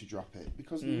was going to drop it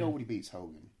because nobody beats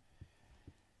Hogan.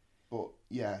 But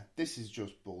yeah, this is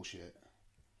just bullshit.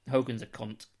 Hogan's a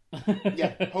cunt.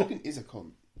 Yeah, Hogan is a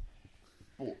cunt.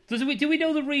 But Do we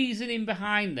know the reasoning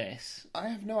behind this? I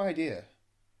have no idea.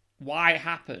 Why it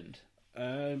happened?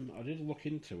 I did look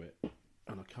into it,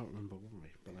 and I can't remember why,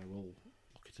 but I will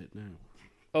look at it now.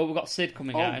 Oh, we've got Sid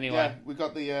coming out anyway. Yeah, we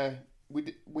got the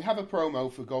we have a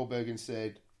promo for Goldberg and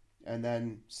Sid, and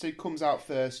then Sid comes out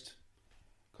first,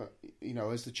 you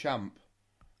know, as the champ,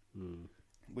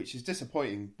 which is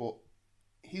disappointing, but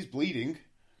he's bleeding,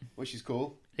 which is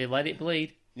cool. They let it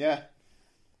bleed. Yeah.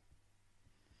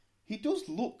 He does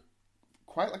look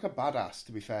quite like a badass,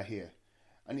 to be fair here.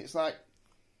 And it's like,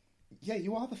 yeah,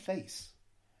 you are the face.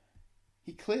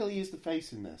 He clearly is the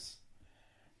face in this.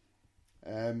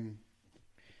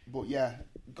 But yeah,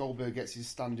 Goldberg gets his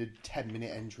standard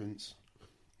 10-minute entrance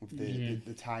with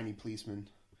the tiny policemen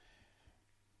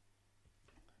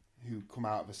who come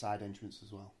out of a side entrance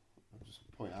as well. I'll just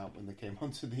point out when they came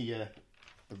onto the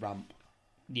ramp.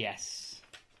 Yes.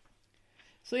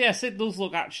 So yeah, Sid does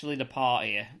look actually the part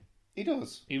here. He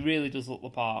does. He really does look the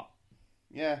part.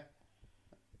 Yeah.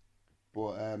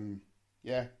 But,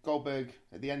 yeah, Goldberg,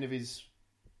 at the end of his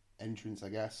entrance, I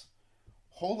guess,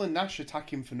 Hall and Nash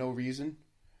attack him for no reason.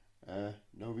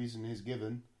 No reason is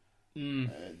given.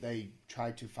 They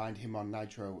tried to find him on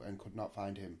Nitro and could not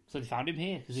find him. So they found him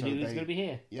here, because they So knew he was going to be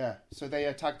here. Yeah, so they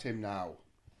attacked him now.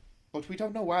 But we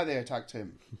don't know why they attacked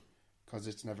him, because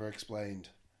it's never explained.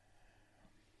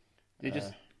 They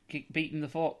just keep beating the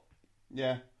foot.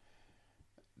 Yeah.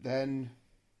 Then,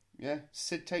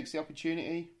 Sid takes the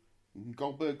opportunity.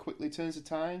 Goldberg quickly turns the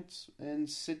tides, and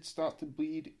Sid starts to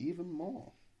bleed even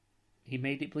more. He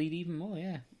made it bleed even more,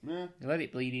 yeah. Yeah. He let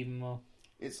it bleed even more.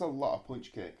 It's a lot of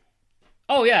punch kick.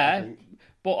 Oh, yeah. I think.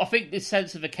 But I think this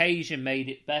sense of occasion made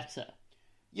it better.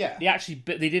 Yeah.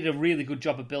 They did a really good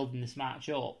job of building this match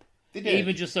up. They did.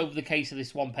 Even just over the case of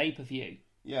this one pay-per-view.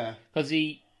 Yeah. Because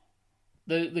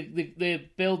they're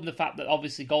building the fact that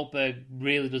obviously Goldberg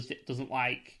really doesn't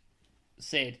like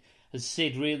Sid, and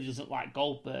Sid really doesn't like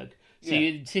Goldberg. So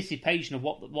your anticipation of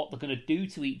what they're going to do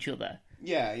to each other.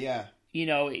 Yeah, yeah. You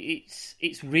know,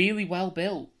 it's really well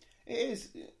built. It is.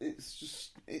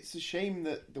 It's a shame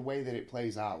that the way that it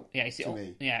plays out. Yeah, to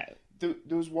me. Yeah. There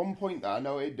was one point that I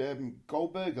noted.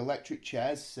 Goldberg electric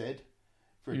chairs Sid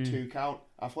for a 2 count.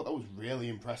 I thought that was really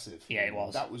impressive. Yeah, it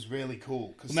was. That was really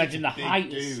cool. Imagine the height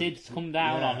that Sid's come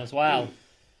down on as well.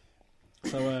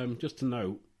 So, just to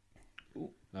note,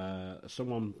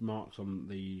 someone marks on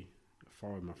the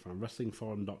forum I found,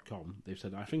 WrestlingForum.com, they've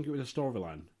said, I think it was a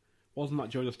storyline. Wasn't that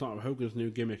during the start of Hogan's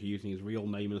new gimmick of using his real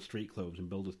name and street clothes and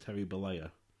billed as Terry Bollea?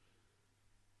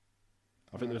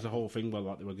 I think there was a whole thing where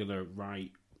they were going to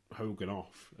write Hogan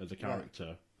off as a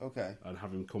character, okay, and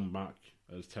have him come back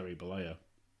as Terry Bollea.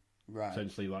 Right.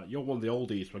 Essentially, like, you're one of the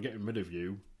oldies, we're getting rid of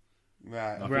you.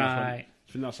 Right. I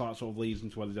think that's like sort of leads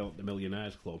into the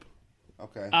Millionaires Club.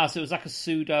 Okay. So it was like a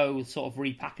pseudo sort of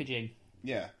repackaging.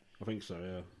 Yeah. I think so,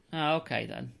 yeah. Oh, okay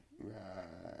then.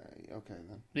 Right. Okay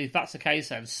then. If that's the case,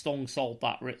 then Sting sold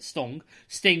that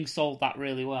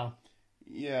really well.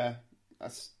 Yeah. I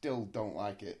still don't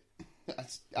like it.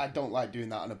 I don't like doing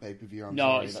that on a pay-per-view.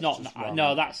 It's not.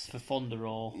 No, that's for Thunder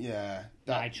or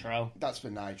Nitro. That's for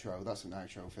Nitro. That's a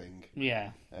Nitro thing.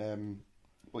 Yeah.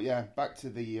 But yeah, back to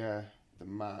the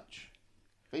match.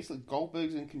 Basically,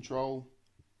 Goldberg's in control.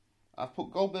 I've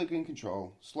put Goldberg in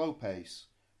control. Slow pace.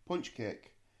 Punch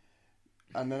kick.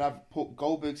 And then I've put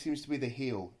Goldberg seems to be the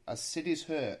heel as Sid is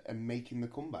hurt and making the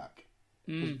comeback.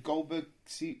 Because Goldberg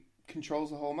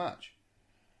controls the whole match.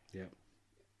 Yeah.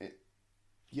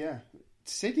 Yeah.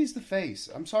 Sid is the face.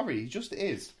 I'm sorry, he just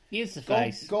is. He is the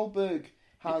face. Goldberg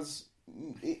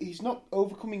he's not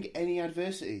overcoming any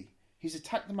adversity. He's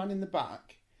attacked the man in the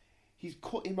back. He's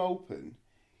cut him open.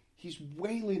 He's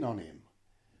wailing on him.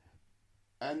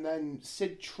 And then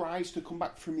Sid tries to come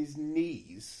back from his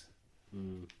knees.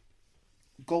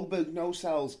 Goldberg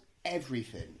no-sells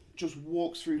everything. Just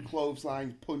walks through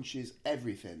clotheslines, punches,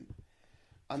 everything.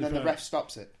 And then the ref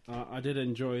stops it. I did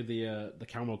enjoy the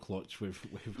camel clutch with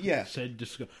Sid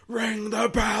just go, ring the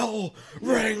bell!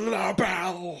 Ring the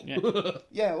bell!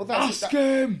 Yeah, well, ask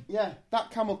him! Yeah,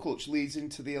 that camel clutch leads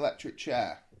into the electric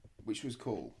chair, which was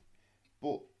cool.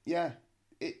 But, yeah,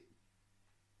 it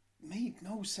made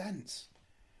no sense.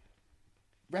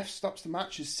 Ref stops the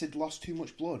match as Sid lost too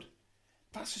much blood.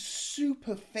 That's a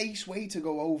super face way to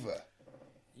go over.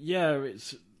 Yeah,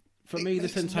 it's... For me,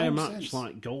 this entire match,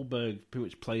 like, Goldberg pretty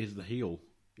much plays the heel.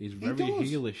 He's very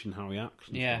heelish in how he acts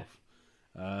and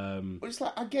stuff. But it's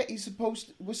like, I get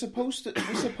we're supposed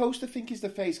to think he's the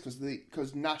face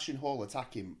because Nash and Hall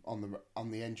attack him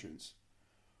on the entrance.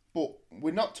 But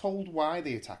we're not told why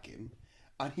they attack him,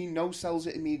 and he no-sells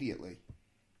it immediately.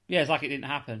 Yeah, it's like it didn't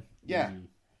happen. Yeah.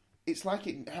 It's like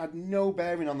it had no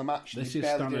bearing on the match. This is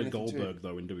standard Goldberg,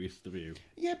 though, in WCW.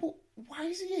 Yeah, but why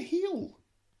is he a heel?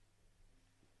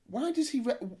 Why does he...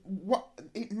 what?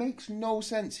 It makes no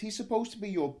sense. He's supposed to be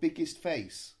your biggest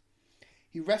face.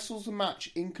 He wrestles the match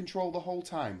in control the whole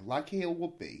time, like a heel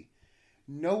would be.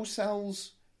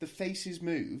 No-sells the face's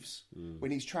moves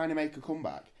when he's trying to make a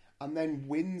comeback, and then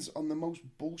wins on the most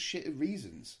bullshit of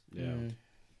reasons. Yeah.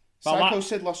 Psycho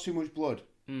Sid lost too much blood.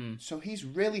 So he's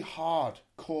really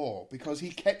hardcore because he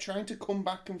kept trying to come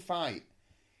back and fight.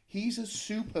 He's a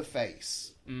super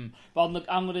face. But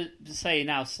I'm going to say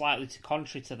now, slightly to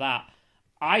contrary to that,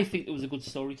 I think there was a good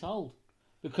story told.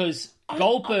 Because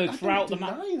Goldberg, throughout the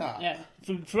match...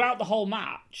 throughout the whole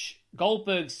match,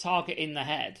 Goldberg's targeting the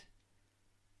head.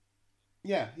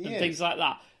 Yeah, and things like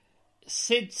that.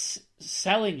 Sid's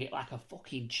selling it like a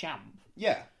fucking champ.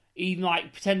 Yeah. Even,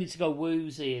 like, pretending to go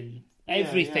woozy and...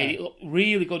 everything. It looked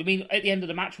really good. I mean, at the end of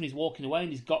the match when he's walking away and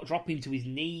he's got dropping to his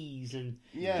knees and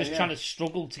trying to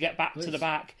struggle to get back to the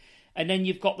back. And then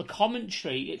you've got the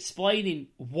commentary explaining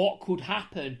what could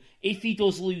happen if he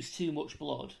does lose too much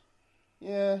blood.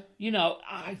 Yeah. You know,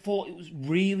 I thought it was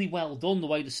really well done the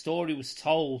way the story was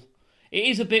told. It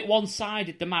is a bit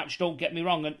one-sided, the match, don't get me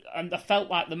wrong. And I felt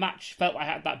like the match it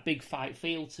had that big fight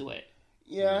feel to it.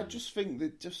 Yeah, I just think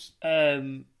that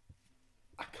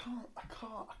I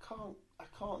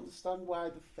can't understand why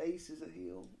the face is a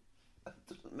heel. That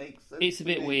doesn't make sense. It's a to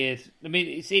bit me. weird. I mean,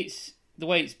 it's the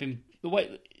way it's been.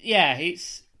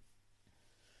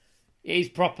 It is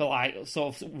proper, like,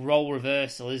 sort of role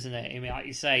reversal, isn't it? I mean, like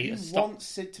you say, You want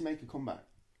Sid to make a comeback.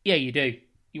 Yeah, you do.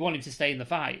 You want him to stay in the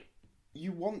fight.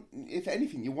 You want, if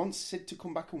anything, you want Sid to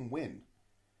come back and win.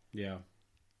 Yeah.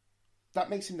 That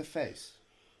makes him the face.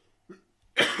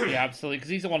 Yeah, absolutely. Because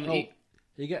he's the one. Well,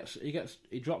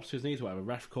 he drops to his knees or whatever.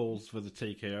 Ref calls for the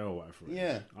TKO or whatever.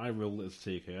 Yeah. I ruled it as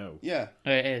TKO. Yeah.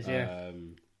 It is, yeah.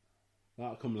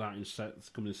 That comes out in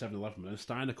 7-11, and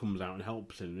Steiner comes out and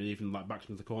helps him, and even like backs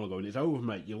him to the corner, going, "It's over,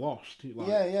 mate. You lost. Like,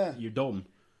 yeah. You're done."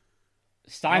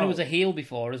 Steiner was a heel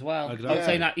before as well. Exactly. I'm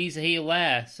saying that he's a heel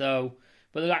there, so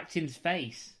but they're acting his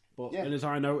face. But and as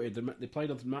I noted, the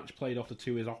match played off the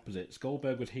two his opposites.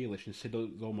 Goldberg was heelish, and Sid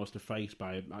was almost a face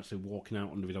by actually walking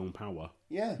out under his own power.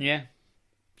 Yeah. Yeah.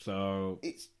 So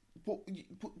but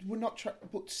we're not.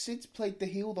 But Sid's played the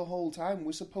heel the whole time.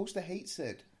 We're supposed to hate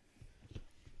Sid.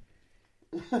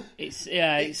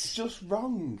 It's just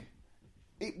wrong.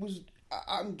 It was.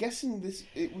 I'm guessing this.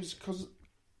 It was because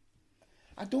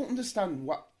I don't understand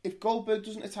what if Goldberg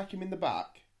doesn't attack him in the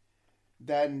back,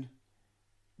 then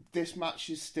this match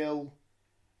is still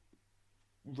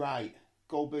right.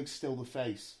 Goldberg's still the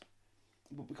face,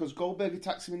 but because Goldberg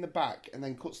attacks him in the back and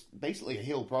then cuts basically a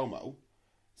heel promo,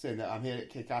 saying that I'm here to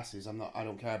kick asses. I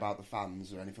don't care about the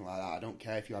fans or anything like that. I don't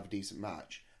care if you have a decent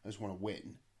match. I just want to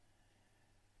win.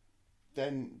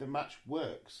 Then the match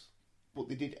works, but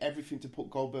they did everything to put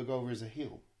Goldberg over as a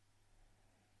heel.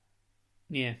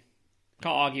 Yeah,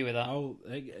 can't argue with that. Oh,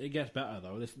 it gets better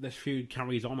though. This feud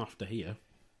carries on after here.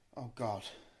 Oh God.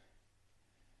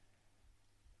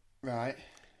 Right.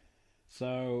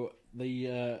 So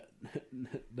the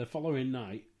following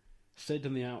night, Sid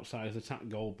and the Outsiders attack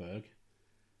Goldberg.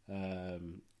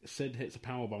 Sid hits a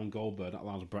powerbomb on Goldberg that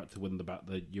allows Brett to win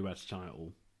the US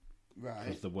title. Right.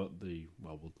 Because we'll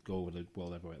go over the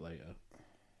World Heavyweight later.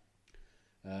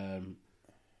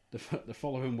 The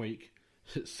following week,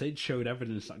 Sid showed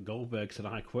evidence that Goldberg said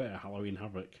 "I quit" at Halloween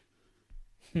Havoc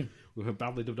with a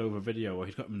badly dubbed over video where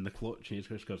he's got him in the clutch and he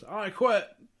just goes "I quit."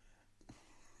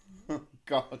 Oh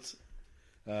God.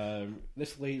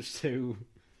 This leads to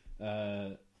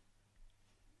an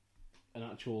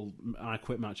actual "I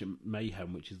quit" match at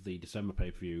Mayhem, which is the December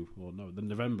pay-per-view, or no, the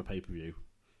November pay-per-view.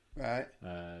 Right.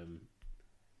 And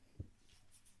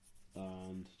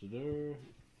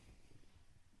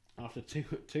after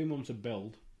two months of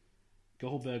build,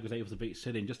 Goldberg was able to beat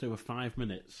Sid in just over 5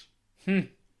 minutes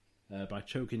by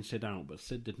choking Sid out, but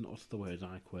Sid didn't utter the words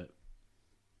 "I quit."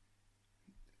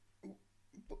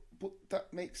 But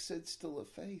that makes Sid still a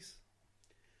face.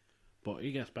 But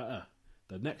he gets better.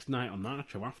 The next night on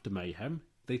Nitro after Mayhem,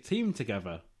 they team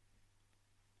together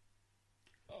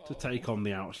to take on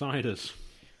the Outsiders.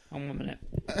 Hang on a minute.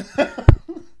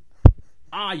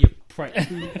 You prick.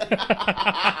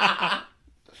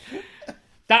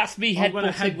 That's me I'm going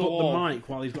to headbutting the wall. the mic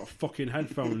while he's got fucking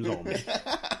headphones on.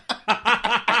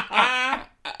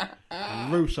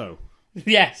 Russo.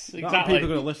 Yes, exactly.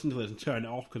 People are going to listen to this and turn it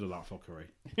off because of that fuckery.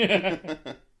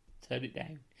 Turn it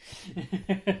down.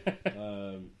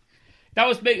 That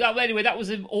was big. Anyway, that was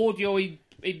an audio,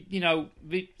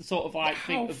 sort of like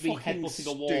thing of me headbutting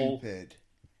a wall. Stupid.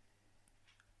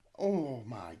 Oh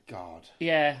my God.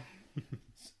 Yeah.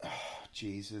 Oh,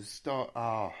 Jesus. Stop.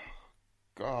 Oh,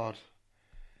 God.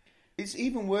 It's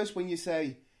even worse when you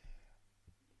say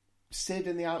Sid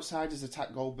and the Outsiders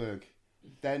attack Goldberg.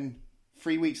 Then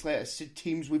 3 weeks later, Sid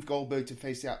teams with Goldberg to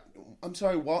face the... I'm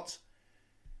sorry, what?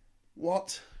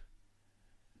 What?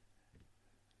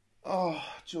 Oh,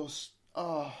 just...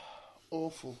 Oh,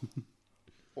 awful.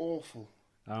 Awful.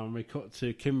 We cut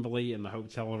to Kimberly in the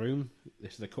hotel room.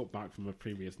 This is a cutback from a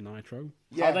previous Nitro.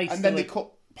 Yeah, and then they cut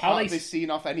part of this scene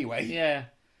off anyway. Yeah,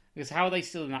 because how are they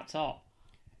still in that top?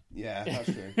 Yeah,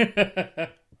 that's true.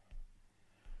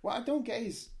 What I don't get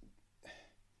is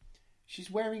she's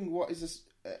wearing what is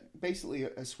basically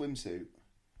a swimsuit.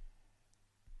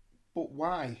 But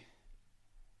why?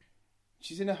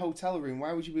 She's in a hotel room.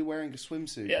 Why would you be wearing a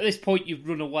swimsuit? At this point, you've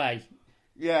run away.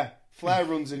 Yeah, Flair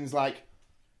runs in and is like,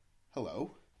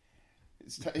 "Hello,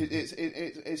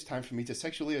 it's time for me to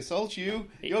sexually assault you.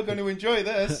 You're going to enjoy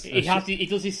this." He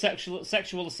does his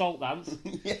sexual assault dance.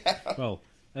 Yeah. Well,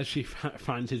 as she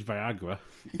finds his Viagra.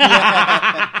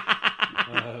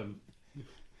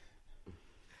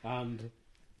 And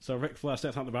so Ric Flair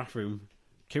steps out the bathroom.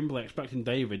 Kimberly, expecting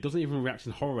David, doesn't even react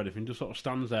in horror or anything, just sort of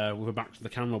stands there with her back to the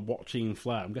camera watching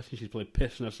Flair. I'm guessing she's probably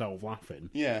pissing herself laughing.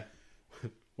 Yeah.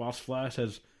 Whilst Flair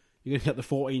says, "You're going to get the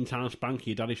 14-time spanking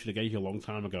your daddy should have gave you a long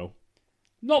time ago."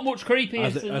 Not much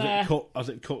creepier than there. As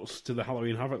it cuts to the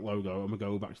Halloween Havoc logo, and we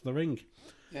go back to the ring.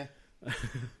 Yeah.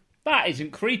 That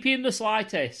isn't creepy in the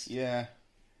slightest. Yeah.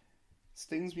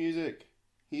 Sting's music.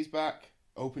 He's back.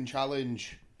 Open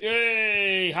challenge.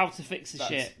 Yay! How to fix the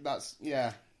shit. That's,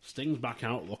 yeah. Sting's back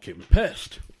out looking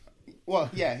pissed. Well,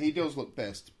 yeah, he does look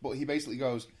pissed, but he basically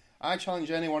goes, I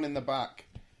challenge anyone in the back.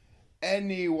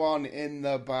 Anyone in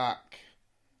the back.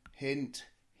 Hint,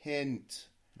 hint.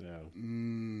 Yeah.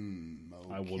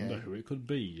 Okay. I wonder who it could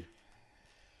be.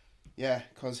 Yeah,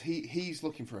 because he's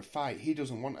looking for a fight. He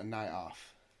doesn't want a night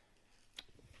off.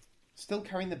 Still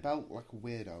carrying the belt like a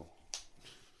weirdo.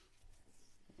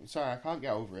 I'm sorry, I can't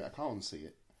get over it. I can't unsee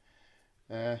it.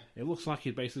 It looks like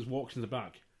he basically walks in the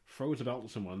back, throws the belt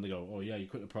to someone, and they go, "Oh yeah, you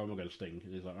quit the promo against Sting."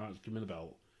 And he's like, "All right, give me the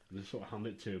belt." And they sort of hand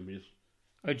it to him.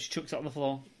 Oh, just chucks it on the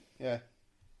floor. Yeah.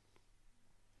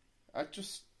 I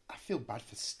feel bad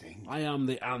for Sting. I am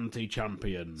the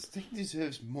anti-champion. Sting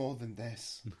deserves more than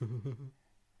this.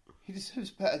 He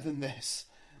deserves better than this.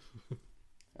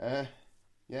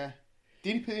 Yeah.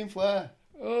 DDP and Flair.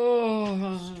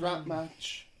 Oh. Strap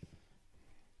match.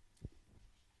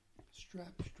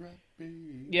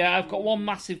 Strappy. Yeah, I've got one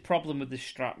massive problem with this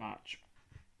strap match.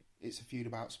 It's a feud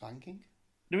about spanking.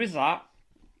 There is that.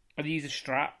 And use a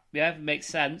strap. Yeah, it makes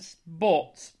sense.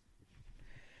 But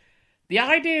the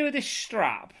idea of this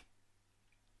strap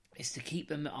is to keep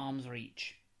them at arm's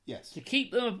reach. Yes. To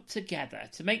keep them together,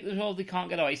 to make them sure they can't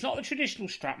get away. It's not the traditional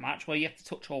strap match where you have to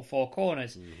touch all four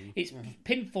corners. Mm-hmm. It's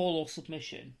pinfall or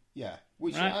submission. Yeah,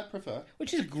 which right? I prefer.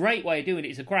 Which is a great way of doing it.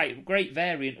 It's a great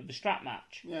variant of the strap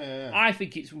match. Yeah. I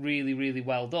think it's really, really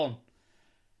well done.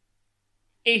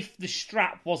 If the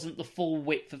strap wasn't the full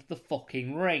width of the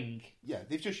fucking ring. Yeah,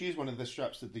 they've just used one of the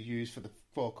straps that they use for the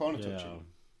four corner touching.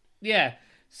 Yeah,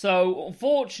 so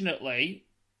unfortunately,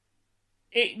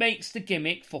 it makes the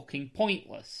gimmick fucking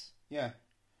pointless. Yeah.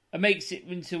 It makes it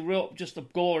into just a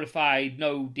glorified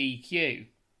no DQ.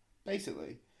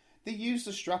 Basically. They use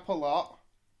the strap a lot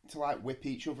to like whip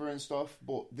each other and stuff,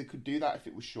 but they could do that if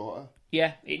it was shorter.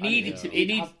 Yeah, it needed to. It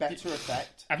needed better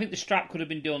effect. I think the strap could have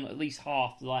been done at least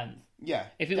half the length. Yeah,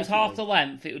 if it was half the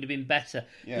length, it would have been better.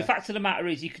 Yeah. The fact of the matter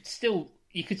is, you could still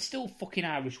fucking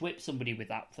Irish whip somebody with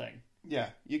that thing. Yeah,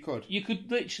 you could. You could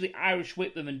literally Irish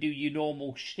whip them and do your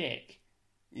normal shtick.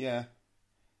 Yeah,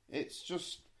 it's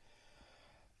just.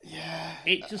 Yeah,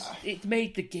 it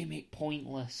made the gimmick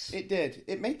pointless. It did.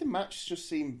 It made the match just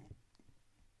seem.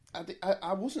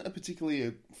 I wasn't a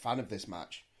particularly fan of this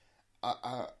match.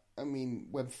 I mean,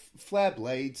 when Flair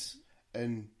blades,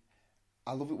 and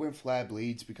I love it when Flair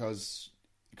bleeds because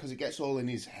it gets all in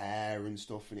his hair and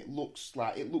stuff, and it looks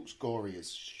gory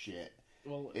as shit.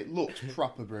 Well, it looks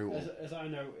proper brutal. As I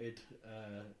noted,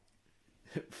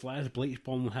 Flair's bleach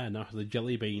blonde hair now has a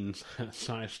jelly beans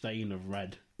size stain of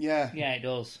red. Yeah, it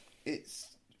does.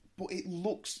 But it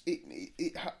looks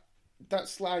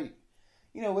that's like.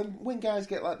 You know, when guys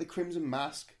get like the crimson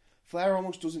mask, Flair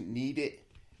almost doesn't need it.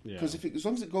 Because as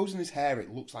long as it goes in his hair,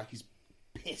 it looks like he's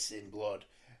pissing blood.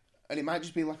 And it might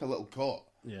just be like a little cut.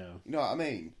 Yeah. You know what I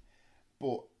mean?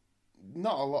 But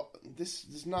not a lot.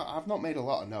 I've not made a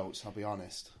lot of notes, I'll be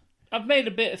honest. I've made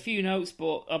a few notes,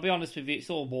 but I'll be honest with you, it's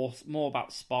all more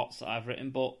about spots that I've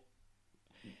written, but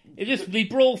they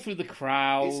brawl through the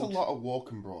crowd. It's a lot of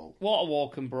walk and brawl. What a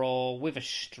walk and brawl with a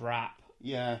strap.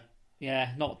 Yeah.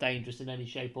 Yeah, not dangerous in any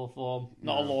shape or form.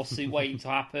 Not a lawsuit waiting to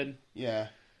happen. Yeah.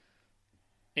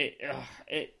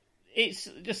 It's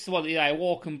just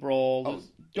walk and brawl.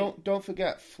 Oh, don't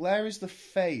forget, Flair is the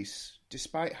face,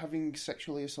 despite having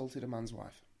sexually assaulted a man's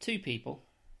wife. 2 people.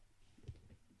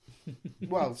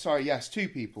 Well, sorry, yes, 2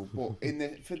 people, but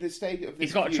for the state of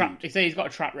this he's got a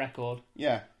track record.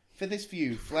 Yeah, for this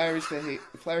feud, Flair is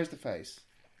the face,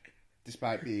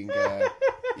 despite being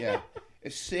a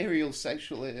serial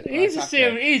sexual. He's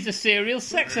a serial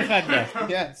sex offender.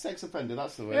 Yeah, sex offender.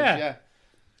 That's the word. Yeah.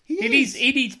 He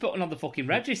needs putting on the fucking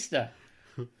register.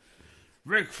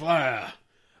 Ric Flair,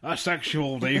 a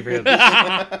sexual deviant.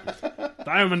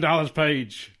 Diamond Dallas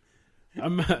Page, a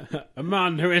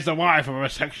man who is the wife of a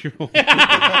sexual.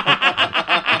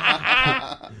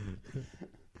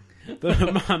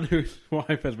 The man whose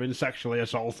wife has been sexually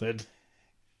assaulted.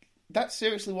 That's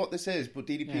seriously what this is, but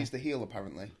DDP is the heel,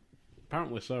 apparently.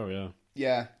 Apparently so, yeah.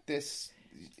 Yeah, this...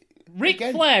 Ric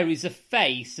Flair is a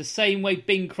face the same way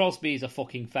Bing Crosby is a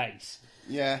fucking face.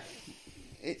 Yeah.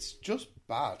 It's just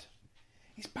bad.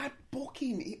 It's bad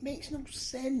booking. It makes no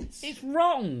sense. It's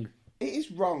wrong. It is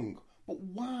wrong. But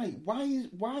why?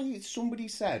 Why somebody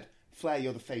said, Flair,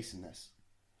 you're the face in this?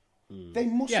 They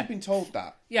must have been told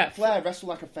that. Yeah. Flair, wrestle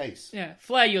like a face. Yeah.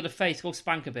 Flair, you're the face, go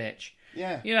spank a bitch.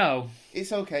 Yeah. You know.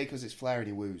 It's okay because it's Flair and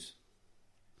he woos.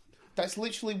 That's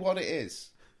literally what it is.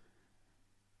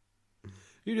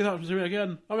 You do that to me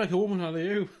again, I'll make a woman out of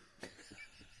you.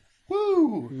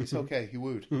 Woo! It's okay, he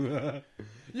wooed.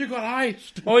 You got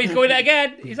iced. Oh, he's going it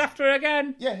again. He's after her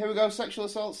again. Yeah, here we go. Sexual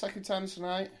assault, second time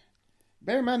tonight.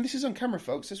 Bear in mind, this is on camera,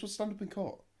 folks. This would stand up in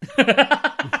court.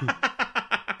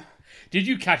 Did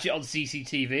you catch it on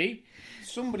CCTV?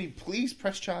 Somebody please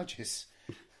press charges.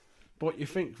 But you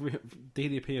think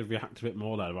DDP would react a bit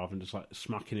more there rather than just like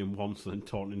smacking him once and then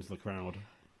taunting into the crowd?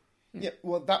 Yeah,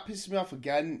 well, that pisses me off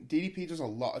again. DDP does a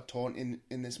lot of taunting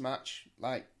in this match,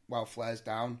 like, while Flair's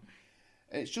down.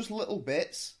 And it's just little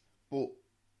bits, but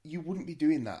you wouldn't be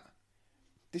doing that.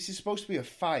 This is supposed to be a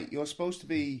fight. You're supposed to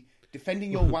be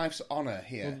defending your wife's honour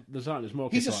here. Well, there's that. There's more.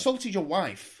 He's assaulted your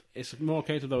wife. It's more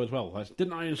catered though as well. Like,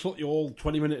 didn't I insult you all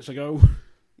 20 minutes ago?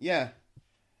 Yeah.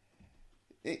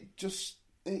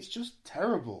 It's just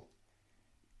terrible.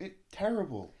 It's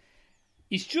terrible.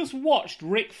 He's just watched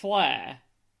Ric Flair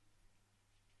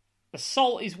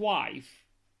assault his wife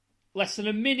less than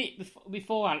a minute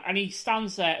beforehand, and he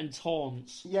stands there and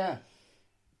taunts. Yeah.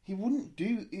 You wouldn't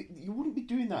be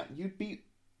doing that. You'd be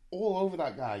all over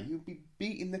that guy. You'd be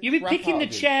beating the You'd be crap picking out the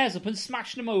of him. chairs up and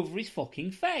smashing them over his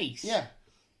fucking face. Yeah.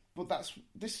 But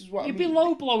this is what You'd I be mean.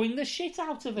 low blowing the shit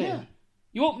out of him. Yeah.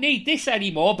 You won't need this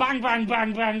anymore. Bang, bang,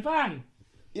 bang, bang, bang.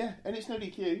 Yeah, and it's no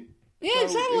DQ. Yeah, So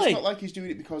exactly. It's not like he's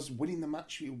doing it because winning the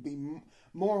match will be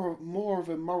more of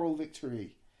a moral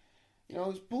victory. You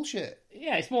know, it's bullshit.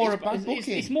 Yeah, it's more It's about bad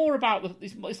booking. it's more about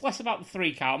it's less about the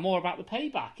 3 count, more about the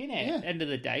payback, isn't it? Yeah. At the end of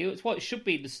the day, it's what it should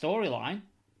be in the storyline.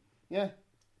 Yeah,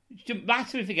 It shouldn't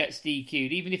matter if it gets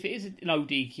DQ'd, even if it is no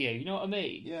DQ. You know what I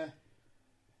mean? yeah.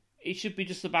 It should be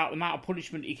just about the amount of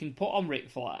punishment he can put on Ric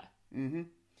Flair. Mm-hmm.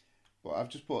 But I've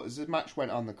just put, as the match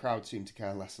went on, the crowd seemed to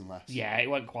care less and less. Yeah, it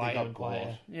went quiet got and quieter.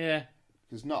 bored. Yeah,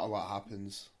 Because not a lot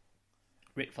happens.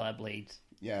 Ric Flair bleeds.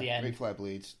 Yeah, The end. Ric Flair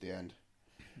bleeds, the end.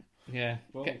 Yeah,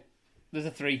 Well- okay. There's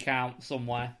a 3 count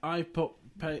somewhere. I put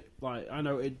I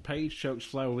noted Paige chokes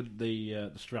Flair with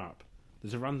the strap.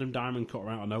 There's a random diamond cutter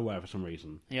out of nowhere for some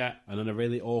reason, Yeah, and then a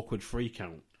really awkward 3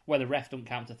 count. where the ref don't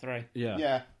count to 3. Yeah,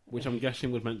 Yeah. which I'm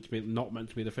guessing was not meant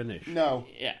to be the finish. No.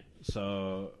 Yeah,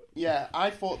 So Yeah, I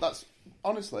thought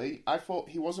I thought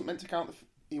he wasn't meant to count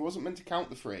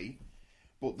the 3,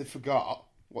 but they forgot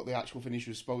what the actual finish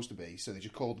was supposed to be, so they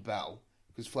just called the bell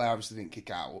because Flair obviously didn't kick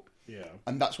out. yeah,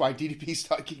 And that's why DDP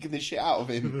started kicking the shit out of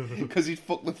him because he'd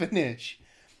fucked the finish.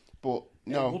 But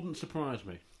it no, wouldn't surprise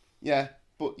me.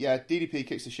 but DDP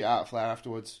kicks the shit out of Flair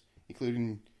afterwards,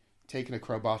 including taking a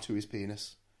crowbar to his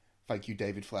penis. Thank you,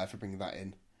 David Flair, for bringing that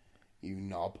in. You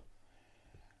knob.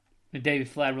 and David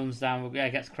Flair runs down. Yeah,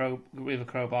 gets with a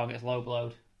crowbar, gets low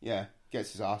blowed. Yeah,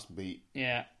 gets his ass beat.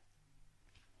 Yeah,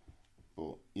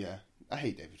 But yeah, I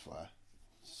hate David Flair.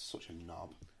 Such a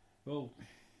knob. Well,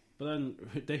 but then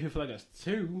David Flair gets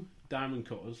 2 diamond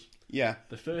cutters. Yeah,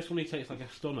 The first one he takes like a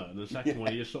stunner, and the second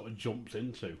one he just sort of jumps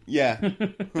into. yeah.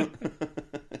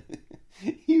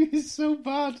 He was so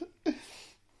bad. but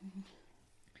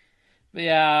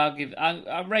yeah, I'll give.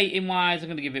 Rating wise, I'm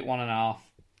going to give it 1.5.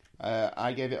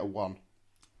 I gave it a 1.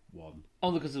 1.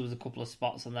 Only because there was a couple of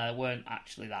spots on there that weren't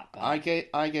actually that bad.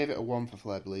 I gave it a 1 for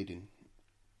Flair bleeding.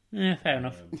 Yeah, fair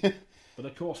enough. But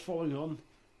of course, following on,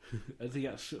 as he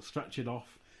gets stretched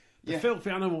off, the Yeah. filthy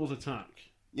animals attack.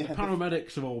 Yeah, The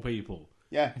paramedics of all people.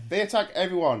 Yeah, they attack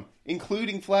everyone,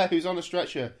 including Flair, who's on a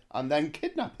stretcher, and then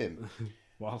kidnap him.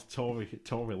 Whilst Tori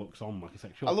looks on like a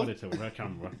sexual I love- predator with her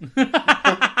camera.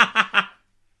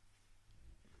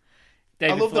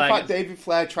 David I love Flair the fact gets- David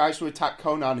Flair tries to attack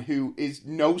Conan, who is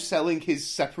no-selling his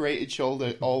separated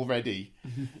shoulder already.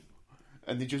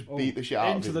 And they just beat the shit out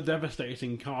of Into him. the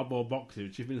devastating cardboard boxes,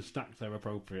 which have been stacked there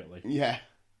appropriately. Yeah.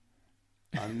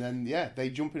 And then, they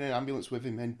jump in an ambulance with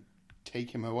him and take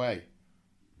him away.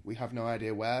 We have no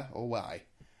idea where or why.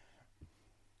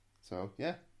 So,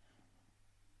 yeah.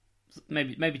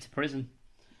 maybe to prison.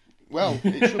 Well,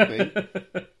 it should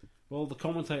be. Well, the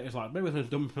commentator's like, maybe they're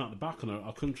dumping out the back on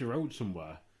a country road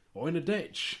somewhere. Or in a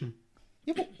ditch.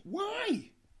 Yeah, but why?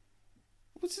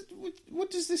 What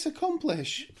does this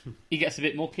accomplish? He gets a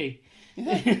bit mucky.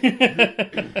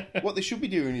 What they should be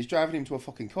doing is driving him to a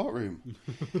fucking courtroom.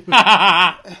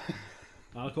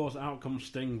 And of course, out comes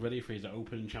Sting, ready for his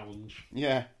open challenge.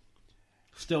 Yeah,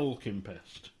 Still looking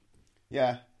pissed.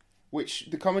 yeah. Which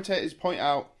the commentators point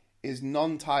out is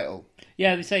non-title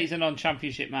Yeah, they say it's a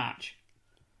non-championship match.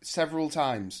 several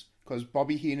times because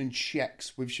Bobby Heenan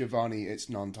checks with Shivani it's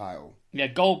non-title. Yeah,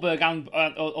 Goldberg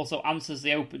also answers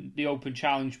the open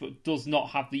challenge, but does not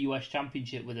have the US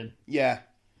Championship with him. Yeah.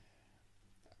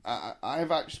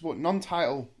 I've actually put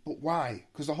non-title, but why?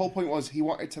 Because the whole point was he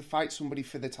wanted to fight somebody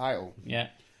for the title. Yeah,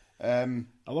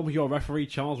 Along with your referee,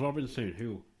 Charles Robinson,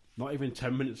 who not even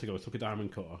 10 minutes ago took a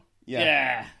diamond cutter.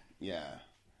 Yeah.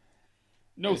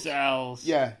 No cells.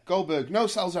 Yeah, Goldberg, no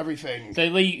sells everything. So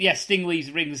Sting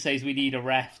leaves ring and says we need a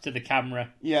ref to the camera.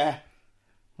 Yeah.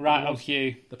 Right on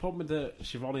cue. The problem with the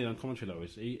Shivani on commentary though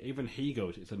is even he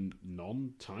goes, it's a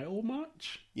non-title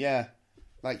match. Yeah.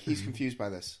 Like, he's confused by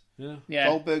this. Yeah.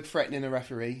 Goldberg threatening a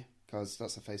referee, because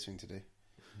that's the face thing to do.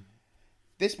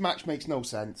 This match makes no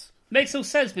sense. Makes no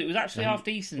sense, but it was actually half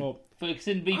decent for it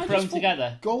to be thrown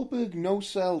together. Goldberg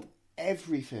no-sold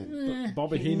everything. But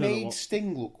Bobby He Heenan made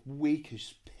Sting look weak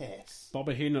as piss.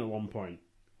 Bobby Heenan at one point.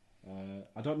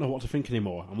 I don't know what to think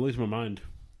anymore. I'm losing my mind.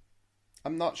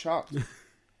 I'm not shocked.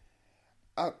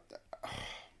 There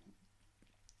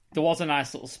was a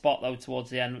nice little spot though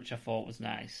towards the end, which I thought was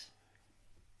nice.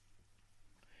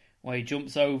 Where he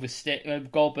jumps over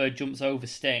Goldberg jumps over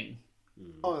Sting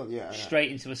Oh, yeah.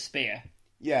 straight into a spear.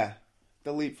 Yeah.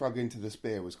 The leapfrog into the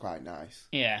spear was quite nice.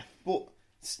 Yeah. But,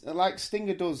 like,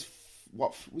 Stinger does,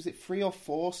 what, was it 3 or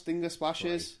 4 Stinger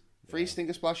splashes? 3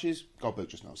 Stinger splashes? Goldberg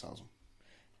just no-sells them.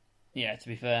 Yeah, to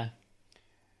be fair.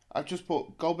 I've just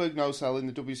put Goldberg no-sell in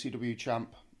the WCW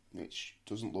champ, which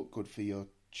doesn't look good for your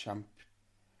champ.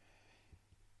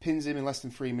 Pins him in less than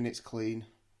 3 minutes clean.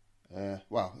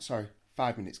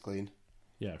 5 minutes clean.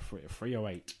 Yeah,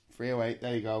 308. 308,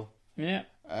 there you go. Yeah.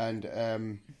 And,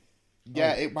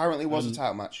 it apparently was a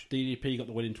title match. DDP got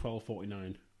the win in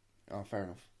 12:49. Oh, fair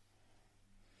enough.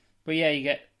 But yeah, you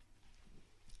get...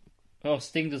 Oh,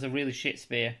 Sting does a really shit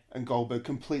spear. And Goldberg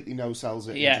completely no-sells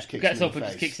it Yeah, and just kicks gets him up in the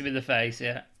and face. just kicks him in the face,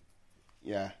 yeah.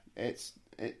 Yeah,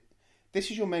 this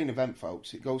is your main event,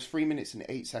 folks. It goes 3 minutes and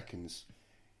 8 seconds.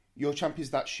 Your champ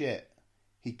is that shit.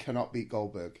 He cannot beat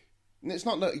Goldberg. And it's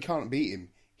not that he can't beat him.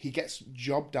 He gets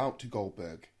jobbed out to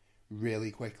Goldberg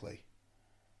really quickly.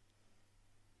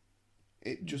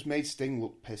 It just made Sting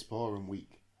look piss poor and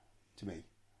weak to me.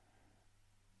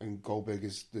 And Goldberg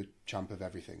is the champ of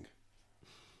everything.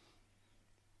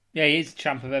 Yeah, he is the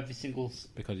champ of every single...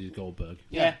 Because he's Goldberg.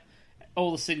 Yeah.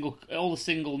 All the single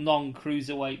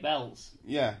non-cruiserweight belts.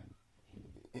 Yeah.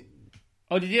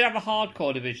 Oh, did he have a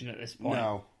hardcore division at this point?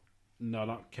 No,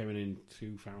 that came in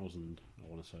 2000, I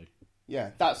want to say.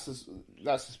 Yeah, that's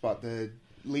the spot. The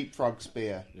leapfrog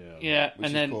spear. Yeah,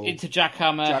 and then cool. into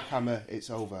Jackhammer. Jackhammer, it's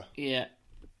over. Yeah.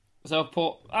 So I've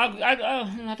put...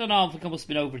 I don't know, I think I must have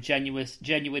been over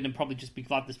genuine and probably just be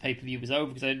glad this pay-per-view was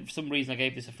over because for some reason I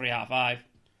gave this a 3 out of 5.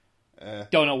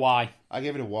 Don't know why. I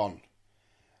gave it a 1.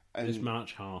 And this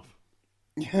match, half.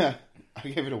 Yeah, I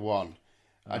gave it a 1.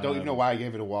 I don't even know why I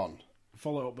gave it a 1.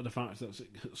 Follow up with the fact that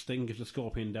Sting gives gives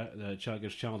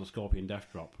Charles a Scorpion Death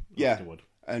Drop afterward.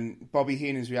 And Bobby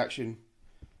Heenan's reaction,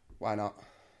 why not?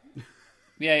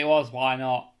 Yeah, it was, why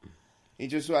not? He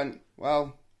just went,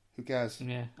 well, who cares?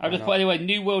 Yeah. I just put anyway,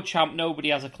 new world champ, nobody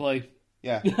has a clue.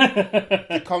 Yeah.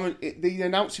 They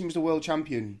announced him as the world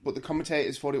champion, but the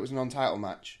commentators thought it was a non-title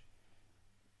match.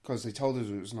 Because they told us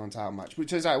it was a non-title match. But it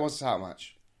turns out it was a title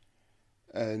match.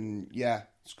 And yeah,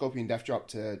 Scorpion Death Drop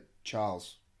to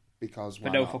Charles. Because why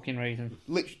For no not? fucking reason.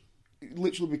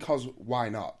 Literally because why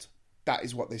not? That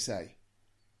is what they say.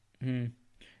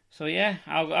 So yeah,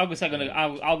 I'm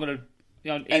gonna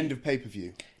End of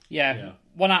pay-per-view. Yeah.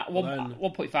 1.5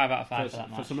 out of 5 for that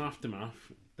match. For some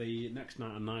aftermath, the next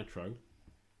night on Nitro,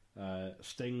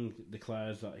 Sting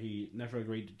declares that he never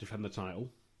agreed to defend the title.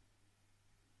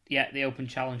 Yeah, the open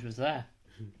challenge was there.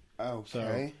 Okay.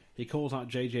 So he calls out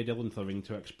JJ Dillon to the ring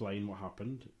to explain what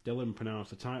happened. Dillon pronounced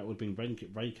the title had been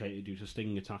vacated due to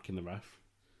Sting attacking the ref.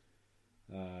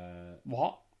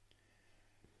 What?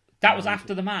 That was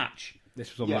after the match.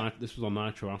 This was on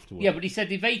Nitro afterwards. Yeah, but he said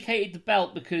he vacated the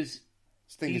belt because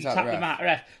Sting he attacked the the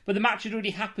ref. But the match had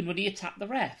already happened when he attacked the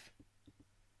ref.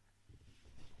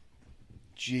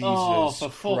 Jesus for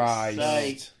fuck's Christ.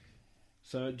 sake.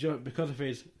 So because of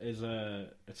his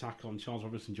attack on Charles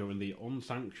Robinson during the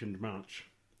unsanctioned match,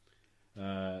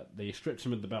 they stripped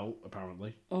him of the belt,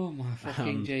 apparently. Oh my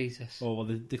fucking Jesus. Well,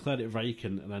 they declared it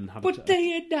vacant and then had... But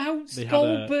they announced they had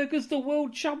Goldberg as the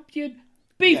world champion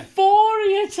before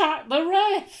he attacked the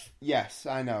ref. Yes,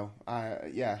 I know.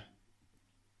 Yeah.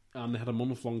 And they had a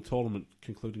month-long tournament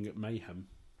concluding at Mayhem.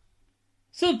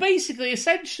 So basically,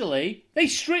 essentially, they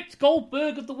stripped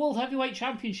Goldberg of the World Heavyweight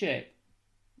Championship.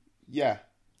 Yeah.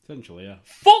 Essentially, yeah.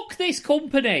 Fuck this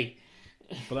company!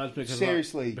 But that's because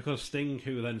Seriously. because Sting,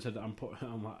 who then said, I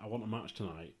want a match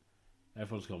tonight,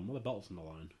 everyone's gone, well, the belt's on the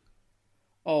line.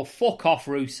 Oh, fuck off,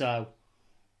 Russo.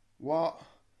 What?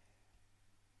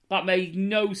 That made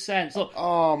no sense. Look,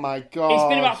 Oh my God. it's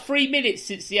been about 3 minutes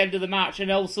since the end of the match, and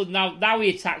all of a sudden now he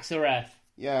attacks the ref.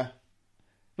 Yeah.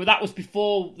 But that was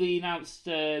before the announced.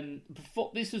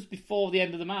 This was before the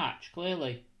end of the match.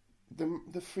 Clearly,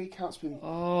 the 3 count's been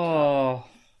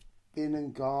been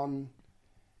and gone.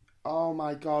 Oh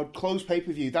my god! Close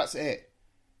pay-per-view. That's it.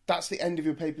 That's the end of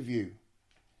your pay-per-view.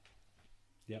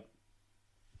 Yep.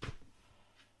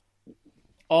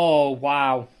 Oh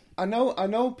wow! I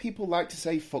know. People like to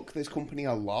say "fuck this company"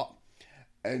 a lot,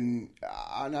 and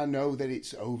I know that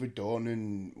it's overdone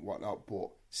and whatnot. But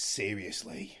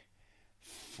seriously,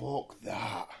 fuck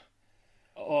that.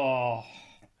 Oh,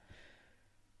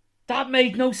 that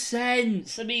made no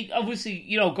sense. I mean, obviously,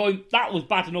 that was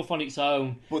bad enough on its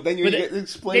own. But then you get to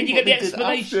explain. Then you get the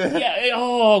explanation. Yeah.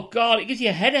 Oh god, it gives you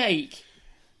a headache.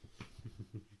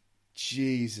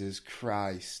 Jesus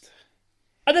Christ.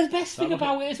 And the best thing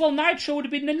about it as well, Nitro would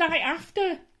have been the night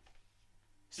after.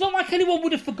 It's not like anyone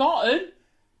would have forgotten.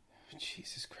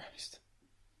 Jesus Christ.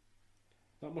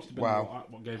 That must have been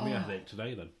what gave me a headache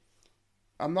today then.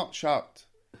 I'm not shocked.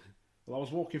 Well, I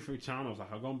was walking through town, I was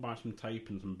like, I'll go and buy some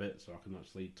tape and some bits so I can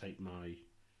actually tape my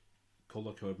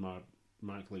colour code, my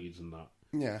mic leads and that.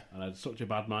 Yeah. And I had such a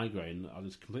bad migraine, I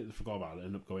just completely forgot about it and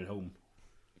ended up going home.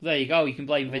 There you go, you can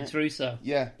blame Vince Russo.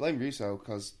 Yeah, blame Russo,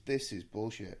 because this is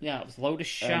bullshit. Yeah, it was a load of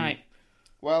shite.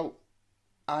 Well,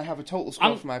 I have a total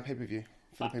score for my pay-per-view.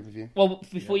 For the pay-per-view. Well,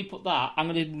 before you put that, I'm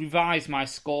going to revise my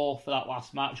score for that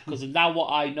last match, because now what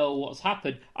I know what's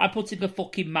happened, I put in a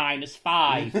fucking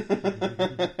 -5.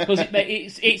 Because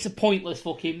it's a pointless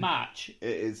fucking match.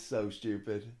 It is so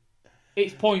stupid.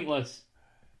 It's pointless.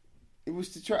 It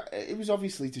was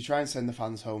obviously to try and send the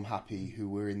fans home happy who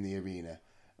were in the arena,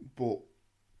 but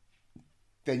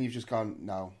then you've just gone,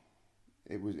 no,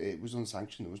 it was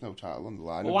unsanctioned. There was no title on the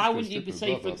line. Well, why wouldn't you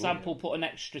say, for example, put an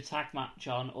extra tag match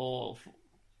on, or?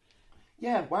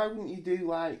 Yeah, why wouldn't you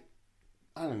do I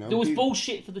don't know. There was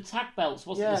bullshit for the tag belts,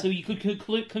 wasn't there? So you could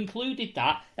concluded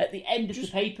that at the end of the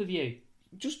pay-per-view.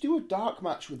 Just do a dark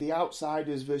match with the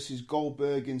Outsiders versus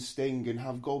Goldberg and Sting, and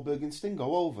have Goldberg and Sting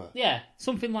go over. Yeah,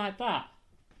 something like that.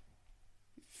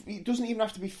 It doesn't even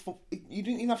have to be. You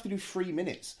didn't even have to do 3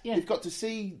 minutes. Yeah. They've got to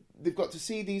see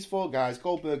these 4 guys.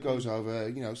 Goldberg goes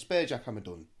over. Spear jackhammer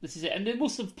done. This is it, and they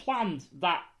must have planned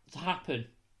that to happen.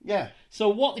 Yeah. So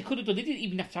what they could have done, they didn't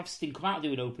even have to have Sting come out and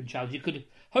do an open challenge. You could have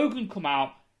Hogan come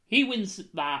out. He wins the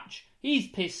match. He's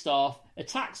pissed off.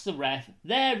 Attacks the ref.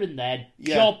 There and then.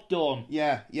 Yeah. Job done.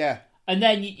 Yeah. Yeah. And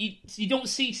then you don't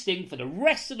see Sting for the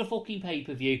rest of the fucking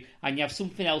pay-per-view, and you have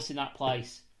something else in that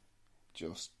place.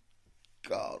 Just.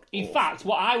 God. In fact,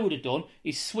 what I would have done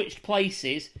is switched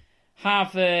places,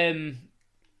 have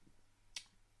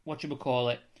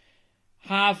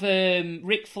have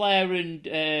Ric Flair and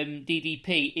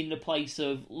DDP in the place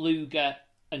of Luger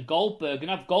and Goldberg, and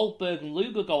have Goldberg and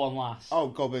Luger go on last. Oh,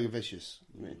 Goldberg and Vicious.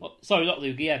 Sorry, not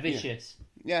Luger. Yeah, Vicious.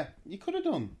 Yeah, you could have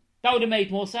done. That would have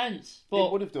made more sense. But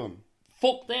it would have done.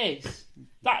 Fuck this.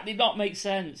 That did not make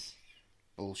sense.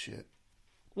 Bullshit.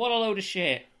 What a load of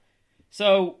shit.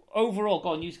 So, overall, go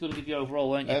on, you were going to give your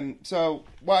overall, weren't you? So,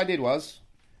 what I did was,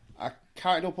 I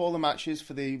counted up all the matches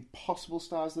for the possible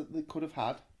stars that they could have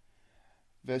had,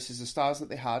 versus the stars that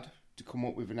they had, to come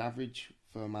up with an average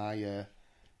for my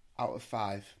out of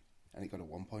 5, and it got a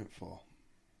 1.4.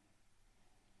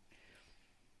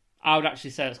 I would actually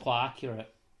say that's quite accurate.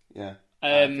 Yeah.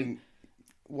 I think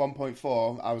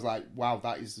 1.4, I was like, wow,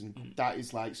 that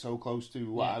is like so close to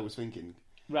what I was thinking.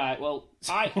 Right, well,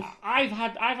 I've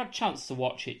had chance to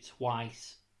watch it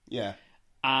twice. Yeah.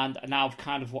 And now I've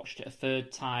kind of watched it a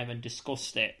third time and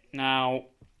discussed it. Now,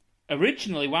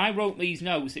 originally, when I wrote these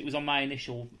notes, it was on my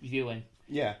initial viewing.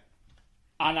 Yeah.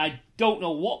 And I don't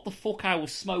know what the fuck I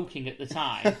was smoking at the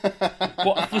time.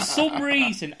 But for some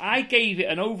reason, I gave it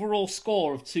an overall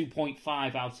score of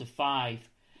 2.5 out of 5.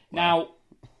 Wow. Now,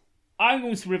 I'm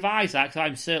going to revise that because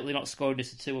I'm certainly not scoring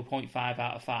this a 2.5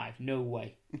 out of 5. No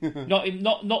way. not in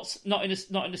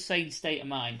a sane state of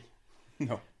mind.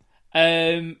 No.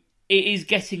 It is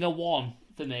getting a 1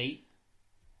 for me.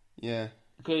 Yeah.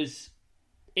 Because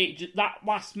that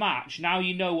last match, now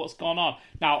you know what's gone on.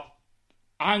 Now,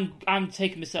 I'm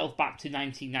taking myself back to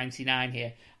 1999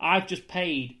 here. I've just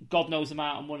paid God knows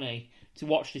amount of money to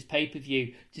watch this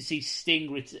pay-per-view to see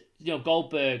Sting,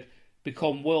 Goldberg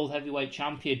become World Heavyweight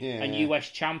Champion and US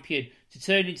Champion, to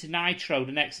turn into Nitro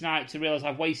the next night to realise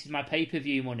I've wasted my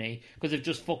pay-per-view money because I've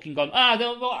just fucking gone,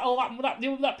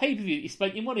 that pay-per-view you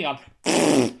spent your money on.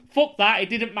 Fuck that, it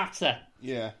didn't matter.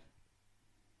 Yeah.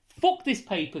 Fuck this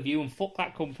pay-per-view and fuck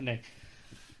that company.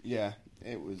 Yeah,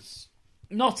 it was...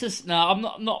 Can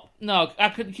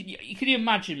you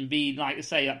imagine being, like,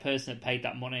 say, that person that paid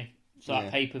that money for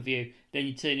that pay-per-view, then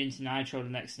you turn into Nitro the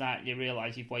next night and you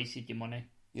realise you've wasted your money.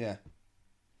 Yeah.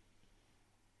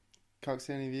 Cox,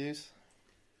 any views?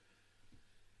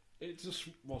 It just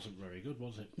wasn't very good,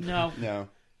 was it? No. No.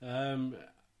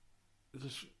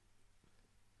 Just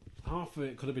half of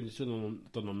it could have been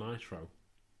done on Nitro.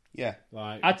 Yeah.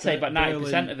 Like I'd say about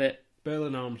 90% of it.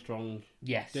 Berlin Armstrong,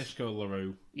 Yes. Disco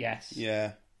LaRue. Yes.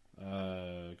 Yeah.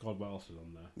 God, what else is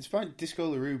on there? It's fine. Disco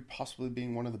LaRue possibly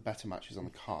being one of the better matches on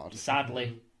the card.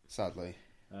 Sadly.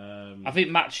 I think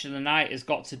match of the night has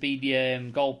got to be the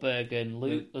Goldberg and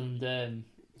Luke and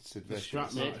Sid the Vicious.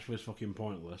 strap match was fucking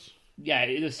pointless. yeah,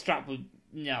 the strap would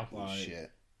no. Like,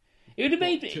 Shit. It would have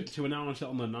made it. to announce it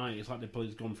on the night, it's like they've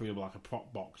probably gone through like a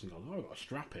prop box and gone, "Oh, I've got a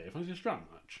strap here. Fancy a strap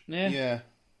match." Yeah. Yeah.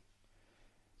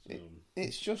 So,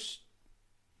 It's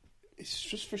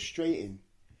just frustrating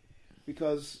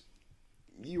because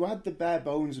you had the bare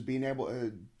bones of being able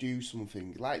to do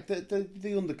something. Like the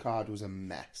undercard was a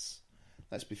mess.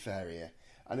 Let's be fair here,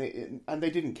 and they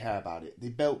didn't care about it. They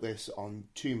built this on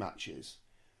 2 matches: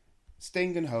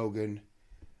 Sting and Hogan,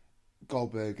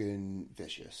 Goldberg and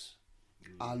Vicious.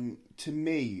 And to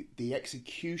me, the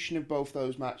execution of both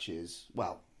those matches,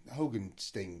 well, Hogan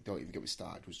Sting, don't even get me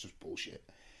started, was just bullshit.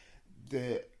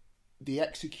 The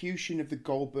execution of the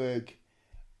Goldberg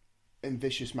and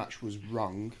Vicious match was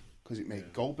wrong because it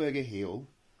made Goldberg a heel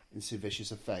and Sid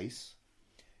Vicious a face.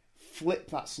 Flip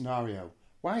that scenario.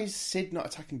 Why is Sid not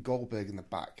attacking Goldberg in the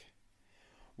back?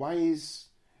 Why is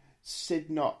Sid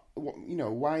not?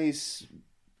 Why is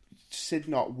Sid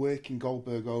not working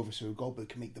Goldberg over so Goldberg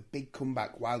can make the big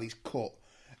comeback while he's cut,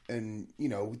 and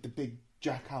with the big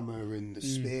jackhammer and the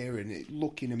spear and it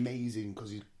looking amazing because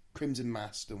he's crimson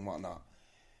masked and whatnot.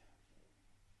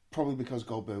 Probably because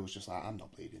Goldberg was just like, I'm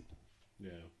not bleeding. yeah.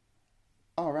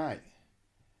 All right,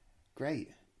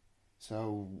 great.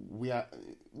 So we're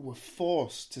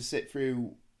forced to sit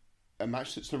through a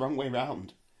match that's the wrong way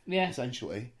round. Yeah.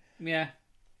 Essentially, Yeah.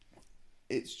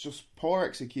 it's just poor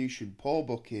execution, poor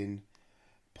booking,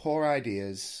 poor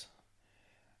ideas.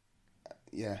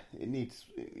 Yeah, it needs.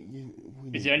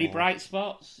 Is there any bright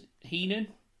spots? Heenan?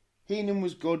 Heenan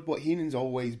was good, but Heenan's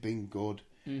always been good.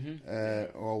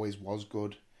 Mm-hmm. Always was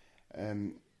good.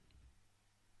 I'm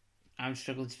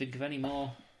struggling to think of any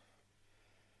more.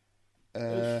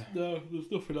 No,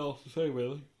 there's nothing else to say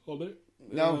really on it.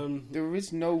 No, there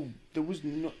was no.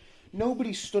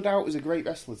 Nobody stood out as a great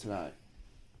wrestler tonight.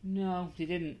 No, they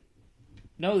didn't.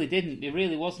 No, they didn't. There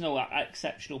really was no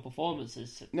exceptional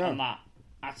performances on that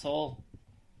at all.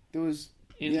 There was.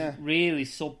 It was really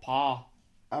subpar.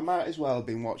 I might as well have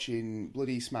been watching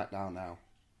bloody SmackDown now.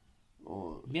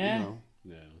 Or Yeah.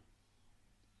 Yeah.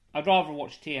 I'd rather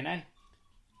watch TNA.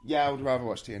 Yeah, I would rather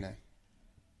watch TNA.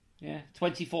 Yeah,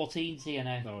 2014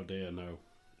 TNA. Oh dear, no.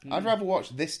 I'd rather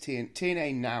watch this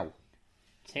TNA now.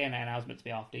 TNA now is meant to be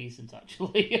half decent,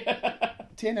 actually.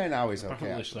 TNA now is okay.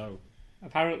 Apparently Actually. so.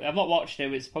 Apparently, I've not watched it.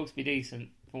 But it's supposed to be decent,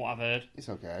 from what I've heard. It's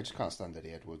okay. I just can't stand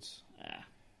Eddie Edwards. Yeah.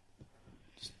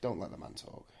 Just don't let the man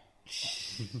talk.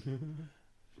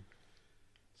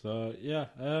 So yeah,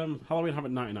 Halloween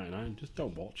Havoc 1999. Just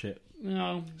don't watch it.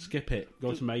 No. Skip it.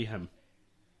 Go to Mayhem.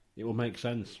 It will make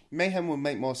sense. Mayhem will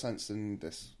make more sense than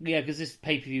this. Yeah, because this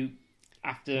pay per view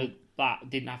after that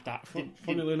didn't have that.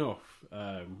 Funnily enough,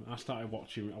 I started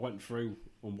watching. I went through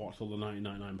and watched all the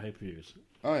 1999 pay per views.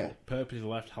 Oh yeah. Purposely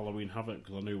left Halloween Havoc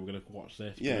because I knew we were going to watch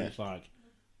this. Yeah. But it's like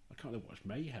I can't really watch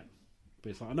Mayhem. But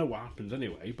it's like I know what happens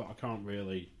anyway, but I can't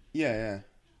really. Yeah.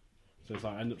 So it's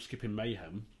like I end up skipping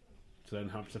Mayhem to then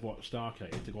have to watch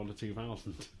Starcade to go on to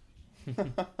 2000.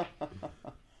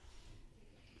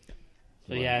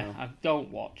 So yeah, I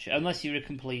don't watch it unless you're a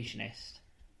completionist.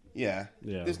 Yeah.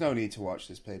 Yeah. There's no need to watch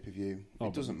this pay-per-view.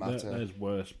 It doesn't matter. There's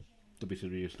worse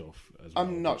WCW stuff as well.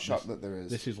 I'm not shocked that there is.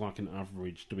 This is like an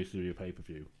average WCW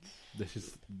pay-per-view. This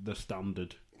is the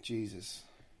standard. Jesus.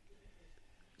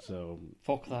 So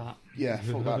Fuck that. Yeah,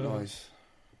 fuck that noise.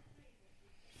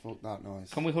 Fuck that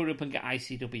noise. Can we hurry up and get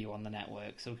ICW on the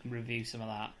network so we can review some of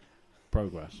that?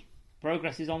 Progress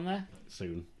Progress is on there?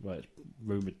 soon. Well, it's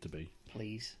rumoured to be.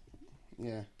 Please.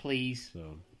 Yeah. Please.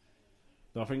 So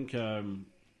I think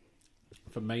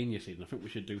for Mania season, I think we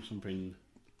should do something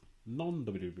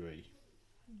non-WWE.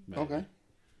 Maybe. Okay.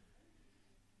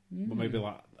 But maybe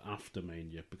like after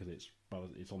Mania because it's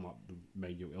on like the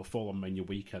Mania. It'll fall on Mania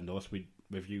weekend unless we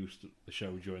review the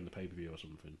show during the pay-per-view or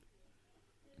something.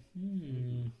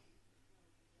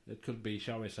 It could be,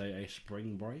 shall we say, a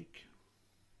spring break.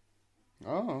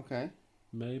 Oh, okay.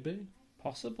 Maybe.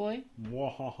 Possibly.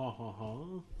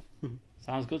 Wahahaha.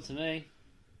 Sounds good to me.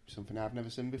 Something I've never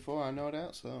seen before, I no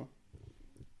doubt, so...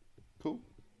 Cool.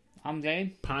 I'm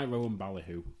game. Pyro and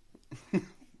Ballyhoo.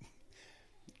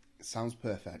 Sounds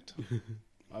perfect.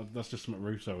 That's just something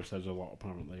Russo says a lot,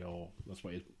 apparently, or that's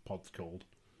what his pod's called.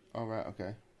 Oh, right,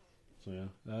 okay. So, yeah.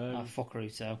 Oh, fuck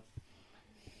Russo.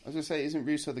 I was going to say, isn't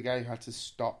Russo the guy who had to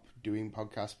stop doing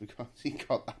podcasts because he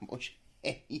got that much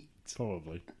hate?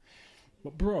 Probably.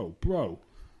 But bro.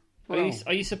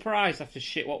 Are you surprised after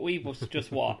shit what we've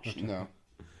just watched? No.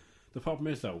 The problem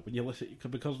is, though, when you listen...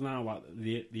 Because now, like,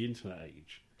 the internet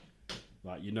age,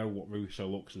 like, you know what Russo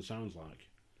looks and sounds like.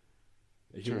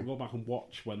 If you go back and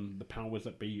watch when the powers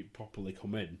that be properly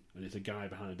come in, and it's a guy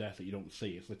behind a desk that you don't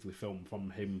see, it's literally filmed from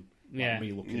him, like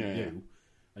me looking at you,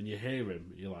 and you hear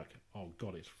him, you're like, oh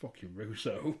god, it's fucking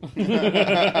Russo.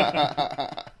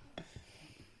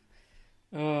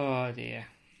 Oh dear.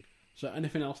 So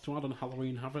anything else to add on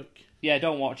Halloween Havoc? Yeah,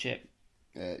 don't watch it.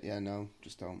 No,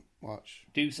 just don't watch.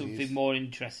 Do something more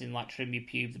interesting, like trim your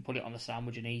pubes and put it on a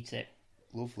sandwich and eat it.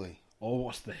 Lovely. Or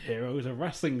watch the Heroes of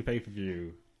Wrestling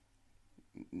pay-per-view.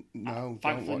 No,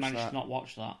 Thankfully, don't watch managed that. to not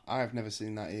watch that. I have never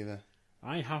seen that either.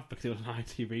 I have, because it was on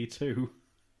ITV2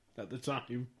 at the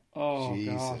time. Oh,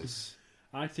 Jesus.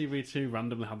 God. ITV2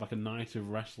 randomly had like a night of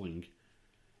wrestling.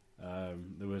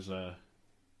 There was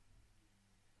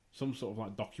some sort of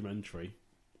like documentary.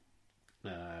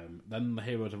 Then the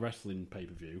Heroes of Wrestling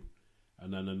pay-per-view.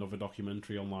 And then another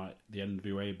documentary on like the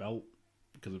NWA belt.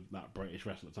 Because of that British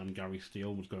wrestler at the time, Gary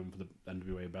Steele, was going for the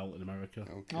NWA belt in America.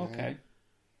 Okay.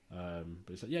 But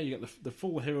it's like, you get the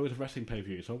full Heroes of Wrestling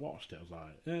pay-per-view. So I watched it. I was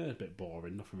like, it's a bit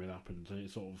boring. Nothing really happens. And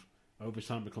it sort of, over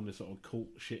time, become this sort of cult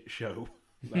shit show.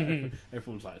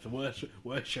 Everyone's like, it's the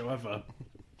worst show ever.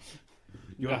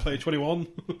 You want to play 21?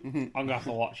 I'm going to have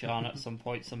to watch it on at some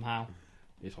point somehow.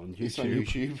 It's on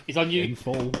YouTube. It's on YouTube. In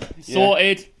full.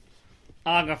 Sorted.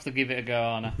 I'm going to have to give it a go,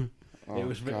 aren't I? It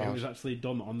was actually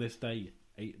done on this day,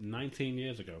 19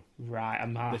 years ago. Right,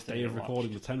 I'm going to This day of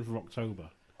recording, the 10th of October.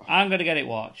 I'm going to get it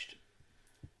watched.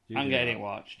 I'm getting it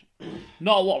watched.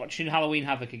 Not watching Halloween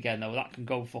Havoc again, though. That can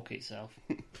go fuck itself.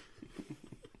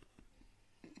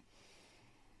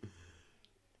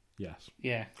 Yes.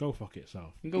 Yeah. Go fuck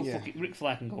itself. Go fuck it. Ric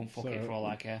Flair can go and fuck it for all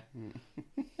I care.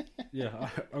 Yeah,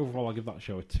 overall I give that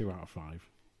show a 2 out of 5.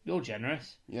 You're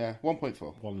generous. Yeah, 1.4.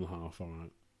 1.5,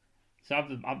 alright. So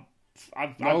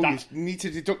I've you need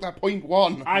to deduct that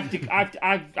 0.1.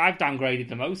 I've downgraded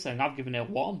the most, and I've given it a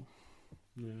 1.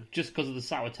 Yeah. Just because of the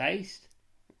sour taste.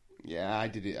 Yeah, I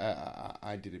did it.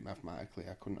 I did it mathematically.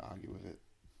 I couldn't argue with it.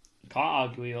 Can't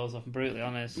argue with yours, if I'm brutally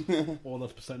honest. All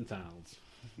those percentiles.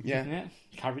 Yeah.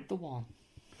 Carried the 1.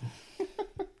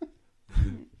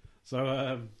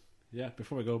 So,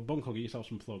 before we go, Bunko, get yourself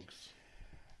some plugs.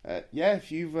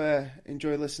 If you've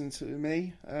enjoyed listening to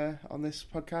me on this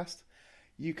podcast,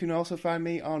 you can also find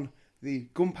me on the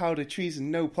Gunpowder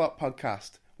Treason No Plot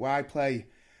podcast, where I play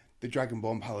the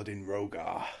Dragonborn Paladin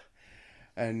Rogar.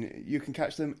 And you can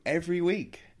catch them every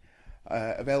week.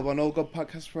 Available on all good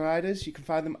podcast providers. You can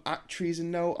find them at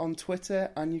Treason No on Twitter,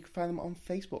 and you can find them on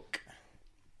Facebook.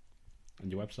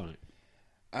 And your website?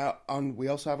 We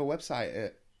also have a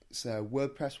website. It's a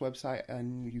WordPress website,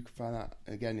 and you can find that,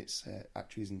 again, it's at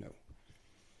Treason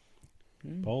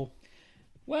No. Paul?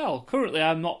 Well, currently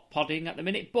I'm not podding at the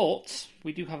minute, but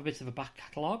we do have a bit of a back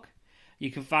catalogue.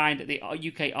 You can find the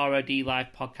UK ROD Live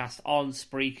podcast on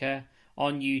Spreaker,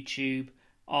 on YouTube,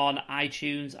 on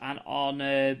iTunes, and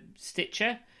on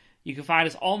Stitcher. You can find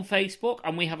us on Facebook,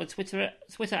 and we have a Twitter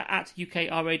at UK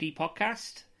ROD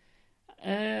Podcast.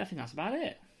 I think that's about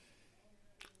it.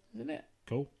 Isn't it?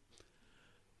 Cool.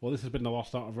 Well, this has been the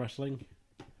Lost Art of Wrestling.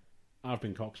 I've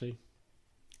been Coxie.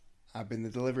 I've been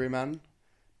the delivery man,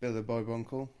 Bill the Boy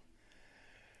Bunkle.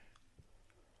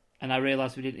 And I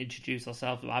realised we didn't introduce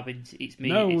ourselves. It's me.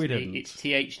 No, it's we me, didn't. It's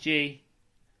THG.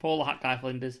 Paul the Hat Guy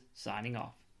Flinders, signing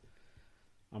off.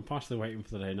 I'm partially waiting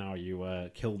for the day now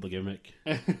you killed the gimmick.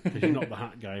 Because you're not the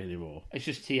hat guy anymore. It's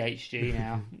just THG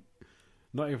now.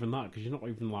 Not even that, because you're not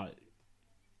even like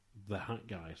the hat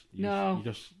guy. No.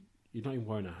 You're not even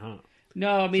wearing a hat.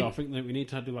 No, I mean... So I think that we need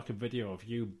to do like a video of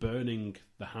you burning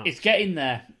the hat. It's getting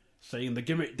there. Saying the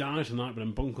gimmick dies tonight, but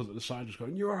then Bunkle's at the side just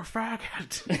going, "You're a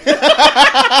faggot."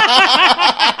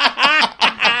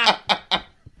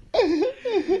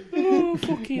 Oh,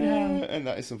 fucking hell. And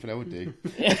that is something I would do.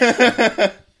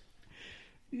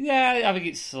 Yeah, I think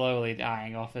it's slowly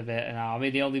dying off a bit now. I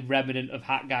mean, the only remnant of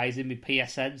hat guys in my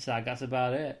PSN sag, that's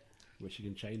about it. Which you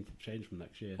can change from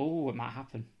next year. Oh, it might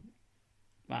happen.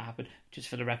 Just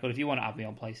for the record, if you want to add me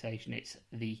on PlayStation, it's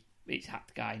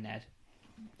Hat Guy Ned.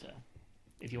 So,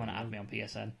 if you want to add me on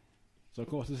PSN. So, of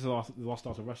course, this is the Lost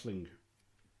Art of Wrestling,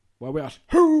 where we ask,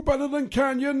 who better than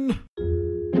Canyon?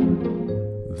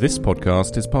 This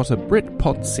podcast is part of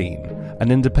Britpod Scene,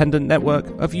 an independent network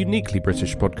of uniquely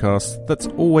British podcasts that's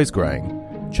always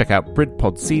growing. Check out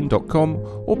BritpodScene.com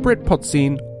or Britpod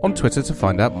Scene on Twitter to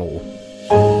find out more.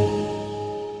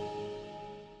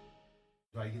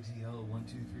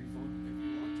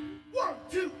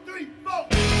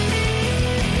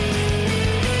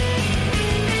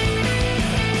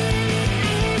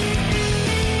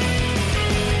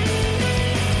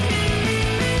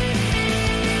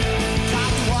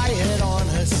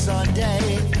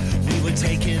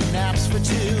 for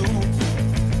two.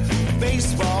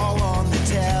 Baseball on the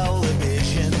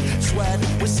television, sweat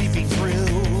was seeping through.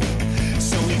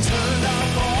 So we turned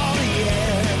off all the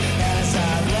air as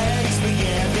our legs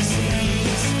began to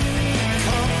seize.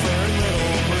 Comfort,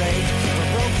 little break for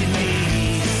broken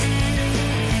knees.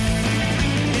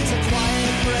 It's a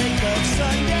quiet break of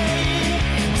Sunday,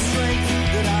 strength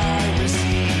that I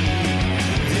receive.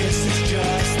 This is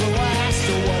just the last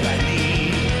of what I need.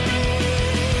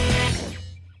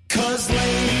 'Cause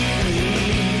lately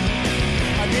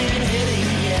I've been hitting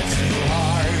it too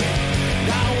hard.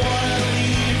 I wanna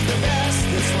leave the best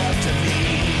that's left of me.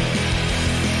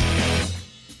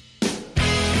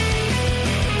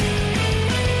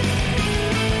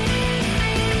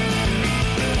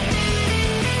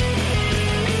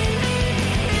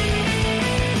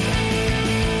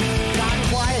 Got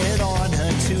quiet on a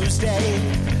Tuesday.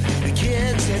 The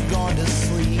kids had gone to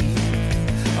sleep.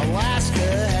 Alaska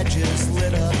had just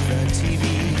lit up the TV.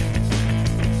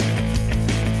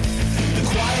 The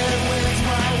quiet with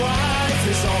my wife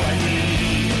is all I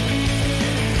need.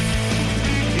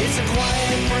 It's a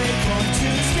quiet break on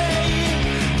Tuesday,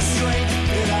 strength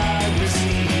that I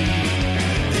receive.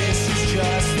 This is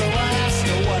just the last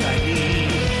of what I need.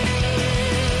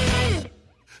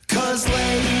 'Cause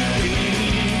lately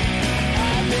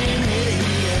I've been hitting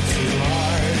it too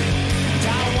hard.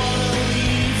 I wanna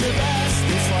leave the best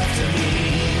that's left of me.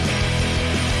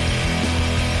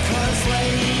 'Cause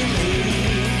lately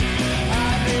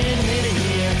I've been hitting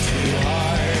it too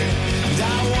hard.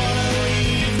 I wanna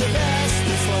leave the best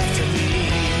that's left of me.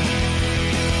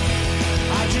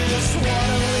 I just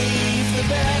wanna leave the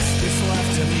best that's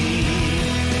left of me.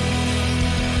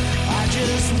 I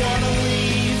just wanna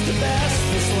leave the best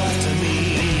that's left of me.